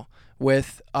distribution deal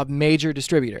with a major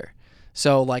distributor.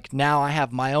 So, like, now I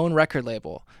have my own record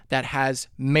label that has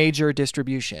major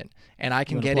distribution, and I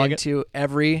can get into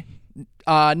every...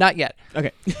 not yet.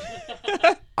 Okay.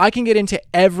 I can get into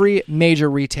every major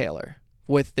retailer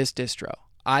with this distro.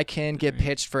 I can get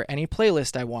pitched for any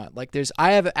playlist I want. Like,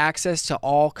 I have access to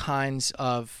all kinds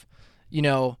of,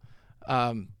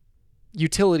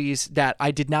 utilities that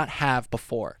I did not have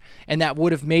before, and that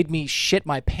would have made me shit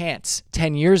my pants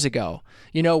 10 years ago.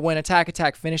 When Attack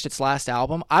Attack finished its last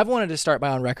album, I've wanted to start my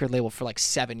own record label for like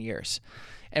 7 years.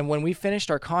 And when we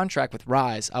finished our contract with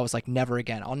Rise, I was like, never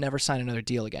again. I'll never sign another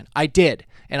deal again. I did,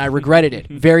 and I regretted it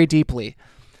very deeply.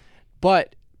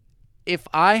 But if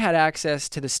I had access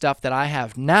to the stuff that I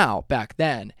have now back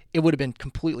then, it would have been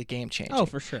completely game-changing. Oh,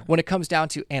 for sure. When it comes down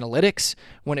to analytics,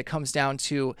 when it comes down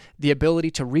to the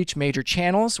ability to reach major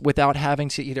channels without having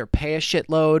to either pay a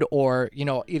shitload or,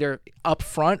 either up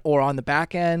front or on the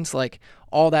back ends, like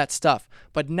all that stuff.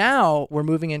 But now we're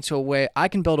moving into a way I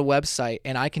can build a website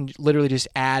and I can literally just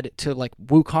add to like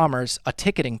WooCommerce a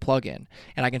ticketing plugin,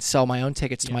 and I can sell my own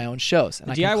tickets to my own shows. And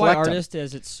The I can DIY collect them. artist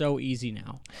is it's so easy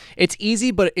now. It's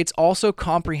easy, but it's also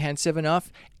comprehensive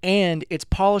enough and it's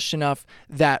polished enough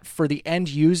that for the end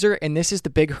user, and this is the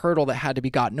big hurdle that had to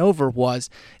be gotten over, was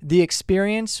the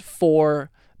experience for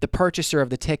the purchaser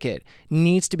of the ticket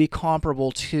needs to be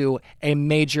comparable to a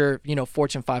major,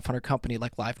 Fortune 500 company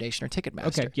like Live Nation or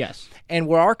Ticketmaster. Okay, yes. And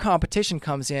where our competition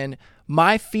comes in,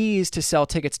 my fees to sell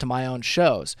tickets to my own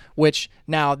shows, which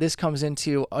now this comes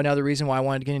into another reason why I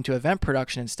wanted to get into event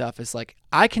production and stuff, is like,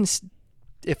 I can,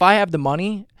 if I have the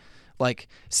money, like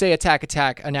say Attack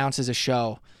Attack announces a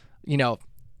show,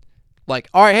 like,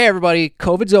 all right, hey everybody,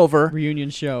 COVID's over.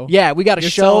 Reunion show. Yeah, we got a You're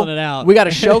show. selling it out. We got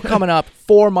a show coming up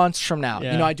 4 months from now.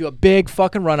 Yeah. I do a big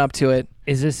fucking run up to it.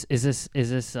 Is this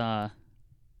are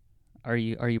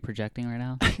you projecting right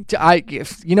now?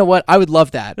 You know what? I would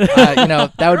love that. That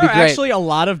would There be are great. actually a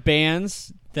lot of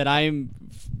bands that I'm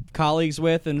colleagues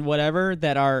with and whatever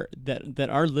that are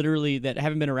literally that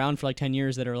haven't been around for like 10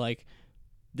 years that are like,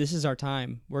 this is our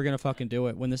time. We're going to fucking do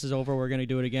it. When this is over, we're going to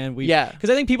do it again. Yeah. Because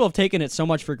I think people have taken it so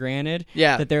much for granted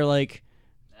that they're like,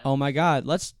 oh my God,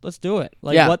 let's do it.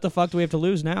 Like, what the fuck do we have to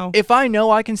lose now? If I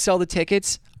know I can sell the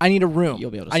tickets, I need a room.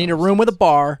 You'll be able to I need a sell room with a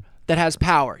bar that has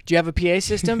power. Do you have a PA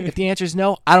system? If the answer is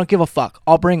no, I don't give a fuck.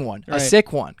 I'll bring one, a Right.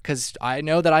 sick one, because I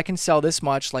know that I can sell this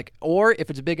much. Like, or if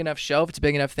it's a big enough show, if it's a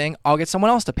big enough thing, I'll get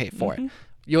someone else to pay for it.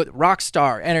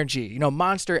 Rockstar Energy,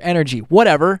 Monster Energy,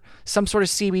 whatever, some sort of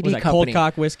CBD Was that company. cold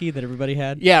cock whiskey that everybody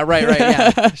had? Yeah, right, yeah.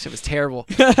 That shit was terrible.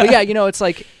 But yeah, it's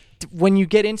like, when you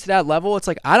get into that level, it's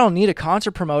like, I don't need a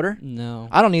concert promoter. No.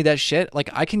 I don't need that shit. Like,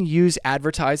 I can use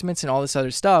advertisements and all this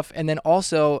other stuff. And then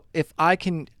also, if I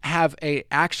can have a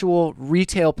actual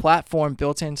retail platform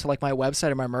built into like my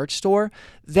website or my merch store,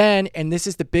 then, and this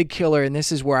is the big killer, and this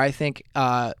is where I think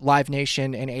Live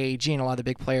Nation and AEG and a lot of the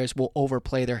big players will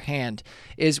overplay their hand,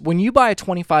 is when you buy a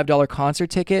 $25 concert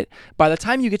ticket, by the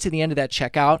time you get to the end of that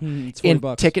checkout it's in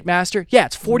 $40. Ticketmaster, yeah,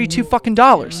 it's $42 fucking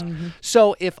dollars.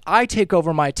 So if I take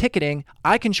over my ticketing,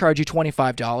 I can charge you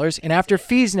 $25, and after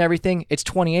fees and everything, it's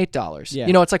 $28. Yeah.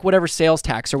 You know, it's like whatever sales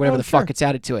tax or whatever the fuck sure. gets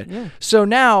added to it. Yeah. So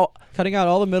now, Cutting out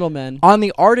all the middlemen. on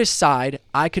the artist side,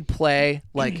 I could play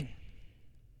like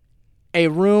a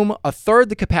room a third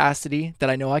the capacity that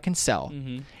I know I can sell,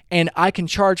 and I can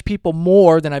charge people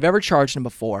more than I've ever charged them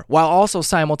before, while also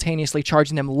simultaneously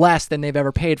charging them less than they've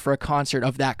ever paid for a concert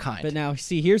of that kind. But now,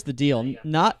 see, here's the deal.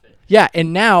 Not Yeah,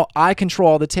 and now I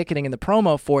control all the ticketing and the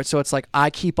promo for it, so it's like I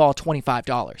keep all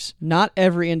 $25. not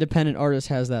every independent artist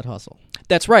has that hustle.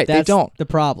 That's right, That's they don't. the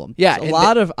problem. Yeah, So and a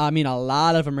lot of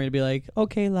them are gonna be like,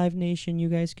 okay, Live Nation, you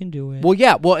guys can do it. Well,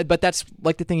 yeah, but that's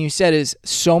like the thing you said is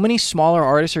so many smaller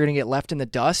artists are going to get left in the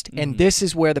dust, and this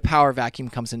is where the power vacuum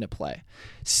comes into play.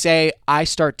 Say I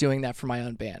start doing that for my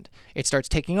own band. It starts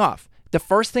taking off. The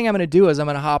first thing I'm going to do is I'm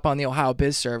going to hop on the Ohio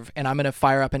BizServe, and I'm going to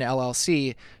fire up an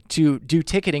LLC to do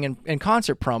ticketing and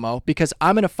concert promo, because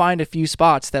I'm going to find a few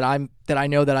spots that I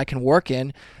know that I can work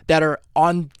in that are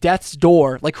on death's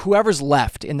door. Like whoever's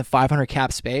left in the 500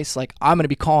 cap space, like I'm going to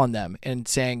be calling them and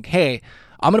saying, hey,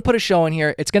 I'm going to put a show in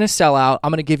here. It's going to sell out.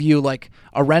 I'm going to give you like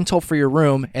a rental for your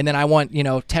room, and then I want,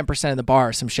 10% of the bar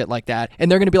or some shit like that. And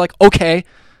they're going to be like, okay,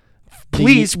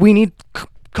 please, we need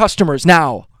customers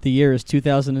now. The year is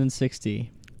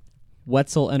 2060.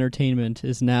 Wetzel Entertainment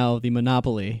is now the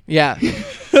monopoly. Yeah.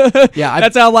 Yeah.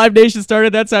 That's how Live Nation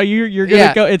started. That's how you're gonna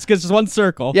Yeah. go. It's just one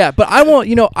circle. Yeah, but I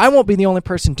won't be the only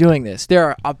person doing this. There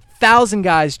are 1,000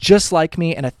 guys just like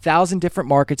me in 1,000 different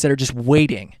markets that are just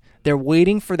waiting. They're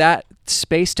waiting for that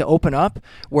space to open up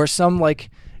where some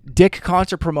like dick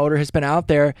concert promoter has been out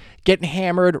there getting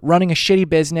hammered, running a shitty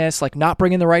business, like not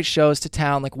bringing the right shows to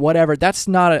town, like whatever. That's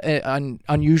not an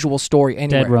unusual story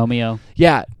anywhere. Dead Romeo.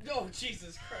 Yeah, Oh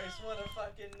Jesus Christ! What a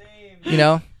fucking name. you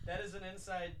know. That is an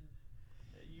inside.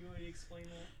 You would explain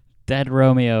that. Dead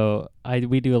Romeo.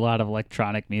 We do a lot of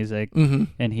electronic music,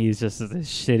 and he's just this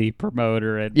shitty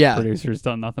promoter and Yeah. producers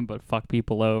done nothing but fuck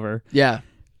people over. Yeah,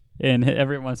 And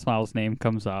every once in a while his name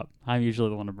comes up. I'm usually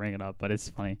the one to bring it up, but it's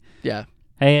funny. yeah.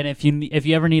 Hey, and if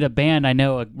you ever need a band, I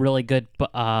know a really good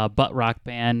butt rock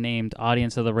band named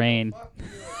Audience of the Rain. I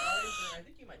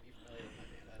think you might be familiar with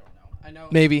my band. I don't know.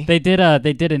 Maybe. They did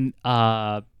an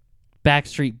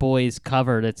Backstreet Boys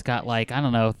cover that's got like, I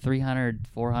don't know, 300,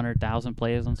 400,000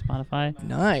 plays on Spotify.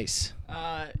 Nice.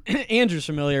 Andrew's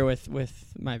familiar with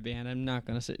my band. I'm not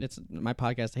gonna say it's my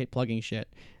podcast. I hate plugging shit.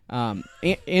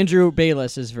 Andrew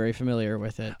Bayless is very familiar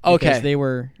with it. Okay. Because they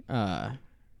were,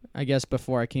 I guess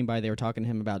before I came by, they were talking to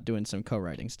him about doing some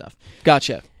co-writing stuff.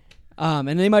 Gotcha.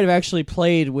 And they might have actually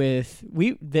played with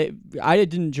I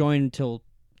didn't join until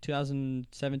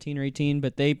 2017 or 18,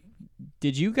 but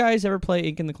did you guys ever play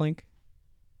Ink and the Clink?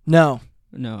 No.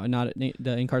 No, not at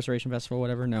the Incarceration Festival,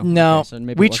 whatever. No. No. Okay, so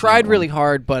maybe We it wasn't tried that really long.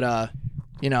 hard, but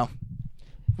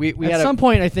we At had some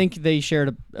point, I think they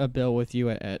shared a bill with you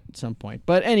at some point.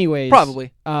 But anyways,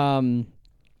 probably.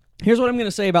 Here's what I'm going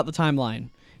to say about the timeline,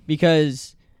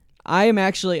 because I am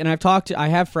actually, and I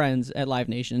have friends at Live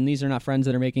Nation, and these are not friends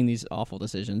that are making these awful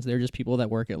decisions. They're just people that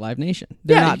work at Live Nation.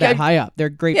 They're Yeah, not that high up. They're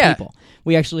great yeah. people.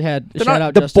 We actually had They're shout not-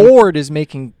 out the Justin. board is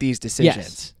making these decisions.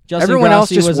 Yes. Justin Everyone else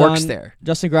Grassi just was works on- there.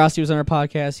 Justin Grassi was on our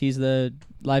podcast. He's the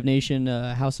Live Nation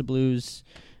House of Blues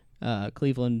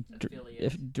Cleveland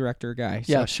director guy.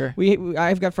 So Yeah, sure.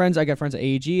 I've got friends. I got friends at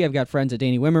AEG. I've got friends at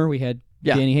Danny Wimmer. We had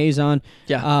Yeah. Danny Hayes on.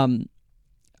 Yeah.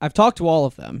 I've talked to all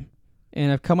of them,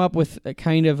 and I've come up with a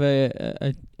kind of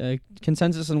a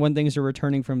consensus on when things are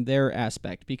returning from their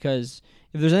aspect. Because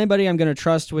if there's anybody I'm going to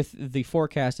trust with the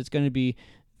forecast, it's going to be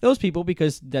those people,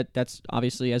 because that's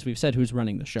obviously, as we've said, who's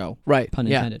running the show. Right. Pun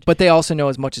yeah. intended. But they also know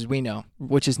as much as we know,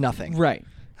 which is nothing. Right.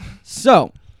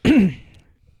 So,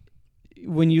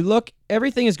 when you look,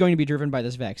 everything is going to be driven by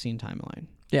this vaccine timeline.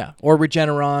 Yeah. Or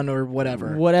Regeneron or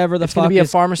whatever. Whatever the It's fuck gonna be a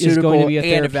is pharmaceutical going to be a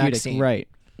and a therapeutic. vaccine. Right.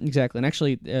 Exactly. And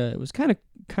actually, it was kind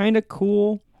of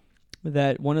cool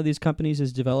that one of these companies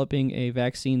is developing a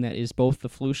vaccine that is both the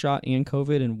flu shot and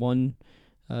COVID in one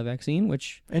vaccine,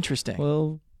 which Interesting.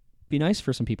 will be nice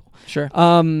for some people. Sure.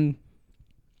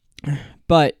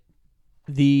 But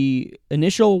the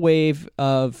initial wave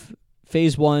of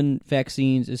phase 1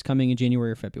 vaccines is coming in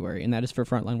January or February, and that is for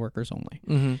frontline workers only.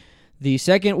 Mm-hmm. The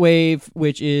second wave,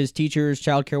 which is teachers,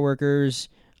 childcare workers,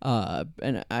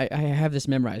 and I have this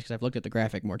memorized because I've looked at the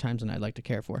graphic more times than I'd like to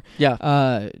care for.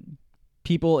 Yeah.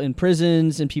 People in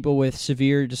prisons and people with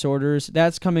severe disorders,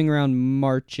 that's coming around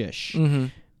March-ish. Mm-hmm.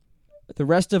 The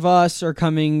rest of us are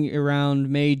coming around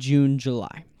May, June,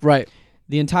 July. Right.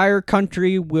 The entire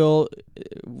country will,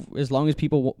 as long as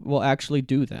people will actually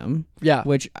do them. Yeah.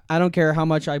 Which I don't care how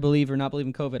much I believe or not believe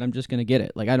in COVID. I'm just gonna get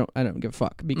it. Like I don't give a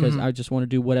fuck because I just want to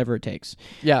do whatever it takes.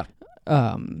 Yeah.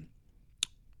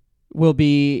 Will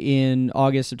be in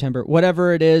August, September,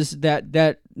 whatever it is,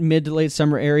 that mid to late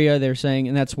summer area, they're saying,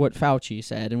 and that's what Fauci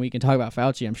said, and we can talk about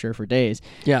Fauci, I'm sure, for days.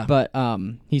 Yeah. But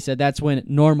he said that's when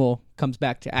normal comes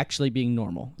back to actually being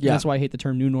normal. Yeah. And that's why I hate the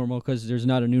term new normal, because there's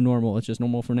not a new normal, it's just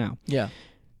normal for now. Yeah.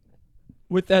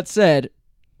 With that said,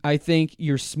 I think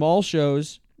your small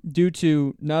shows, due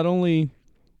to not only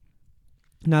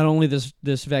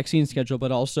this vaccine schedule,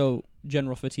 but also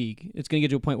general fatigue, it's going to get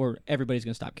to a point where everybody's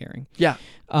going to stop caring. Yeah.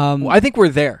 Well, I think we're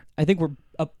there. I think we're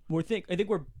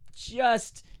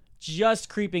just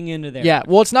creeping into there. Yeah.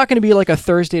 Well, it's not going to be like a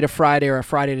Thursday to Friday or a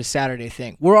Friday to Saturday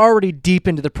thing. We're already deep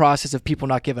into the process of people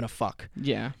not giving a fuck.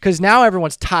 Yeah. Because now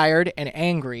everyone's tired and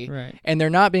angry, Right. and they're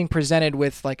not being presented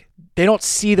with, like, they don't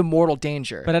see the mortal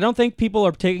danger. But I don't think people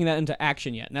are taking that into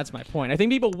action yet, and that's my point. I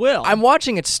think people will. I'm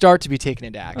watching it start to be taken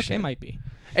into action. Okay, it might be.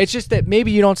 It's just that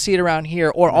maybe you don't see it around here,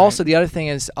 or also the other thing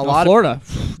is a lot Florida,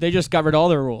 they just covered all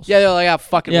their rules. Yeah, they're like,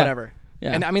 fuck it, Yeah. whatever.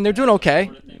 Yeah. And I mean, they're doing okay.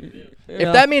 Yeah.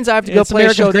 If that means I have to go It's play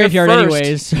America's a show there graveyard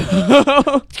first,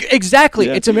 anyways. exactly.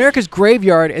 Yeah. It's America's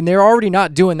graveyard, and they're already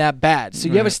not doing that bad. So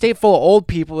you have a Right. state full of old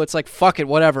people. It's like, fuck it,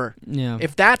 whatever. Yeah.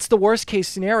 If that's the worst case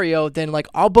scenario, then like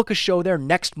I'll book a show there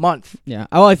next month. Yeah.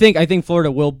 Oh, I think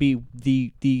Florida will be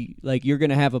the like you're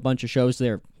gonna have a bunch of shows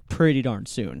there pretty darn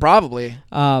soon. Probably.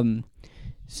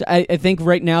 So I think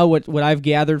right now what I've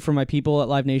gathered from my people at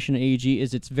Live Nation and AEG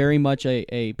is it's very much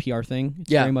a PR thing. It's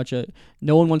Yeah. very much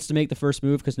no one wants to make the first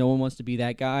move because no one wants to be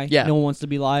that guy. Yeah. No one wants to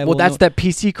be liable. Well, that's that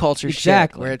PC culture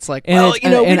Exactly. shit where it's like, And well,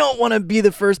 it's- we and- don't want to be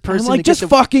the first person. I'm like, to get just the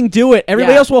fucking do it.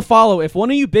 Everybody Yeah. else will follow. If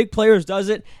one of you big players does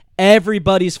it,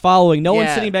 everybody's following. No one's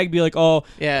Yeah. sitting back and be like, oh,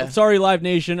 Yeah. sorry, Live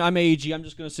Nation, I'm AEG. I'm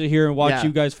just going to sit here and watch Yeah.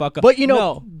 you guys fuck up. But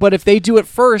No. but if they do it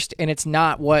first and it's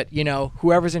not what,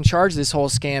 whoever's in charge of this whole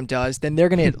scam does, then they're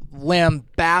going to get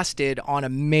lambasted on a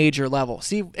major level.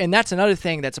 See, and that's another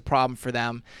thing that's a problem for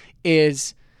them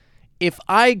is if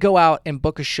I go out and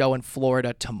book a show in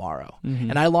Florida tomorrow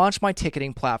and I launch my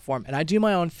ticketing platform and I do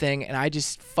my own thing and I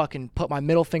just fucking put my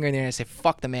middle finger in there and I say,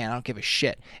 fuck the man, I don't give a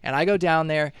shit. And I go down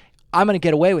there, I'm going to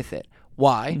get away with it.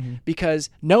 Why? Because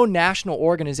no national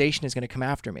organization is going to come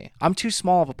after me. I'm too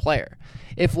small of a player.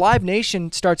 If Live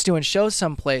Nation starts doing shows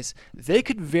someplace, they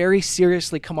could very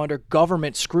seriously come under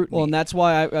government scrutiny. Well, and that's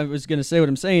why I was going to say what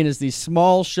I'm saying is these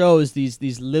small shows,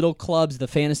 these little clubs, the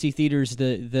fantasy theaters,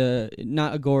 the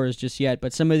not Agoras just yet,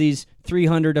 but some of these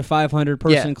 300 to 500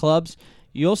 person Yeah. clubs,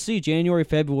 you'll see January,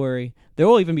 February. There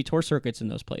will even be tour circuits in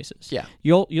those places. Yeah.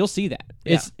 You'll see that.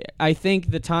 Yeah. I think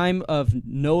the time of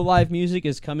no live music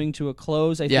is coming to a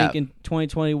close. I Yeah. think in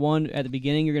 2021 at the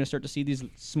beginning you're going to start to see these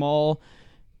small.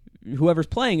 Whoever's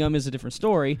playing them is a different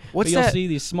story. What's but you'll that? see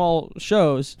these small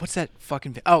shows. What's that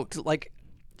fucking... like...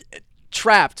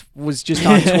 Trapped was just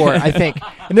on tour, I think.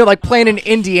 And they're like playing in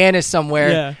Indiana somewhere.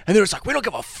 Yeah. And they're just like, we don't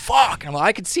give a fuck. And I'm like,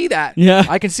 I can see that. Yeah.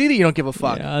 I can see that you don't give a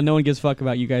fuck. Yeah, no one gives a fuck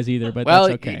about you guys either, but Well,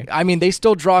 that's okay. I mean, they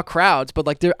still draw crowds, but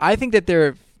like I think that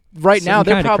they're right now Some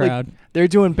they're kind of probably crowd. they're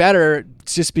doing better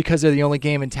just because they're the only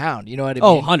game in town. You know what I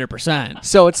Oh, mean? 100%.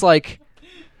 So it's like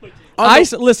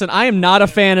Listen, I am not a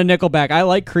fan of Nickelback. I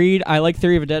like Creed. I like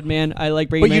Theory of a Dead Man. I like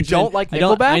Brady But you Management. don't like I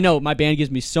don't- Nickelback? I know. My band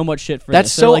gives me so much shit for That's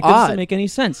this. so They're like, this odd. doesn't make any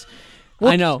sense.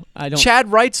 Well, I know. I don't.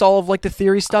 Chad writes all of like the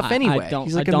Theory stuff I- anyway. I don't,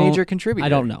 He's like I a don't- major contributor. I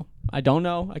don't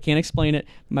know. I can't explain it.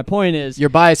 My point is. Your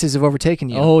biases have overtaken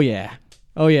you. Oh yeah.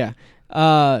 Oh yeah.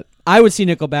 I would see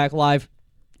Nickelback live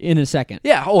in a second.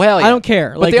 Yeah. Oh hell yeah. I don't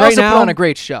care. But Like they right also now, put on a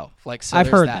great show. Like so I've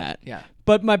there's heard that. that. Yeah.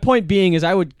 But my point being is,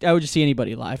 I would just see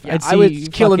anybody live. Yeah, I'd I would see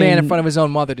kill a man in fucking- front of his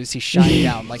own mother to see Shine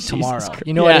Down like tomorrow. Jesus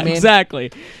You know what Yeah, I mean?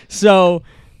 Exactly. So,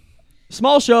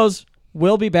 small shows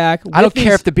will be back. I don't with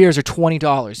care these- if the beers are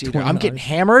 $20 either. I'm getting $20.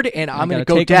 hammered and I'm going to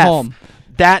gotta go take 'em deaf home.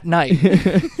 that night.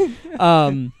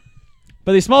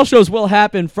 But these small shows will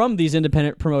happen from these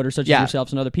independent promoters such Yeah. as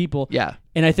yourselves and other people. Yeah.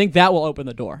 And I think that will open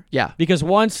the door. Yeah. Because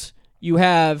once you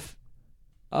have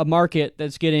a market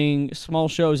that's getting small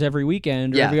shows every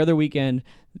weekend or Yeah. every other weekend,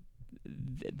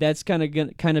 that's kind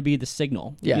of be the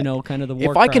signal. Yeah. You know, kind of the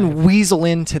war If I cry. can weasel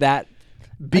into that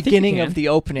beginning can. of the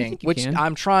opening, think you which can.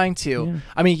 I'm trying to. Yeah.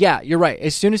 I mean, yeah, you're right.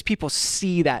 As soon as people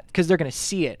see that, because they're going to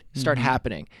see it start Mm-hmm.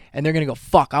 happening, and they're going to go,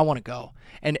 fuck, I want to go.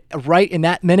 And right in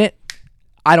that minute,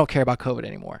 I don't care about COVID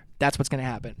anymore. That's what's going to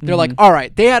happen. They're like, Mm-hmm. all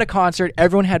right, they had a concert.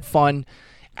 Everyone had fun.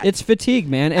 It's fatigue,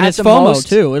 man, and At it's the FOMO most-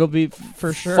 too. It'll be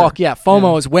for sure. Fuck yeah.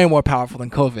 FOMO is way more powerful than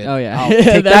COVID. Oh yeah, I'll take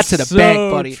that That's to the so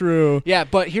bank, buddy. True. Yeah,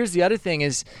 but here's the other thing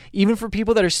is, even for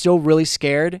people that are still really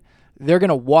scared, they're going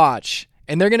to watch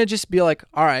and they're going to just be like,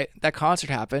 all right, that concert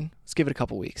happened. Let's give it a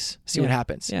couple weeks. See what Yeah.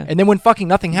 happens. Yeah. And then when fucking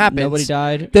nothing happens, Nobody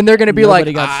died. then they're going to be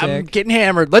Nobody like, got I'm sick. getting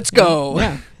hammered. Let's go.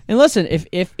 Yeah. And listen,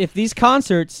 if these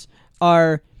concerts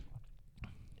are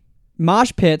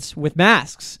mosh pits with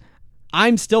masks,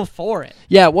 I'm still for it.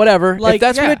 Yeah, whatever. Like, if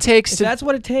that's what yeah, it takes if to that's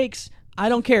what it takes, I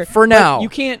don't care. for But now. you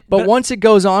can't. But once it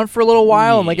goes on for a little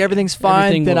while and like Yeah, everything's fine,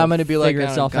 everything then will I'm going to be like, figure I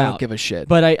itself don't out. give a shit.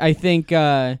 But I think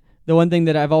the one thing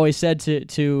that I've always said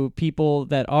to people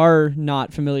that are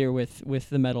not familiar with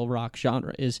the metal rock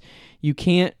genre is you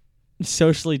can't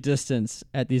socially distance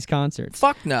at these concerts.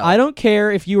 Fuck no. I don't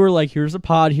care if you were like, here's a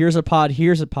pod, here's a pod,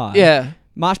 here's a pod. Yeah,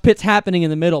 Mosh pit's happening in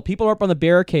the middle. People are up on the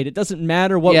barricade. It doesn't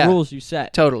matter what Yeah. rules you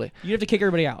set. totally. You have to kick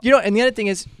everybody out. You know, and the other thing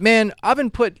is, man, I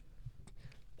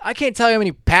can't tell you how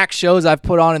many packed shows I've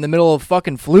put on in the middle of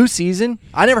fucking flu season.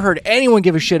 I never heard anyone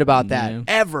give a shit about that. Yeah.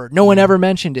 Ever. No one ever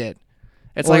mentioned it.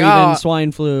 It's or like, even oh,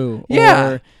 swine flu.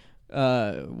 Yeah.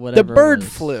 Or whatever. The bird it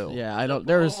was. flu. Yeah, I don't.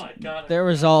 There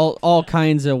was all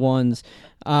kinds of ones.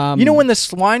 you know when the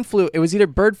swine flu, it was either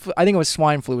bird flu, I think it was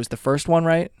swine flu was the first one,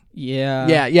 right?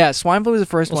 Yeah. Yeah, swine flu was the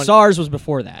first Well, one. SARS was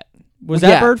before that. Was that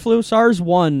Yeah. bird flu? SARS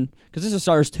 1, because this is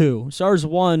SARS 2. SARS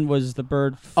 1 was the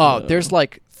bird flu. Oh, there's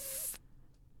like,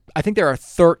 I think there are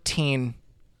 13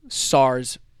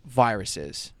 SARS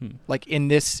viruses, like in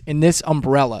this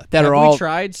umbrella that Have are all. we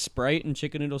tried Sprite and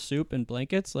chicken noodle soup and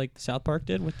blankets like South Park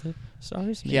did with the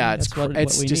SARS? Maybe Yeah, it's that's what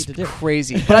it's we just need to do.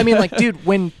 crazy. But I mean, like, dude,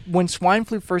 when swine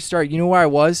flu first started, you know where I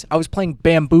was? I was playing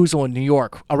Bamboozle in New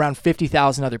York, around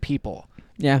 50,000 other people.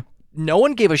 Yeah. No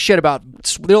one gave a shit about.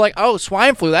 They're like, oh,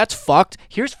 swine flu, that's fucked.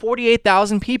 Here's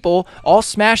 48,000 people all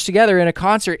smashed together in a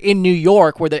concert in New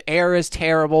York where the air is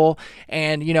terrible,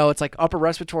 and you know it's like upper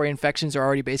respiratory infections are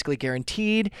already basically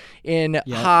guaranteed in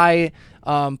high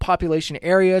population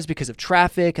areas because of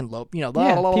traffic and low, you know, blah,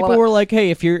 Yeah, blah, blah, people blah. were like,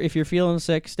 "Hey, if you're feeling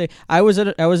sick, stay." I was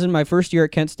in my first year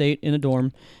at Kent State in a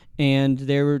dorm, and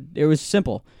it was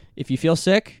simple. If you feel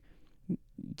sick,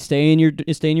 stay in your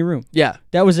room. Yeah,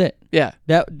 That was it. yeah.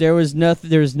 There was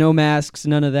no masks,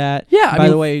 none of that. Yeah, I By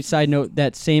mean- the way, side note,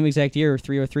 that same exact year,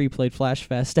 303 played Flash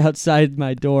Fest outside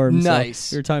my dorm. Nice.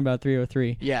 So we were talking about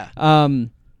 303. Yeah.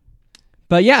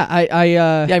 But yeah,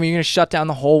 Yeah, I mean, you're going to shut down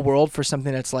the whole world for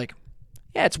something that's like,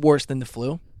 yeah, it's worse than the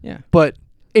flu, yeah. but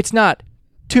it's not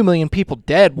 2 million people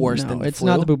dead worse than the it's flu.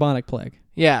 not the bubonic plague.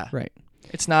 Yeah. Right.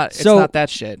 It's not So- not that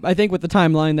shit. I think with the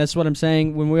timeline, that's what I'm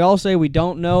saying. When we all say we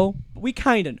don't know, we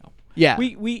kind of know. Yeah.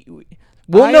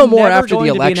 We'll know more after the going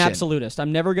to be election. an absolutist.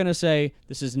 I'm never going to say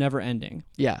this is never ending.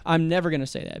 Yeah. I'm never going to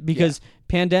say that because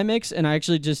pandemics, and I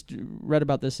actually just read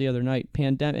about this the other night.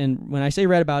 And when I say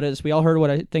read about it, we all heard what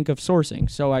I think of sourcing.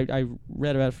 So I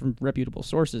read about it from reputable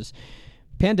sources.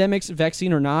 Pandemics,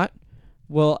 vaccine or not,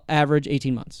 will average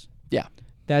 18 months. Yeah.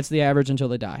 That's the average until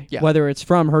they die. Yeah. Whether it's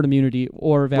from herd immunity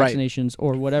or Right. vaccinations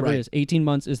or whatever Right. it is, 18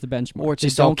 months is the benchmark. Or it's They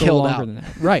just all don't go killed longer out. than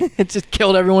that. Right. It just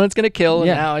killed everyone it's going to kill, and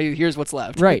Yeah. now here's what's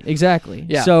left. Right, exactly.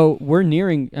 Yeah. So we're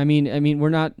nearing. I mean, we're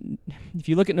not. If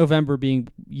you look at November being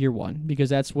year one, because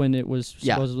that's when it was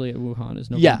Yeah. supposedly at Wuhan is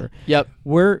Yeah. November. Yep.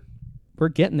 We're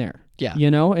getting there. Yeah.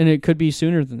 You know, and it could be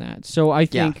sooner than that. So I Yeah.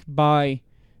 think by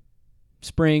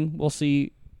spring we'll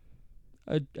see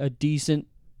a decent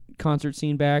concert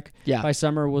scene back. Yeah. By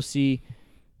summer we'll see.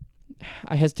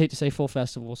 I hesitate to say full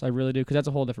festivals. I really do, because that's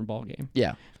a whole different ballgame.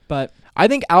 Yeah. But I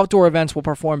think outdoor events will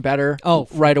perform better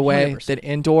right away 100%. than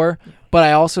indoor. But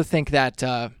I also think that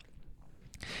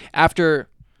after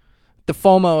the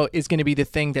FOMO is going to be the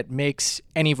thing that makes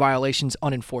any violations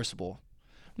unenforceable.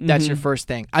 That's your first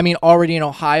thing. I mean, already in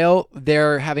Ohio,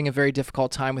 they're having a very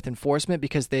difficult time with enforcement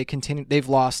because they've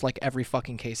lost like every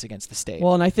fucking case against the state.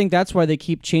 well, and I think that's why they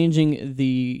keep changing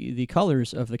the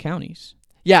colors of the counties.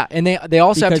 Yeah, and they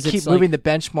also have Because to keep it's moving like- the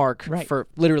benchmark Right. for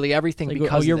literally everything Like,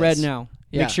 because oh, you're of red this. now.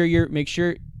 Yeah. Make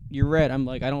sure you're red. I'm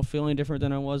like, I don't feel any different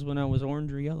than I was when I was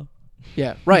orange or yellow.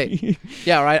 Yeah, right.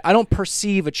 Yeah, right. I don't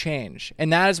perceive a change.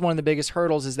 And that is one of the biggest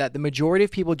hurdles, is that the majority of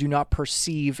people do not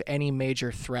perceive any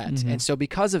major threat. Mm-hmm. And so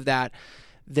because of that,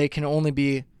 they can only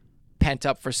be pent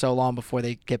up for so long before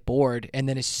they get bored. And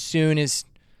then as soon as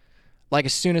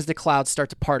the clouds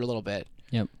start to part a little bit,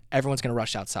 Yep. everyone's going to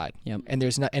rush outside. Yep. And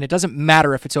it doesn't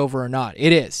matter if it's over or not.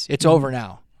 It is. It's over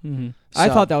now. Mm-hmm. I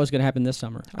So- thought that was going to happen this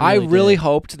summer. I really did.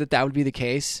 hoped that would be the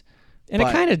case. And but-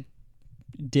 it kind of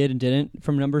did and didn't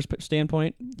from numbers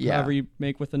standpoint. Yeah. However you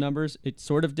make with the numbers, it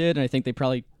sort of did, and I think they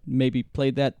probably maybe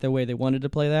played that the way they wanted to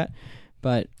play that.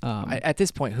 But At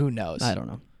this point, who knows? I don't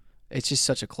know. It's just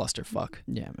such a clusterfuck.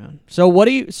 Yeah, man. So what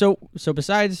do you so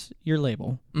besides your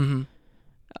label, Mm-hmm.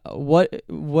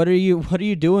 what are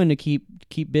you doing to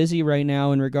keep busy right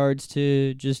now in regards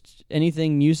to just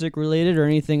anything music related or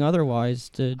anything otherwise?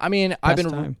 I mean, I've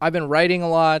been writing a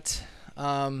lot.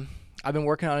 I've been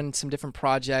working on some different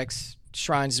projects.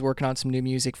 Shrines is working on some new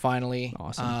music finally,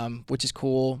 Awesome. which is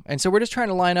cool. And so we're just trying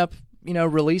to line up,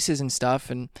 releases and stuff.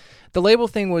 And the label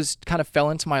thing was kind of fell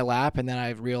into my lap, and then I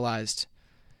realized,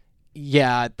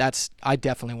 yeah, I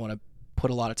definitely want to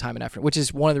put a lot of time and effort, which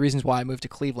is one of the reasons why I moved to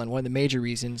Cleveland. One of the major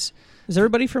reasons. Is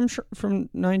everybody from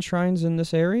Nine Shrines in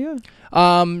this area?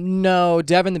 No,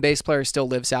 Devin, the bass player, still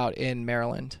lives out in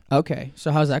Maryland. Okay,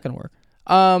 so how's that gonna work?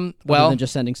 Well, Other than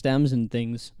just sending stems and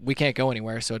things. we can't go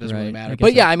anywhere, so it doesn't really Right, matter. I guess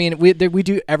But yeah, that- I mean, we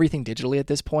do everything digitally at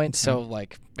this point, so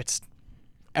like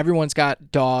everyone's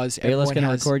got DAWs. Bayless Everyone gonna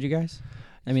has, record you guys?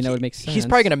 I mean, that would make sense. He's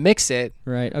probably gonna mix it,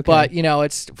 Right. Okay. but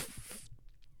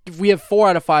we have 4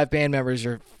 out of 5 band members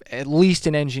are at least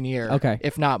an engineer, Okay.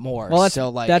 if not more. well, that's so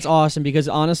like that's awesome because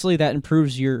honestly, that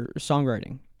improves your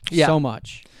songwriting so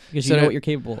much because you So know to- what you're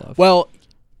capable of. Well,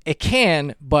 it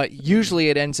can, but usually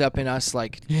it ends up in us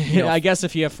like I guess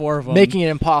if you have 4 of them, making it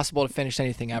impossible to finish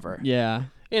anything ever. yeah.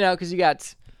 Because you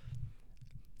got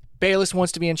Bayless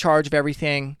wants to be in charge of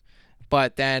everything,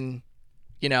 but then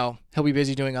he'll be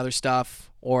busy doing other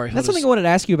stuff, or he'll That's something I wanted to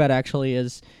ask you about actually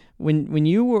is when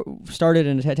you started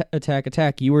in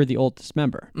Attack, you were the oldest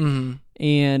member. Mm-hmm.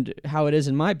 And how it is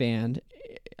in my band,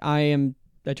 I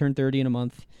turned 30 in a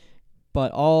month,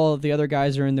 but all of the other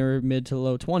guys are in their mid to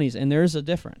low 20s, and there's a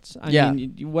difference. I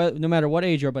mean, no matter what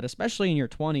age you are, but especially in your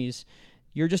 20s,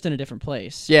 you're just in a different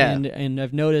place. Yeah. And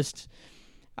I've noticed,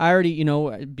 I already,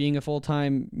 being a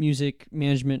full-time music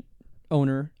management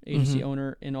owner, agency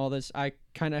owner, and all this, I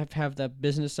kind of have the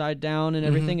business side down and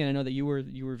everything, and I know that you were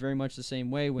very much the same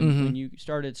way when you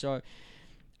started. So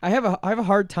I have a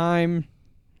hard time.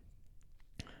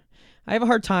 I don't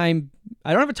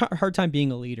have a hard time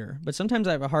being a leader, but sometimes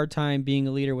I have a hard time being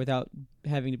a leader without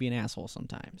having to be an asshole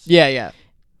sometimes. Yeah.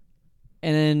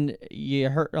 And then you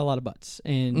hurt a lot of butts,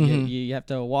 and you have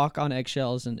to walk on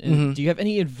eggshells. And do you have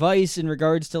any advice in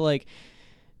regards to like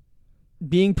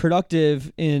being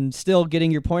productive and still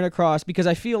getting your point across? Because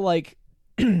I feel like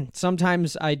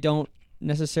sometimes I don't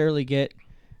necessarily get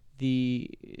the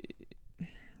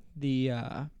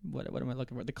what am I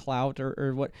looking for? The clout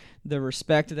or what the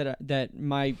respect that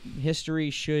my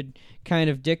history should kind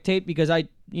of dictate, because I've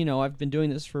been doing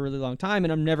this for a really long time,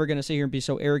 and I'm never going to sit here and be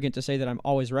so arrogant to say that I'm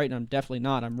always right, and I'm definitely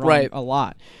not. I'm wrong a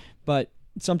lot. But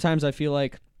sometimes I feel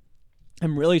like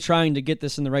I'm really trying to get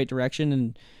this in the right direction,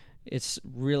 and it's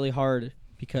really hard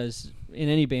because in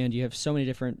any band you have so many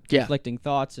different conflicting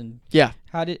thoughts. And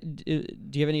how do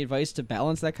you have any advice to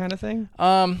balance that kind of thing?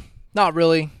 Not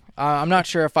really. I'm not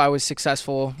sure if I was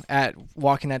successful at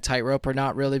walking that tightrope or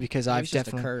not, really, because I've It's just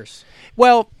definitely a curse.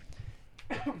 Well,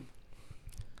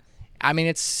 I mean,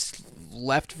 it's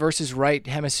left versus right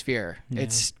hemisphere. Yeah.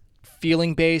 It's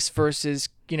feeling based versus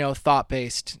thought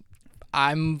based.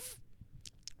 I'm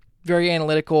very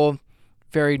analytical,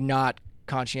 very not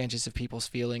conscientious of people's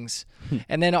feelings.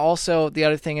 And then also the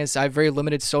other thing is I have very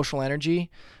limited social energy,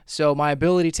 so my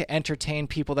ability to entertain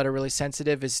people that are really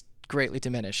sensitive is greatly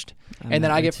diminished. And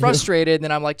then I get frustrated, and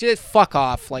then I'm like, just fuck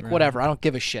off, like whatever, I don't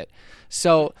give a shit.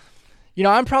 So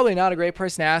I'm probably not a great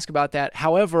person to ask about that.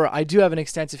 However, I do have an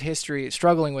extensive history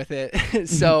struggling with it.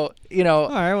 So All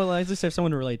right, well, I just have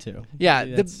someone to relate to. Yeah,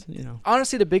 That's,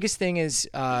 honestly, the biggest thing is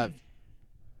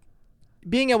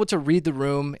being able to read the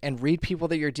room and read people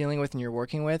that you're dealing with and you're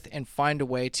working with, and find a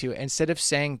way to, instead of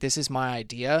saying this is my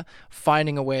idea,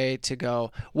 finding a way to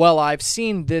go, well, I've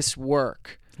seen this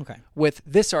work with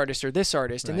this artist or this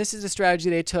artist, and this is the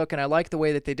strategy they took, and I like the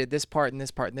way that they did this part and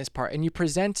this part and this part. And you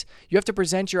have to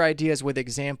present your ideas with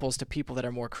examples to people that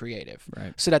are more creative,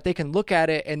 so that they can look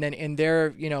at it, and then in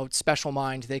their special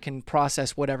mind they can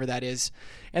process whatever that is,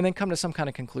 and then come to some kind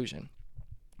of conclusion.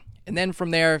 And then from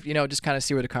there, just kind of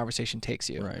see where the conversation takes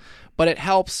you. Right. But it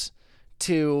helps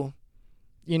to,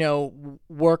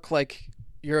 work like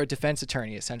you're a defense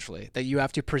attorney, essentially, that you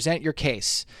have to present your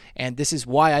case. And this is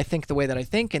why I think the way that I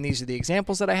think, and these are the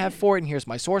examples that I have for it, and here's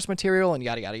my source material, and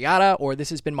yada, yada, yada. Or this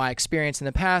has been my experience in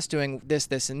the past doing this,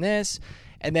 this, and this.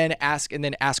 And then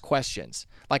ask questions.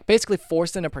 Like basically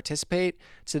force them to participate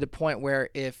to the point where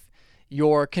if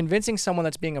you're convincing someone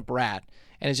that's being a brat,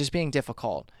 and is just being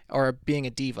difficult or being a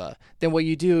diva, then what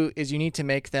you do is you need to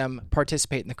make them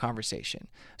participate in the conversation.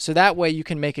 So that way you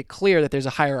can make it clear that there's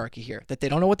a hierarchy here, that they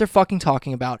don't know what they're fucking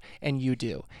talking about, and you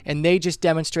do. And they just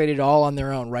demonstrated it all on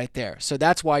their own right there. So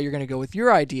that's why you're going to go with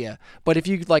your idea. But if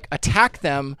you like attack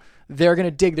them, they're going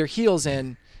to dig their heels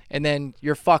in, and then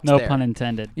you're fucked No there. pun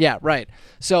intended. Yeah, right.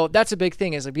 So that's a big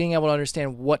thing, is like being able to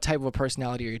understand what type of a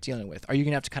personality you're dealing with. Are you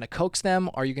going to have to kind of coax them?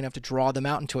 Are you going to have to draw them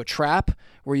out into a trap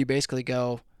where you basically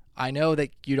go, I know that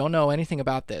you don't know anything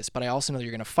about this, but I also know that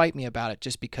you're going to fight me about it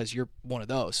just because you're one of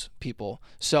those people.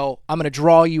 So I'm going to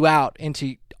draw you out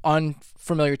into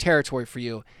unfamiliar territory for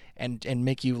you and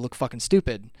make you look fucking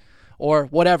stupid or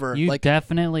whatever. You like,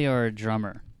 definitely are a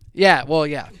drummer. yeah, well,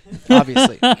 yeah,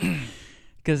 obviously.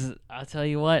 Because I'll tell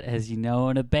you what, as you know,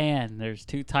 in a band, there's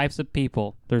two types of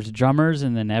people. There's drummers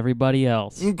and then everybody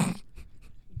else.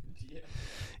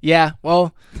 Yeah,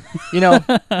 well,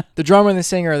 the drummer and the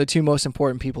singer are the two most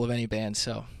important people of any band,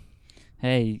 so.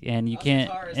 Hey, and you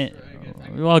can't...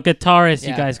 well, guitarists,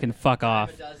 Yeah. you guys can fuck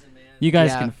off. You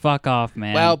guys Yeah. can fuck off,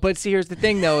 man. Well, but see, here's the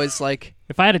thing, though, is like...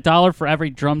 if I had $1 for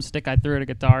every drumstick I threw at a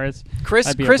guitarist, Chris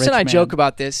I'd be a and rich I man. joke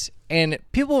about this, and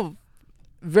people...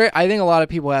 I think a lot of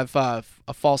people have a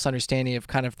false understanding of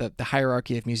kind of the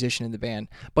hierarchy of musician in the band.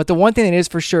 But the one thing that is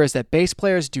for sure is that bass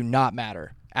players do not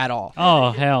matter at all.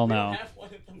 Oh, hell no.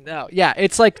 No, yeah,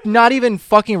 it's like not even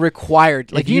fucking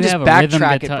required. Like If you you can have just a rhythm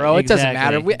backtrack it, guitar- bro. It doesn't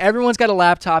matter. exactly. Everyone's got a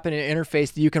laptop and an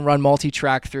interface that you can run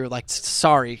multi-track through. Like,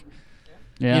 sorry,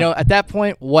 Yeah. at that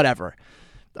point, whatever.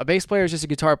 A bass player is just a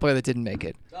guitar player that didn't make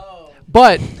it.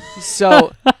 But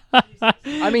so,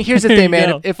 I mean, here's the There thing, you man.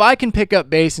 go. If I can pick up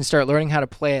bass and start learning how to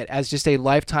play it as just a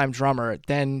lifetime drummer,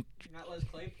 then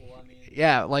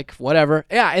yeah, like whatever.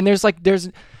 Yeah, and there's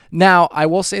now I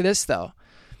will say this though.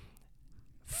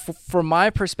 From my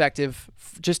perspective,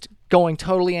 just going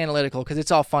totally analytical, because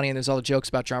it's all funny and there's all the jokes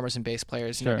about drummers and bass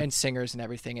players Sure. and singers and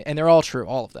everything, and they're all true,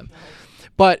 all of them.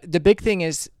 But the big thing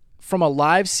is, from a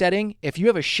live setting, if you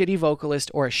have a shitty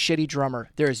vocalist or a shitty drummer,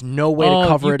 there is no way to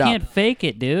cover it up. You can't fake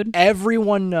it, dude.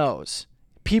 Everyone knows.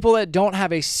 People that don't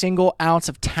have a single ounce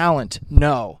of talent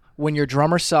know when your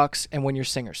drummer sucks and when your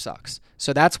singer sucks.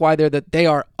 So that's why they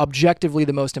are objectively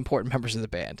the most important members of the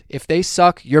band. If they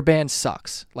suck, your band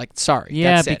sucks. Like, sorry.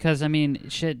 Yeah, that's it. because I mean,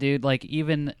 shit, dude. Like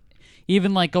even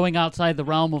like going outside the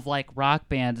realm of like rock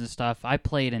bands and stuff. I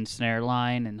played in snare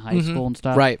line in high school and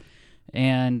stuff. Right.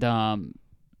 And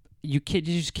you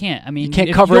just can't. I mean, You can't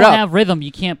if cover you it don't up. have rhythm,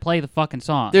 you can't play the fucking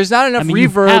song. There's not enough I mean, you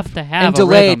reverb have to have and a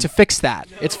delay rhythm. to fix that.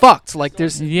 It's fucked. Like,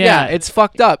 Yeah. it's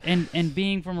fucked up. And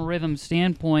being from a rhythm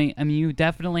standpoint, I mean, you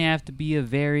definitely have to be a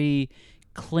very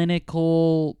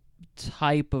clinical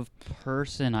type of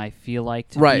person, I feel like,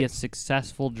 to Right. be a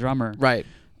successful drummer. Right.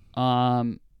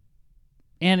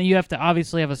 And you have to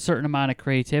obviously have a certain amount of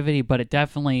creativity, but it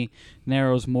definitely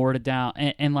narrows more to down.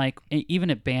 And like,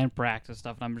 even at band practice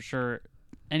stuff, and I'm sure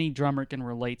any drummer can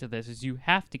relate to this, is you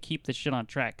have to keep the shit on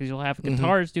track, because you'll have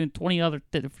guitarists doing 20 other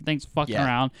different things fucking Yeah.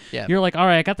 around. Yeah. You're like, all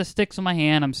right, I got the sticks in my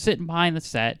hand. I'm sitting behind the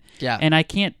set. Yeah. And I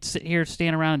can't sit here,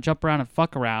 stand around, and jump around and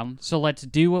fuck around. So let's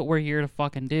do what we're here to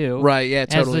fucking do. Right, yeah, As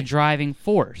totally. the driving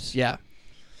force. Yeah.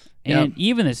 And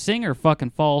even the singer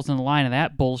fucking falls in the line of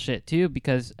that bullshit too,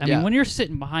 because I Yeah. mean, when you're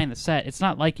sitting behind the set, it's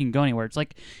not like you can go anywhere.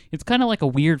 It's kind of like a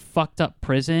weird fucked up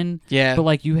prison. Yeah. But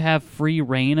like you have free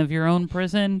reign of your own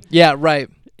prison. Yeah, right.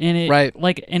 And it Right.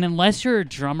 like, and unless you're a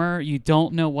drummer, you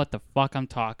don't know what the fuck I'm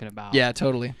talking about. Yeah,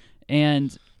 totally.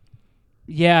 And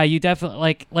yeah, you definitely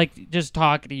like just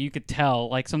talking. You could tell.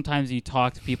 Like sometimes you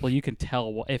talk to people, you can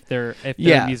tell if they're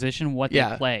Yeah. a musician what Yeah.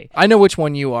 they play. I know which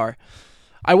one you are.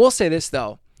 I will say this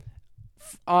though.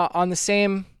 On the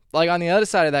same, like on the other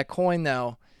side of that coin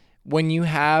though, when you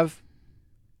have,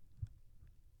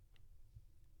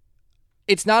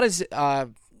 it's not as,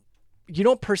 you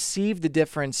don't perceive the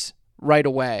difference right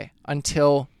away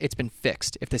until it's been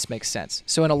fixed, if this makes sense.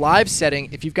 So in a live setting,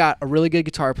 if you've got a really good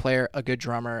guitar player, a good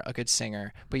drummer, a good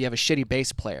singer, but you have a shitty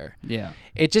bass player, Yeah.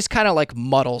 it just kind of like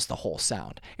muddles the whole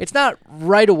sound. It's not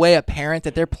right away apparent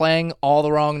that they're playing all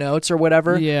the wrong notes or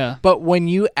whatever. Yeah. But when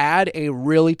you add a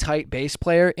really tight bass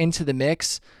player into the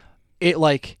mix, it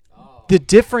like the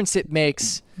difference it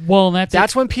makes. Well,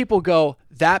 That's when people go,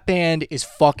 that band is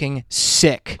fucking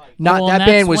sick. Not Well, that and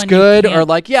band that's was when you good or can't-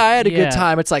 like, yeah, I had a Yeah. good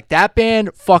time. It's like that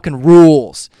band fucking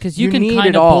rules. Because you can need kind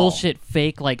it of all. bullshit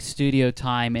fake like studio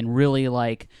time and really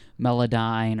like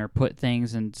melodyne or put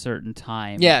things in certain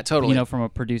time. Yeah, totally. You know, from a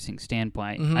producing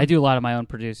standpoint. I do a lot of my own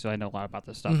producing, so I know a lot about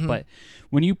this stuff. But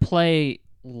when you play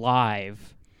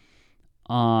live,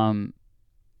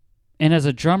 And as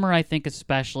a drummer, I think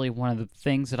especially one of the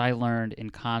things that I learned in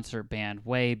concert band,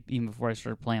 even before I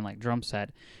started playing like drum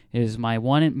set, is my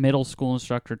one middle school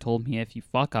instructor told me if you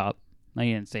fuck up, I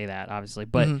didn't say that obviously,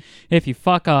 but if you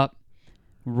fuck up,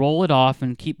 roll it off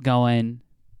and keep going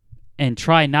and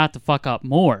try not to fuck up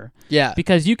more. Yeah.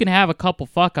 Because you can have a couple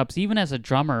fuck ups even as a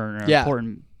drummer in an Yeah.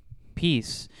 important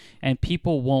piece, and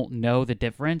people won't know the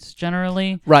difference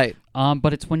generally. Right.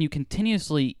 But it's when you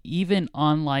continuously, even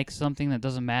on like something that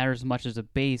doesn't matter as much as a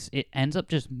bass, it ends up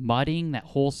just muddying that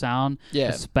whole sound, Yeah.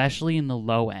 especially in the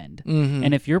low end. Mm-hmm.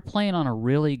 And if you're playing on a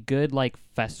really good like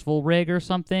festival rig or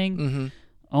something, Mm-hmm.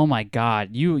 oh my God,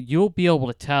 you'll be able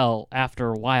to tell after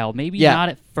a while. Maybe Yeah. not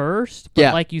at first, but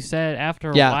Yeah. like you said,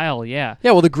 after a Yeah. while, yeah.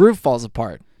 Yeah, well, the groove falls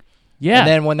apart. Yeah. And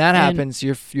then when that And- happens,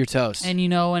 you're toast. And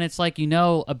and it's like,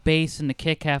 a bass and the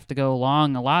kick have to go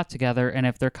along a lot together, and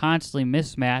if they're constantly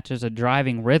mismatched as a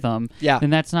driving rhythm, Yeah. then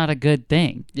that's not a good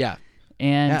thing. yeah.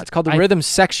 And Yeah, it's called the rhythm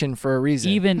section for a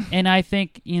reason. And I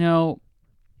think,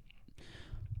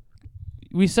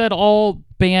 we said all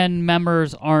band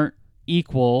members aren't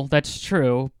equal. That's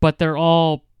true, but they're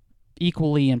all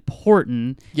equally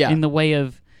important Yeah. in the way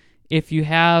of if you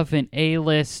have an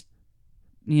A-list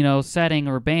setting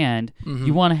or band,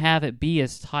 you want to have it be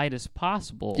as tight as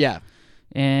possible. Yeah.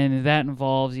 And that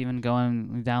involves even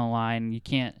going down the line. You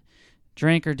can't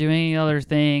drink or do any other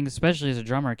things, especially as a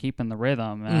drummer, keeping the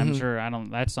rhythm. And I'm sure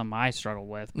that's something I struggle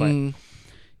with. But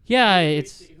yeah,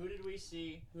 it's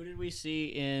Who did we see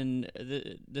in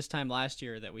this time last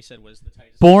year that we said was the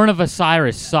tightest? Born of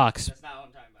Osiris sucks, That's not what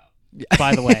I'm talking about.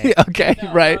 by the way. Okay,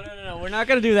 right. No. We're not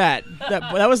gonna do that.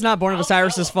 That was not Born of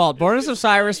Osiris's fault. Born of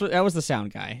Osiris, that was the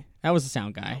sound guy.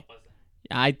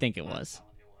 I think it was.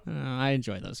 I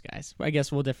enjoy those guys. I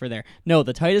guess we'll differ there. No,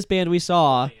 the tightest band we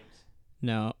saw.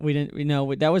 No, we didn't.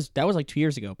 That was like 2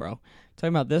 years ago, bro. Talking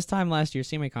about this time last year.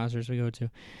 See how many concerts we go to.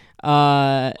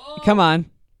 Come on.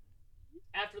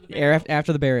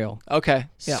 After the burial. Okay.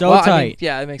 Yeah. So well, I mean, tight.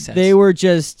 yeah, that makes sense. They were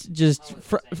just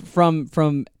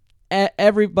from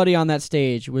everybody on that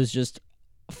stage was just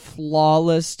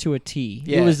flawless to a T.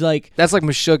 Yeah. It was like That's like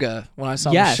Meshuggah when I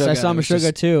saw yes, Meshuggah. I saw it was Meshuggah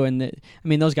just- too, and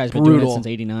those guys have been doing it brutal. since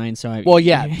 '89. So Well,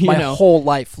 yeah, my know. whole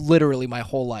life, literally my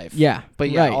whole life. Yeah, But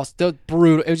yeah, right. also, they're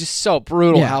brutal. It was just so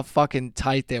brutal Yeah. how fucking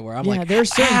tight they were. I'm yeah, like,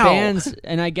 there's certain ow! bands,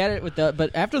 and I get it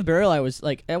but after the burial, I was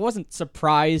like, I wasn't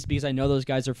surprised because I know those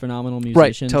guys are phenomenal Right,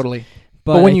 musicians. totally.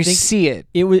 But when I you think see it,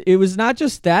 it was not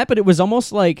just that, but it was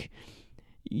almost like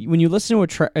when you listen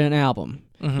to an album,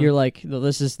 you're like, well,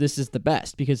 this is the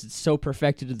best because it's so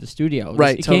perfected to the studio.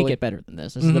 Right, it totally. can't get better than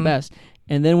this. This is the best.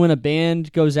 And then when a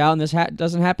band goes out, and this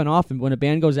doesn't happen often, when a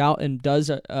band goes out and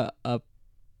does a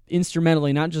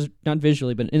instrumentally, not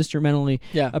visually, but instrumentally,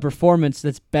 Yeah. a performance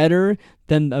that's better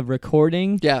than a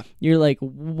recording, yeah, you're like,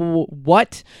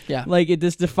 what? yeah, Like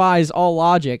this defies all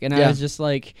logic, and I Yeah. was just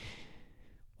like,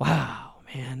 wow,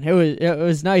 man, it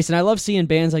was nice, and I love seeing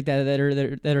bands like that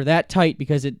are that tight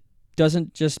because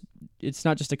it's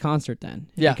not just a concert. Then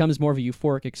it Yeah. becomes more of a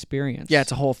euphoric experience. yeah,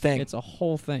 it's a whole thing. It's a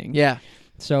whole thing. Yeah,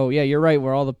 So yeah, you're right.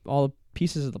 Where all the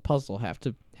pieces of the puzzle have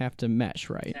to mesh,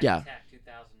 right? yeah,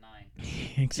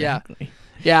 2009. Exactly.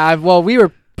 yeah. Well, we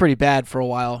were pretty bad for a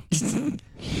while.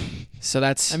 So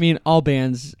that's I mean, all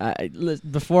bands.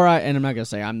 Before and I'm not gonna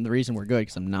say I'm the reason we're good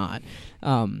because I'm not.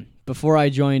 Before I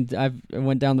joined, I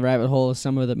went down the rabbit hole of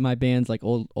some of my bands, like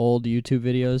old YouTube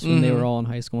videos when they were all in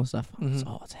high school and stuff.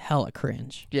 It's hella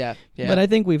cringe. yeah. But I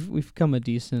think we've come a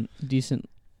decent.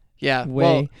 Yeah,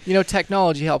 way. well,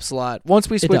 technology helps a lot. Once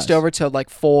we switched does. over to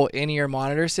like full in-ear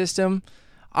monitor system,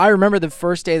 I remember the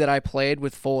first day that I played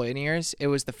with full in-ears. It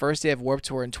was the first day of Warped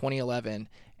Tour in 2011,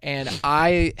 and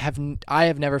I have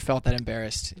never felt that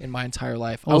embarrassed in my entire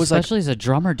life. Well, I was like, especially as a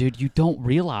drummer, dude, you don't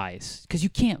realize because you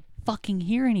can't fucking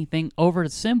hear anything over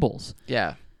the cymbals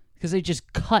yeah, because they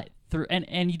just cut through,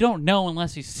 and you don't know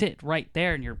unless you sit right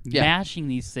there and you're Yeah. mashing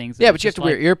these things. yeah, It's but you have just to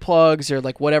like, wear earplugs or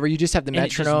like whatever. You just have the And it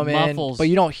just metronome in, muffles. but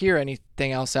you don't hear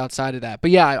anything else outside of that.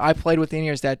 But yeah, I played with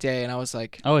in-ears that day, and I was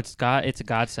like, Oh, it's a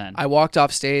godsend. I walked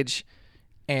off stage,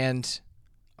 and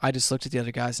I just looked at the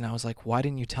other guys, and I was like, why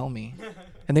didn't you tell me?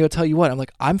 And they would tell you what? I'm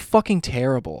like, I'm fucking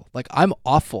terrible. Like, I'm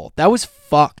awful. That was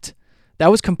fucked. That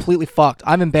was completely fucked.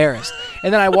 I'm embarrassed.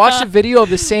 And then I watched a video of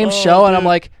the same show, and I'm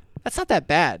like, that's not that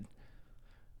bad.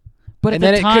 But And at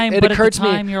then the it time, occurred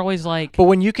to me- you're always like, But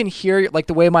when you can hear, like,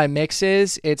 the way my mix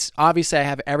is, it's obviously I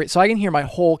have so I can hear my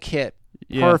whole kit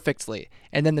perfectly.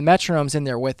 And then the metronome's in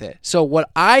there with it. So what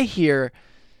I hear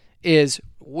is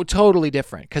totally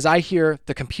different because I hear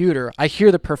the computer, I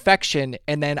hear the perfection,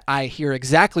 and then I hear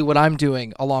exactly what I'm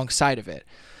doing alongside of it.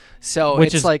 So Which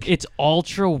it's is like, it's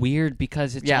ultra weird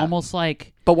because it's Yeah. almost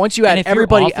like. but once you And add if you're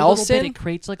everybody off a else little bit, in, it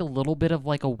creates like a little bit of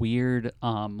like a weird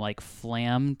like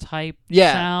flam type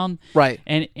Yeah. sound. right.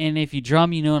 And if you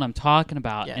drum, you know what I'm talking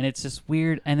about. Yeah. And it's just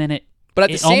weird. And then But at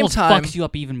the it same almost time, fucks you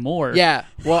up even more. yeah.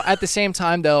 Well, at the same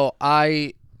time, though,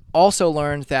 I also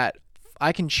learned that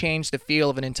I can change the feel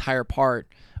of an entire part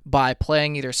by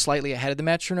playing either slightly ahead of the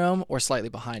metronome or slightly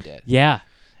behind it, Yeah.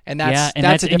 and that's yeah, and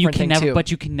that's a and you different can thing never, too. But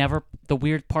you can never. The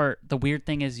weird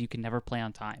thing is you can never play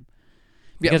on time.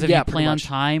 Yeah, Because if yeah, you play pretty on much.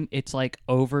 time, it's like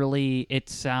overly. It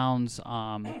sounds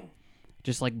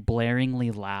just like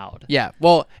blaringly loud. Yeah.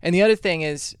 Well, and the other thing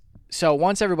is, so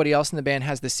once everybody else in the band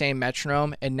has the same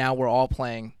metronome, and now we're all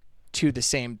playing to the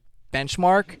same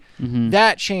benchmark, Mm-hmm.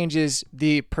 that changes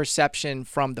the perception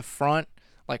from the front,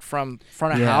 like from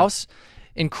front of Yeah. house,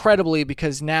 incredibly,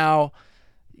 because now,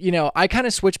 I kind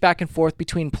of switch back and forth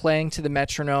between playing to the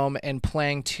metronome and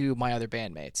playing to my other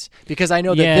bandmates because I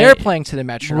know that Yeah, they're playing to the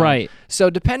metronome. right. So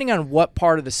depending on what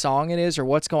part of the song it is or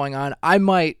what's going on, I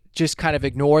might just kind of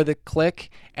ignore the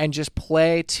click and just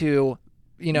play to,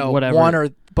 Whatever. one or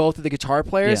both of the guitar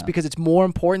players Yeah. because it's more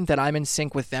important that I'm in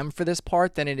sync with them for this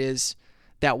part than it is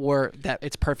that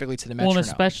it's perfectly to the Well, metronome. and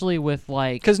especially with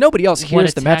like Because nobody else what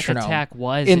hears the Attack metronome Attack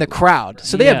was in the crowd.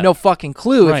 So they have Yeah. no fucking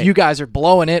clue Right. if you guys are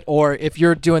blowing it or if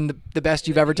you're doing the best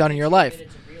you've ever done in your life.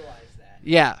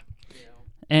 Yeah.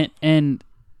 and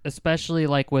especially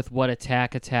like with what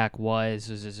Attack Attack was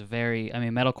a very. I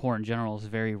mean, metalcore in general is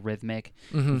very rhythmic,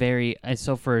 Mm-hmm. very. And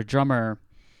so for a drummer,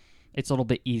 it's a little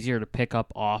bit easier to pick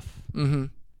up off Mm-hmm.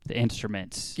 the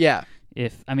instruments. Yeah.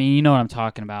 You know what I'm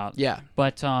talking about. Yeah.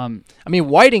 But I mean,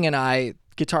 Whiting and I,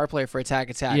 guitar player for Attack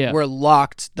Attack, Yeah. we're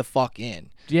locked the fuck in.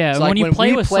 yeah, It's when like you when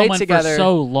play we with played someone together- for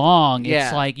so long, Yeah.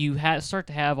 it's like you start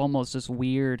to have almost this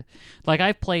weird. Like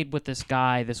I've played with this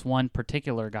guy, this one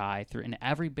particular guy, in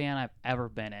every band I've ever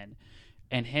been in,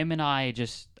 and him and I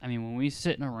just. I mean, when we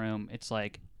sit in a room, it's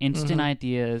like instant Mm-hmm.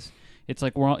 ideas. It's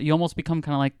like you almost become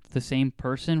kind of like the same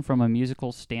person from a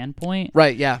musical standpoint.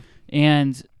 Right, yeah.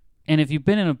 And if you've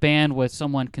been in a band with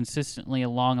someone consistently a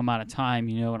long amount of time,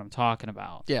 you know what I'm talking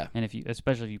about. Yeah. And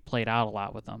especially if you played out a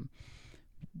lot with them.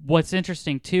 What's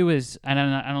interesting too is, and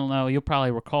I don't know, you'll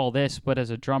probably recall this, but as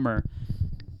a drummer,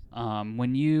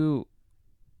 when you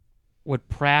would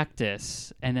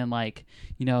practice and then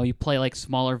you play like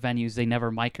smaller venues, they never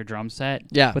mic your drum set.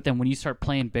 Yeah. But then when you start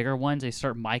playing bigger ones, they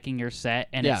start micing your set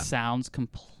and Yeah. it sounds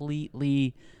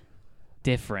completely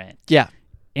different. Yeah.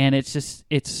 And it's just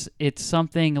it's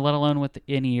something, let alone with the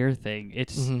in-ear thing.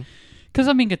 It's Mm-hmm. because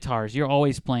I mean, guitars, you're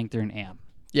always playing through an amp.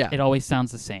 Yeah. It always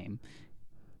sounds the same.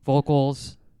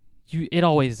 Vocals, it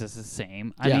always is the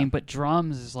same. I Yeah. mean, but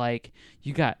drums is like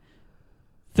you got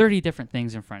 30 different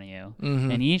things in front of you,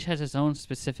 Mhm. and each has its own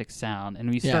specific sound. And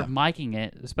when you start miking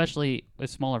it, especially with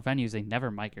smaller venues, they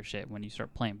never mic your shit. When you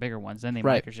start playing bigger ones, then they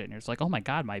Right. mic your shit, and you're just like, oh my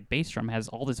god, my bass drum has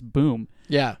all this boom.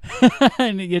 Yeah.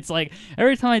 And it's like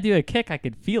every time I do a kick, I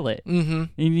could feel it. Mm-hmm.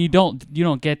 And you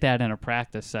don't get that in a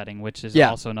practice setting, which is Yeah.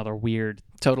 also another weird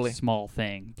Totally. small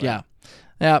thing. But Yeah.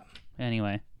 Yeah.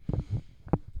 Anyway,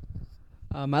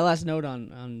 My last note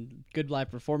on good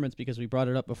live performance, because we brought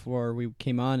it up before we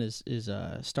came on, is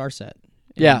Starset.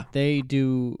 And Yeah. they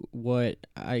do what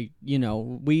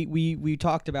we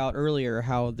talked about earlier,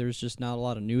 how there's just not a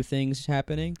lot of new things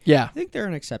happening. Yeah. I think they're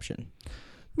an exception.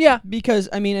 Yeah. Because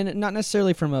I mean, and not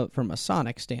necessarily from a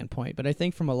sonic standpoint, but I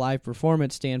think from a live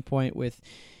performance standpoint,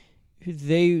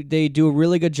 they do a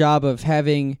really good job of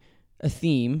having a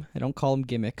theme. I don't call them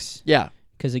gimmicks, Yeah.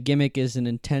 because a gimmick is an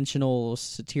intentional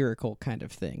satirical kind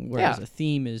of thing, whereas Yeah. a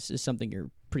theme is something you're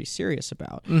pretty serious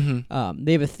about. Mm-hmm.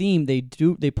 They have a theme. They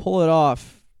pull it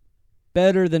off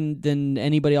better than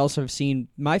anybody else I've seen.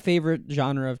 My favorite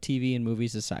genre of TV and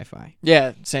movies is sci-fi.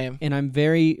 Yeah. Same. And I'm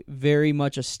very, very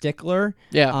much a stickler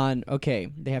Yeah. on, okay,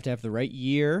 they have to have the right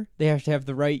year. They have to have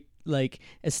the right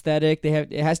aesthetic.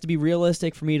 It has to be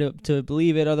realistic for me to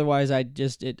believe it. Otherwise, I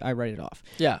write it off.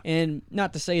 Yeah. And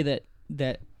not to say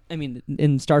that I mean,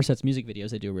 in Starset's music videos,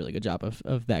 they do a really good job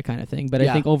of that kind of thing. But Yeah.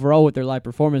 I think overall with their live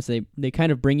performance, they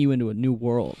kind of bring you into a new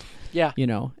world. Yeah.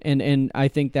 And I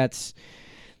think that's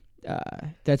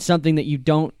something that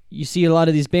you see a lot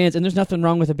of these bands, and there's nothing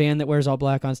wrong with a band that wears all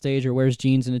black on stage or wears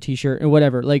jeans and a t-shirt or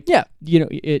whatever. Like, Yeah.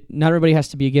 Not everybody has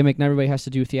to be a gimmick. Not everybody has to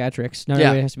do theatrics. Not Yeah.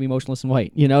 everybody has to be motionless and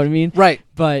white. You know what I mean? Right.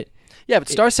 But Yeah, but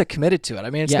Starset committed to it. I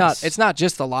mean, Yes. it's not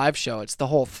just the live show; it's the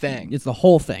whole thing. it's the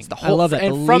whole thing. the I whole love that.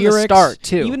 and The from the lyrics, start,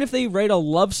 too. Even if they write a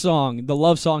love song, the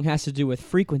love song has to do with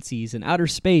frequencies and outer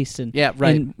space and Yeah,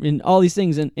 right. and all these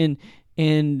things, and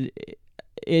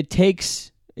it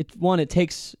takes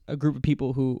a group of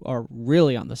people who are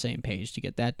really on the same page to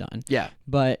get that done. Yeah.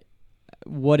 But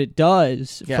what it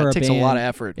does Yeah, for it takes band. a lot of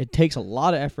effort. It takes a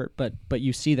lot of effort, but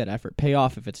you see that effort pay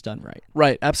off if it's done right.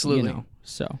 Right, absolutely. You know,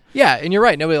 so. Yeah, and you're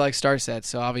right. Nobody likes star sets,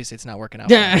 so obviously it's not working out.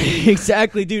 Yeah,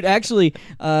 exactly, dude. Actually,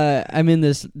 I'm in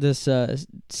this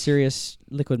serious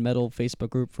liquid metal Facebook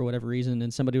group for whatever reason,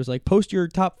 and somebody was like, "Post your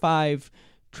top 5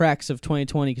 tracks of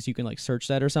 2020," because you can like search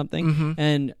that or something. Mm-hmm.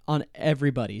 And on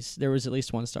everybody's, there was at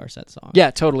least one star set song.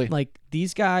 Yeah, totally. Like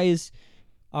these guys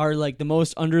are like the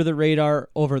most under the radar,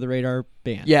 over the radar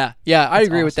band. Yeah, I That's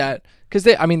agree with awesome. that because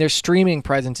their streaming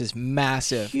presence is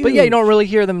massive. But yeah, you don't really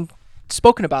hear them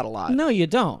spoken about a lot. No, you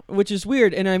don't, which is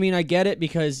weird. And I mean, I get it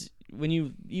because when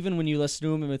you listen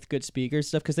to them with good speakers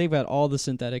stuff, because they've got all the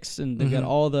synthetics and they've got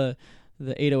all the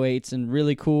 808s and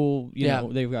really cool. You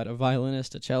know, they've got a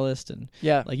violinist, a cellist, and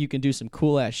like you can do some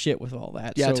cool ass shit with all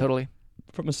that. Yeah, So totally.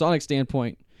 From a sonic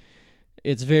standpoint,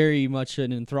 it's very much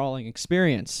an enthralling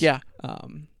experience. Yeah.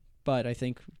 But I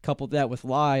think coupled that with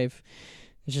live,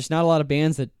 there's just not a lot of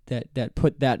bands that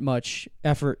put that much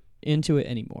effort into it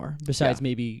anymore. Besides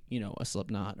maybe, a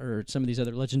Slipknot or some of these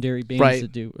other legendary bands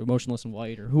that do Emotionless in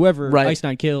White or whoever. Right. Ice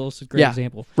Nine Kills is a great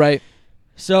example. Right.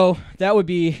 So that would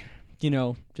be,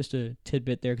 just a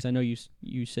tidbit there because I know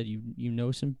you said you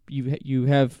know some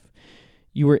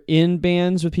you were in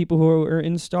bands with people who were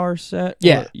in Star Set.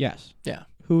 Yeah. Yes. Yeah.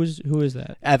 Who is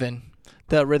that? Evan,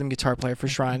 the rhythm guitar player for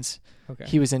Shrines. Okay.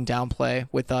 He was in Downplay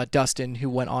with Dustin, who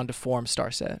went on to form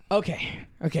Starset. Okay.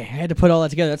 I had to put all that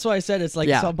together. That's why I said it's like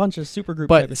it's a bunch of supergroup. type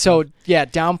But of so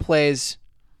stuff. Downplay's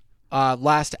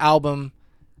last album,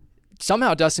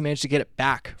 somehow Dustin managed to get it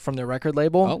back from their record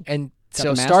label, and Got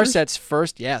so the masters?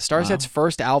 Starset's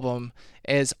first album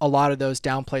is a lot of those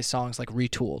Downplay songs like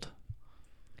retooled.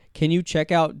 Can you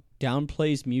check out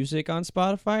Downplay's music on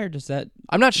Spotify, or does that?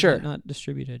 I'm not sure. Not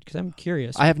distributed because I'm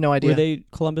curious. I have no idea. Were they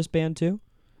Columbus band too?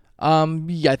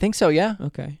 Yeah, I think so. Yeah.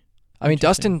 Okay. I mean,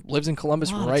 Dustin lives in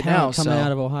Columbus right now. Coming so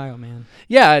out of Ohio, man.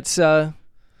 yeah, it's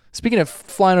speaking of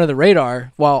flying under the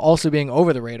radar while also being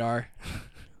over the radar.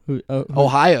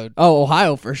 Ohio. Oh,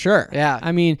 Ohio for sure. Yeah.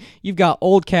 I mean, you've got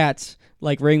old cats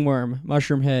like Ringworm,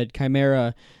 Mushroomhead,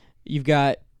 Chimera. You've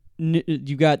got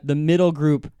the middle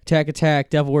group, Attack,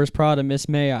 Devil Wears Prada, Miss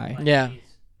May I. Yeah.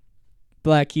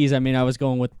 Black Keys. I mean, I was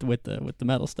going with the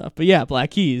metal stuff, but yeah,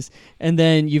 Black Keys. And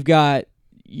then you've got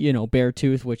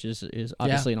Beartooth, which is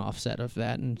obviously an offset of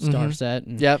that, and Starset.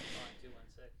 And Yep.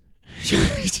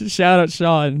 shout out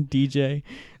Sean DJ.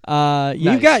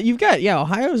 Nice. You've got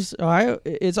Ohio.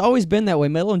 It's always been that way.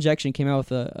 Metal Injection came out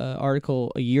with a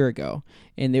article a year ago,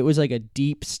 and it was like a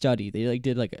deep study. They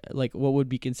did like what would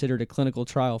be considered a clinical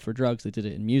trial for drugs. They did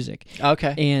it in music.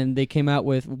 Okay. And they came out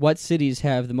with what cities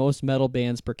have the most metal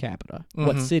bands per capita.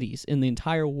 What Mhm. cities in the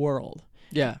entire world?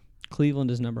 Yeah.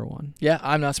 Cleveland is number 1. Yeah,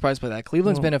 I'm not surprised by that.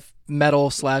 Cleveland's been a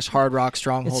metal/hard rock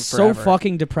stronghold It's forever. so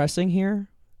fucking depressing here.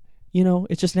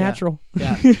 It's just natural.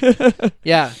 Yeah.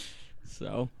 Yeah.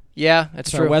 So Yeah, that's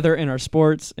it's our true. weather and our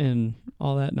sports and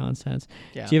all that nonsense.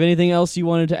 Yeah. Do you have anything else you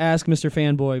wanted to ask Mr.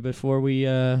 Fanboy before we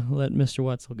let Mr.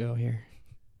 Wetzel go here?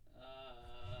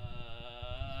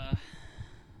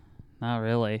 Not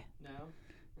really. No.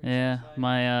 Yeah,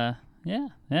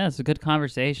 it's a good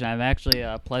conversation. I'm actually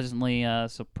pleasantly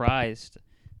surprised.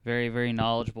 Very, very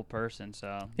knowledgeable person.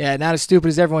 So Yeah, not as stupid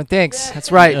as everyone thinks.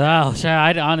 That's right. well, sure,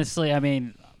 I honestly,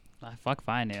 fuck if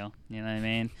I knew. You know what I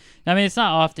mean? It's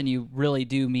not often you really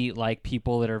do meet like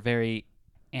people that are very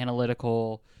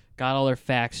analytical, got all their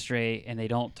facts straight, and they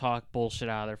don't talk bullshit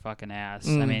out of their fucking ass.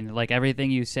 I mean, like everything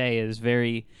you say is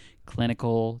very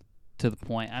clinical to the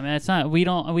point. I mean, it's not.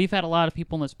 We've had a lot of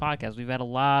people in this podcast. We've had a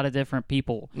lot of different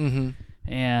people,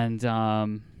 and I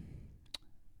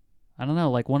don't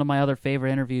know. Like one of my other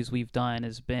favorite interviews we've done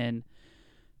has been,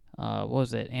 what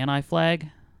was it? Anti-Flag.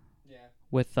 Yeah.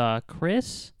 With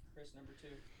Chris.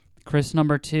 Chris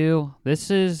number 2.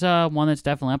 This is one that's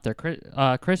definitely up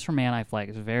there. Chris from Anti-Flag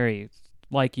is very,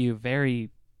 like you, very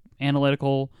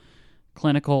analytical,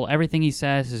 clinical. Everything he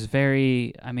says is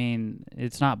very. I mean,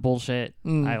 it's not bullshit.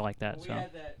 I like that. Well,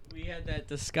 we had that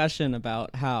discussion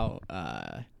about how,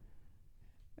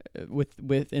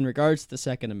 with in regards to the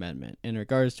Second Amendment, in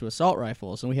regards to assault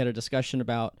rifles, and we had a discussion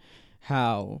about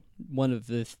how one of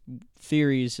the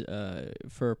theories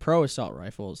for pro assault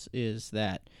rifles is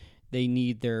that they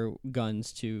need their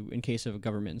guns in case of a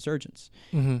government insurgence.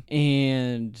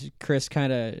 And Chris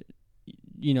kind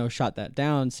of, shot that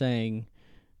down, saying,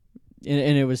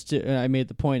 and it was I made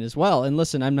the point as well. And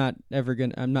listen, I'm not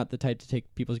the type to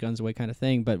take people's guns away, kind of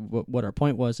thing. But what our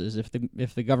point was is if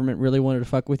the government really wanted to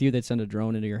fuck with you, they'd send a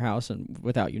drone into your house and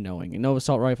without you knowing. And no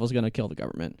assault rifle is going to kill the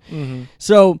government.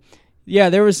 So.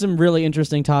 Yeah, there was some really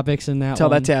interesting topics in that. Tell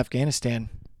one. that to Afghanistan.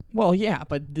 Well, yeah,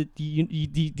 but the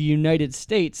United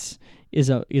States is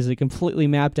a completely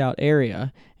mapped out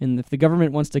area, and if the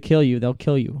government wants to kill you, they'll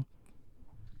kill you.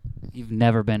 You've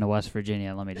never been to West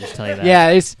Virginia, let me just tell you that. Yeah,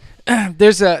 it's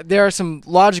there are some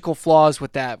logical flaws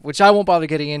with that, which I won't bother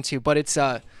getting into, but it's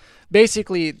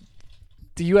basically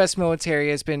the U.S. military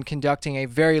has been conducting a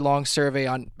very long survey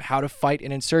on how to fight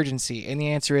an insurgency, and the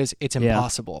answer is it's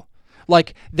impossible.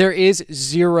 Like, there is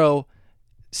zero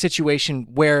situation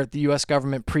where the U.S.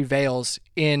 government prevails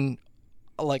in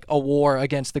like a war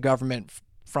against the government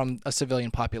from a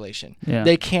civilian population. Yeah.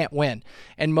 They can't win.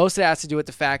 And most of that has to do with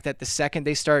the fact that the second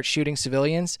they start shooting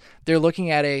civilians, they're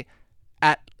looking at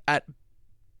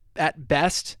at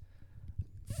best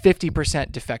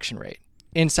 50% defection rate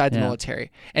inside the military.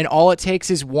 And all it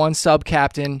takes is one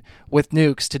sub-captain with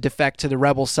nukes to defect to the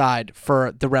rebel side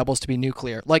for the rebels to be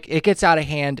nuclear. Like, it gets out of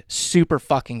hand super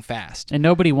fucking fast. And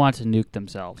nobody wants to nuke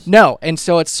themselves. No, and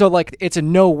so it's a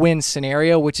no-win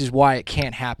scenario, which is why it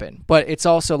can't happen. But it's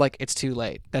also like it's too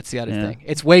late. That's the other thing.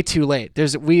 It's way too late.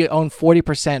 We own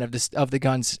 40% of the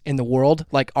guns in the world.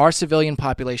 Like, our civilian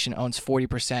population owns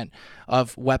 40%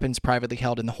 of weapons privately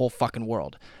held in the whole fucking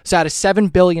world. So out of 7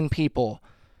 billion people,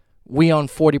 we own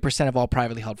 40% of all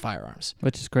privately held firearms.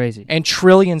 Which is crazy. And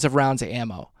trillions of rounds of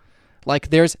ammo. Like,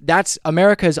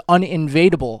 America is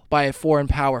uninvadable by a foreign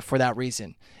power for that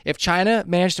reason. If China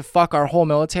managed to fuck our whole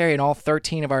military and all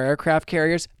 13 of our aircraft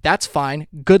carriers, that's fine.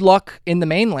 Good luck in the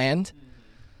mainland.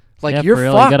 Like, you're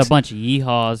fucked. You got a bunch of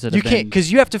yeehaws that you can't, because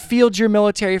you have to field your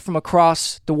military from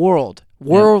across the world.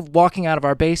 We're walking out of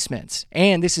our basements,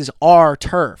 and this is our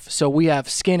turf, so we have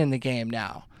skin in the game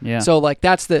now. Yeah. So like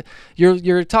that's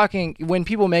you're talking when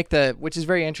people make which is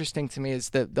very interesting to me is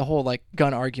the whole like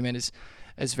gun argument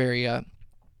is very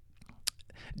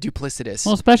duplicitous.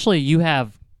 Well, especially you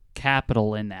have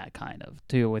capital in that kind of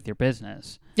too with your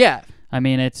business. Yeah. I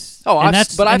mean, it's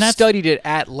I've studied it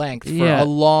at length for a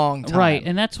long time. Right,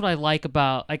 and that's what I like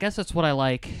about. I guess that's what I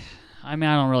like. I mean,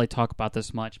 I don't really talk about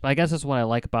this much, but I guess that's what I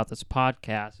like about this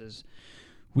podcast is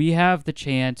we have the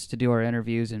chance to do our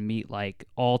interviews and meet like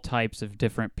all types of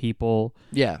different people.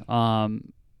 Yeah.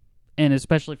 And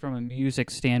especially from a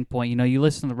music standpoint, you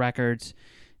listen to the records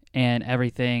and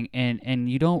everything, and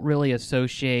you don't really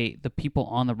associate the people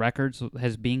on the records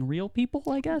as being real people,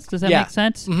 I guess. Does that make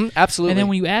sense? Mm-hmm, absolutely. And then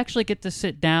when you actually get to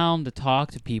sit down to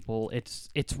talk to people, it's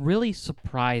really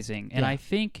surprising. And I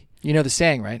think... You know the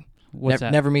saying, right? What's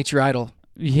that? Never meet your idol.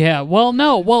 Yeah, well,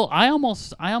 no. Well,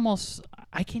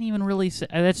 I can't even really say...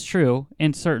 That's true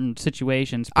in certain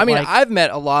situations. I mean, I've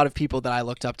met a lot of people that I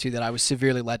looked up to that I was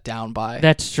severely let down by.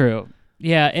 That's true.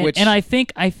 Yeah, and I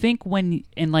think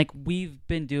we've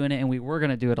been doing it, and we were going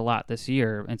to do it a lot this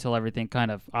year until everything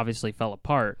kind of obviously fell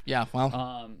apart. Yeah,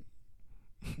 well,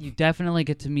 you definitely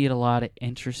get to meet a lot of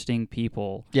interesting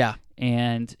people. Yeah,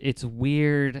 and it's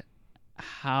weird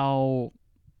how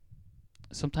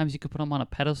sometimes you could put them on a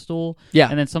pedestal. Yeah,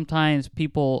 and then sometimes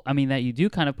people, I mean, that you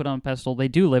do kind of put on a pedestal, they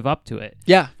do live up to it.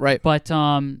 Yeah, right. But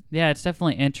yeah, it's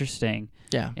definitely interesting.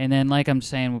 Yeah, and then like I'm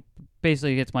saying,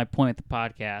 basically gets my point with the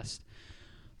podcast.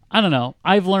 I don't know.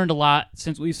 I've learned a lot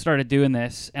since we started doing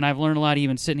this, and I've learned a lot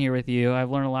even sitting here with you. I've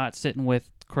learned a lot sitting with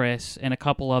Chris and a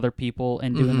couple other people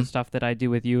and doing the stuff that I do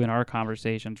with you in our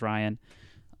conversations, Ryan.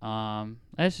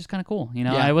 That's just kind of cool.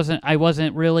 Yeah. I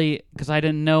wasn't really, because I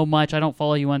didn't know much. I don't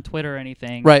follow you on Twitter or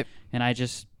anything. Right. And I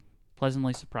just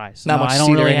pleasantly surprised. Not much I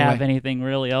don't really anyway. have anything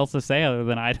really else to say other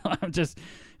than I'm just,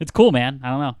 it's cool, man. I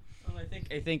don't know.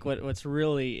 I think what's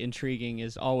really intriguing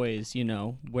is always,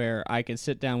 where I can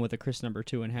sit down with a Chris number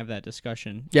 2 and have that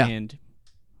discussion. Yeah. And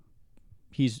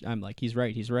I'm like, he's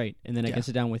right. And then I can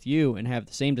sit down with you and have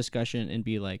the same discussion and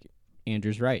be like,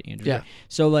 Andrew's right. Right.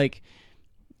 So like,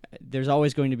 there's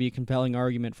always going to be a compelling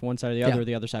argument for one side or the other. Or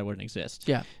the other side wouldn't exist.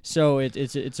 Yeah. So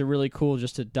it's a really cool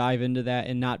just to dive into that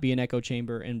and not be an echo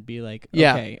chamber and be like,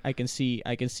 okay, I can see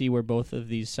where both of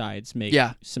these sides make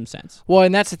some sense. Well,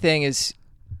 and that's the thing is,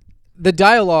 the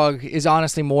dialogue is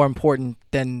honestly more important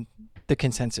than the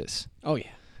consensus. Oh,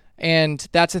 yeah. And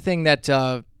that's the thing that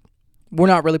we're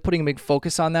not really putting a big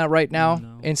focus on that right now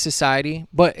in society.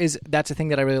 But that's the thing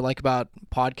that I really like about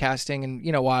podcasting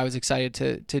and, why I was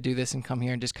excited to do this and come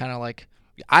here and just kind of like,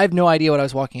 I have no idea what I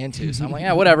was walking into. So I'm like,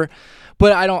 yeah, whatever.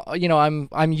 But I don't,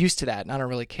 I'm used to that and I don't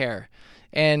really care.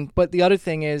 But the other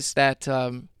thing is that,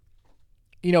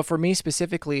 for me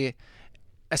specifically,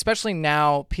 especially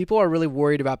now, people are really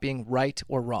worried about being right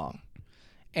or wrong.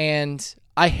 And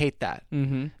I hate that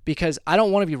because I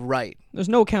don't want to be right. There's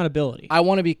no accountability. I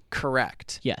want to be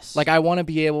correct. Yes. Like I want to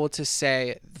be able to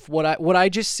say what I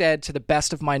just said to the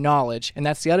best of my knowledge. And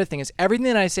that's the other thing is everything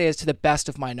that I say is to the best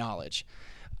of my knowledge.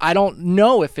 I don't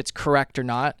know if it's correct or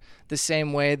not. the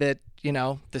same way that,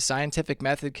 the scientific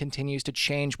method continues to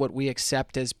change what we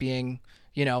accept as being,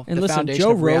 And the listen, foundation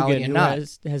Joe of reality Rogan, and who not.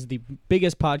 has the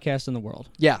biggest podcast in the world.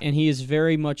 Yeah. And he is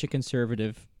very much a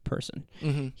conservative person.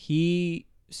 Mm-hmm. He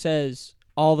says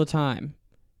all the time,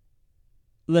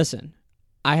 listen,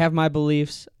 I have my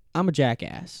beliefs. I'm a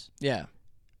jackass. Yeah.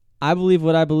 I believe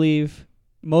what I believe.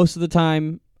 Most of the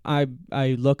time, I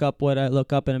look up what I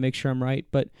look up and I make sure I'm right.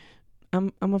 But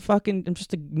I'm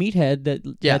just a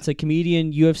meathead that's a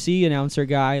comedian, UFC announcer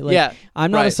guy. Like,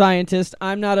 I'm not a scientist.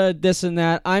 I'm not a this and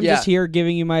that. I'm just here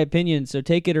giving you my opinion. So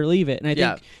take it or leave it. And I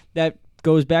think that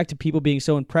goes back to people being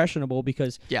so impressionable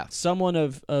because someone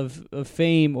of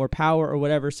fame or power or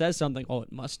whatever says something. Oh,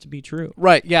 it must be true.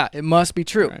 Right. Yeah, it must be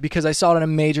true Right. because I saw it on a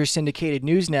major syndicated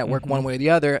news network one way or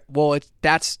the other. Well,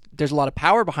 there's a lot of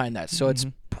power behind that, so it's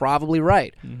probably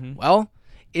right. Well,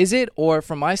 is it? Or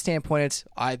from my standpoint, it's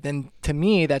then to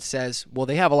me that says, well,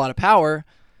 they have a lot of power,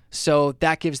 so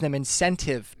that gives them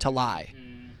incentive to lie.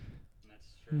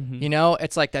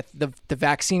 It's like that the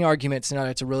vaccine argument.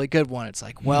 It's a really good one. It's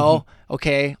like, well,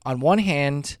 okay, on one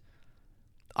hand,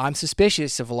 I'm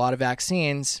suspicious of a lot of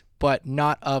vaccines, but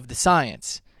not of the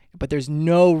science. But there's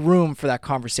no room for that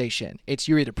conversation. It's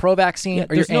you're either pro-vaccine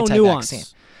or you're no anti-vaccine.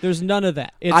 Nuance. There's none of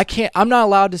that. I'm not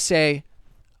allowed to say,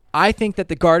 I think that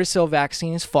the Gardasil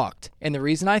vaccine is fucked. And the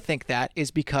reason I think that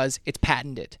is because it's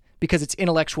patented, because it's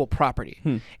intellectual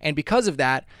property. And because of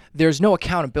that, there's no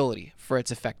accountability for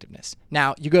its effectiveness.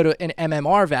 Now, you go to an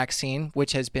MMR vaccine,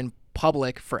 which has been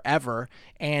public forever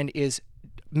and is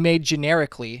made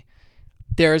generically,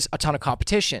 there's a ton of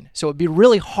competition. So it'd be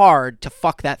really hard to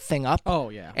fuck that thing up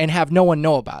and have no one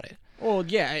know about it. Well,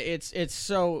 yeah, it's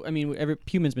so. I mean, every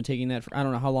human's been taking that. I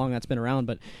don't know how long that's been around,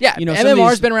 but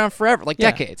MMR's been around forever,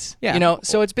 decades. Yeah,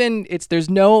 so there's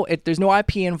no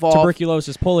IP involved.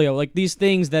 Tuberculosis, polio, like these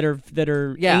things that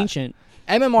are ancient.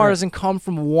 MMR doesn't come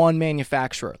from one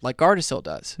manufacturer like Gardasil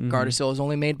does. Gardasil is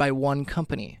only made by one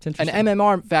company. An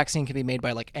MMR vaccine can be made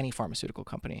by like any pharmaceutical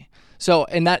company. So,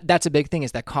 and that's a big thing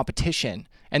is that competition,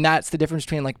 and that's the difference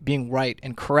between like being right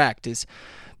and correct. Is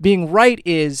being right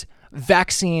is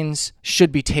vaccines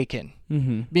should be taken.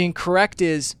 Being correct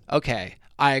is, okay,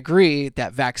 I agree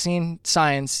that vaccine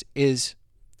science is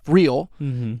real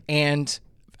and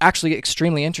actually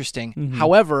extremely interesting.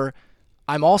 However,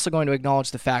 I'm also going to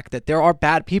acknowledge the fact that there are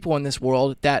bad people in this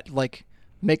world that like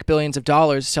make billions of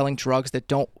dollars selling drugs that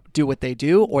don't do what they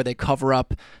do, or they cover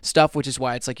up stuff, which is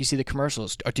why it's like you see the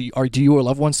commercials. Do you or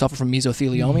loved ones suffer from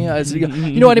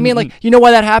mesothelioma? You know what I mean? Like, you know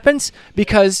why that happens?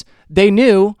 Because they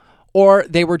knew, or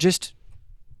they were just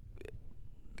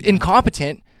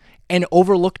incompetent and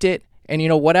overlooked it, and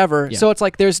whatever. So it's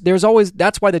like there's always,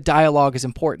 that's why the dialogue is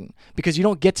important, because you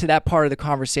don't get to that part of the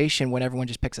conversation when everyone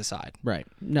just picks a side. Right.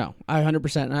 No, I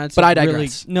 100%. But I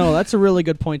digress. That's a really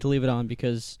good point to leave it on,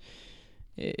 because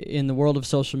in the world of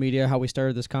social media, how we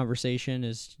started this conversation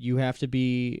is you have to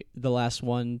be the last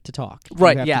one to talk.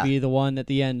 Right. You have to be the one at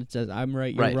the end that says, I'm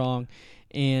right, you're wrong.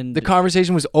 And the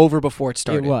conversation was over before it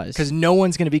started. It was, because no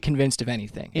one's going to be convinced of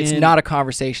anything. It's not a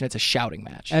conversation; it's a shouting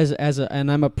match. And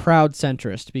I'm a proud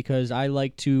centrist, because I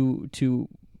like to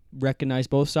recognize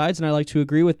both sides, and I like to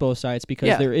agree with both sides,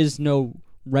 because there is no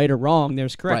right or wrong.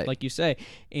 There's correct, like you say,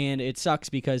 and it sucks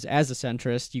because as a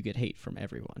centrist, you get hate from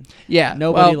everyone. Yeah,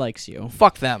 nobody likes you.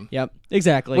 Fuck them. Yep,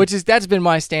 exactly. That's been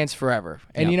my stance forever.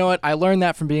 And you know what? I learned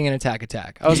that from being in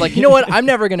Attack. I was like, you know what? I'm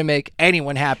never going to make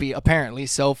anyone happy, apparently.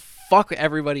 So fuck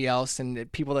everybody else and the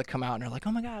people that come out and are like,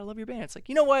 oh my God, I love your band. It's like,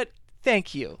 you know what?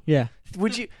 Thank you. Yeah.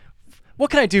 What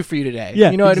can I do for you today?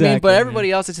 Yeah, you know what I mean? But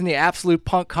everybody else that's in the absolute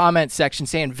punk comment section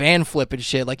saying van flip and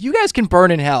shit, like, you guys can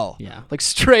burn in hell. Yeah. Like,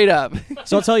 straight up.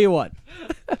 So I'll tell you what.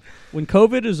 When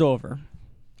COVID is over,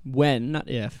 when, not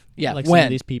if, like when. some of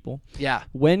these people. Yeah.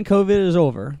 When COVID is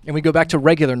over, and we go back to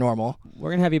regular normal,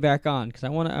 we're gonna have you back on, because I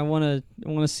want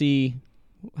to see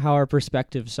how our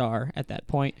perspectives are at that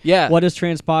point. Yeah. What has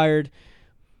transpired?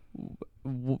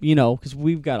 Because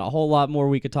we've got a whole lot more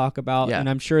we could talk about, and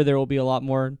I'm sure there will be a lot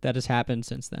more that has happened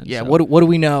since then. Yeah. So, what do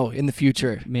we know in the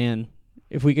future? Man,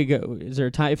 if we could go, is there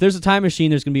a time? If there's a time machine,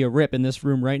 there's gonna be a rip in this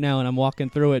room right now, and I'm walking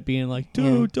through it, being like,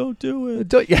 "Dude, don't do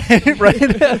it."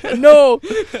 Right? No.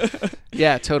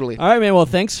 Yeah, totally. All right, man. Well,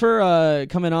 thanks for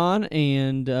coming on,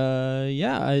 and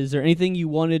is there anything you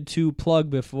wanted to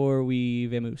plug before we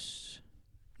vamoose?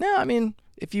 No, I mean,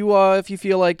 if you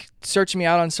feel like searching me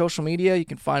out on social media, you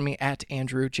can find me at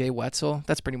Andrew J. Wetzel.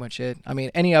 That's pretty much it. I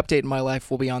mean, any update in my life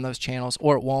will be on those channels,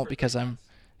 or it won't, because I'm...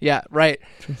 Yeah, right.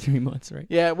 For 3 months, right?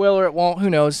 Yeah, it will or it won't.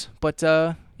 Who knows? But,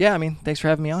 I mean, thanks for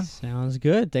having me on. Sounds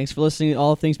good. Thanks for listening to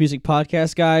All Things Music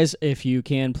Podcast, guys. If you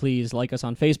can, please like us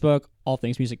on Facebook, All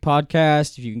Things Music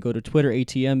Podcast. If you can go to Twitter,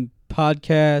 ATM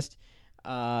podcast.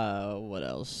 What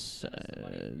else?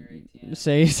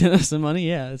 Send us some money.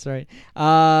 Yeah, that's right.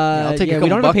 I'll take a couple we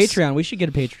don't have a bucks. Patreon. We should get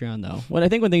a Patreon though. I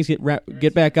think when things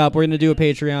get back up, we're gonna do a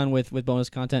Patreon with bonus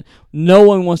content. No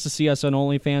one wants to see us on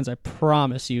OnlyFans. I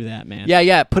promise you that, man.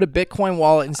 Yeah. Put a Bitcoin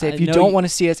wallet and say if you know don't you- want to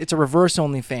see us, it's a reverse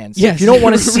OnlyFans. Yes. If you don't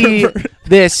want to see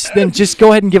this, then just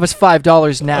go ahead and give us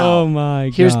 $5 now. Oh my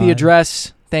god. Here's the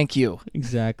address. Thank you.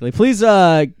 Exactly. Please,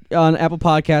 on Apple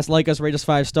Podcasts, like us, rate us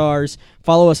 5 stars.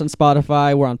 Follow us on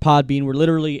Spotify. We're on Podbean. We're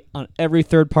literally on every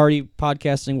third-party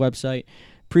podcasting website.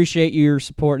 Appreciate your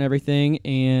support and everything.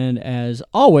 And as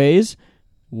always,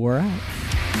 we're out.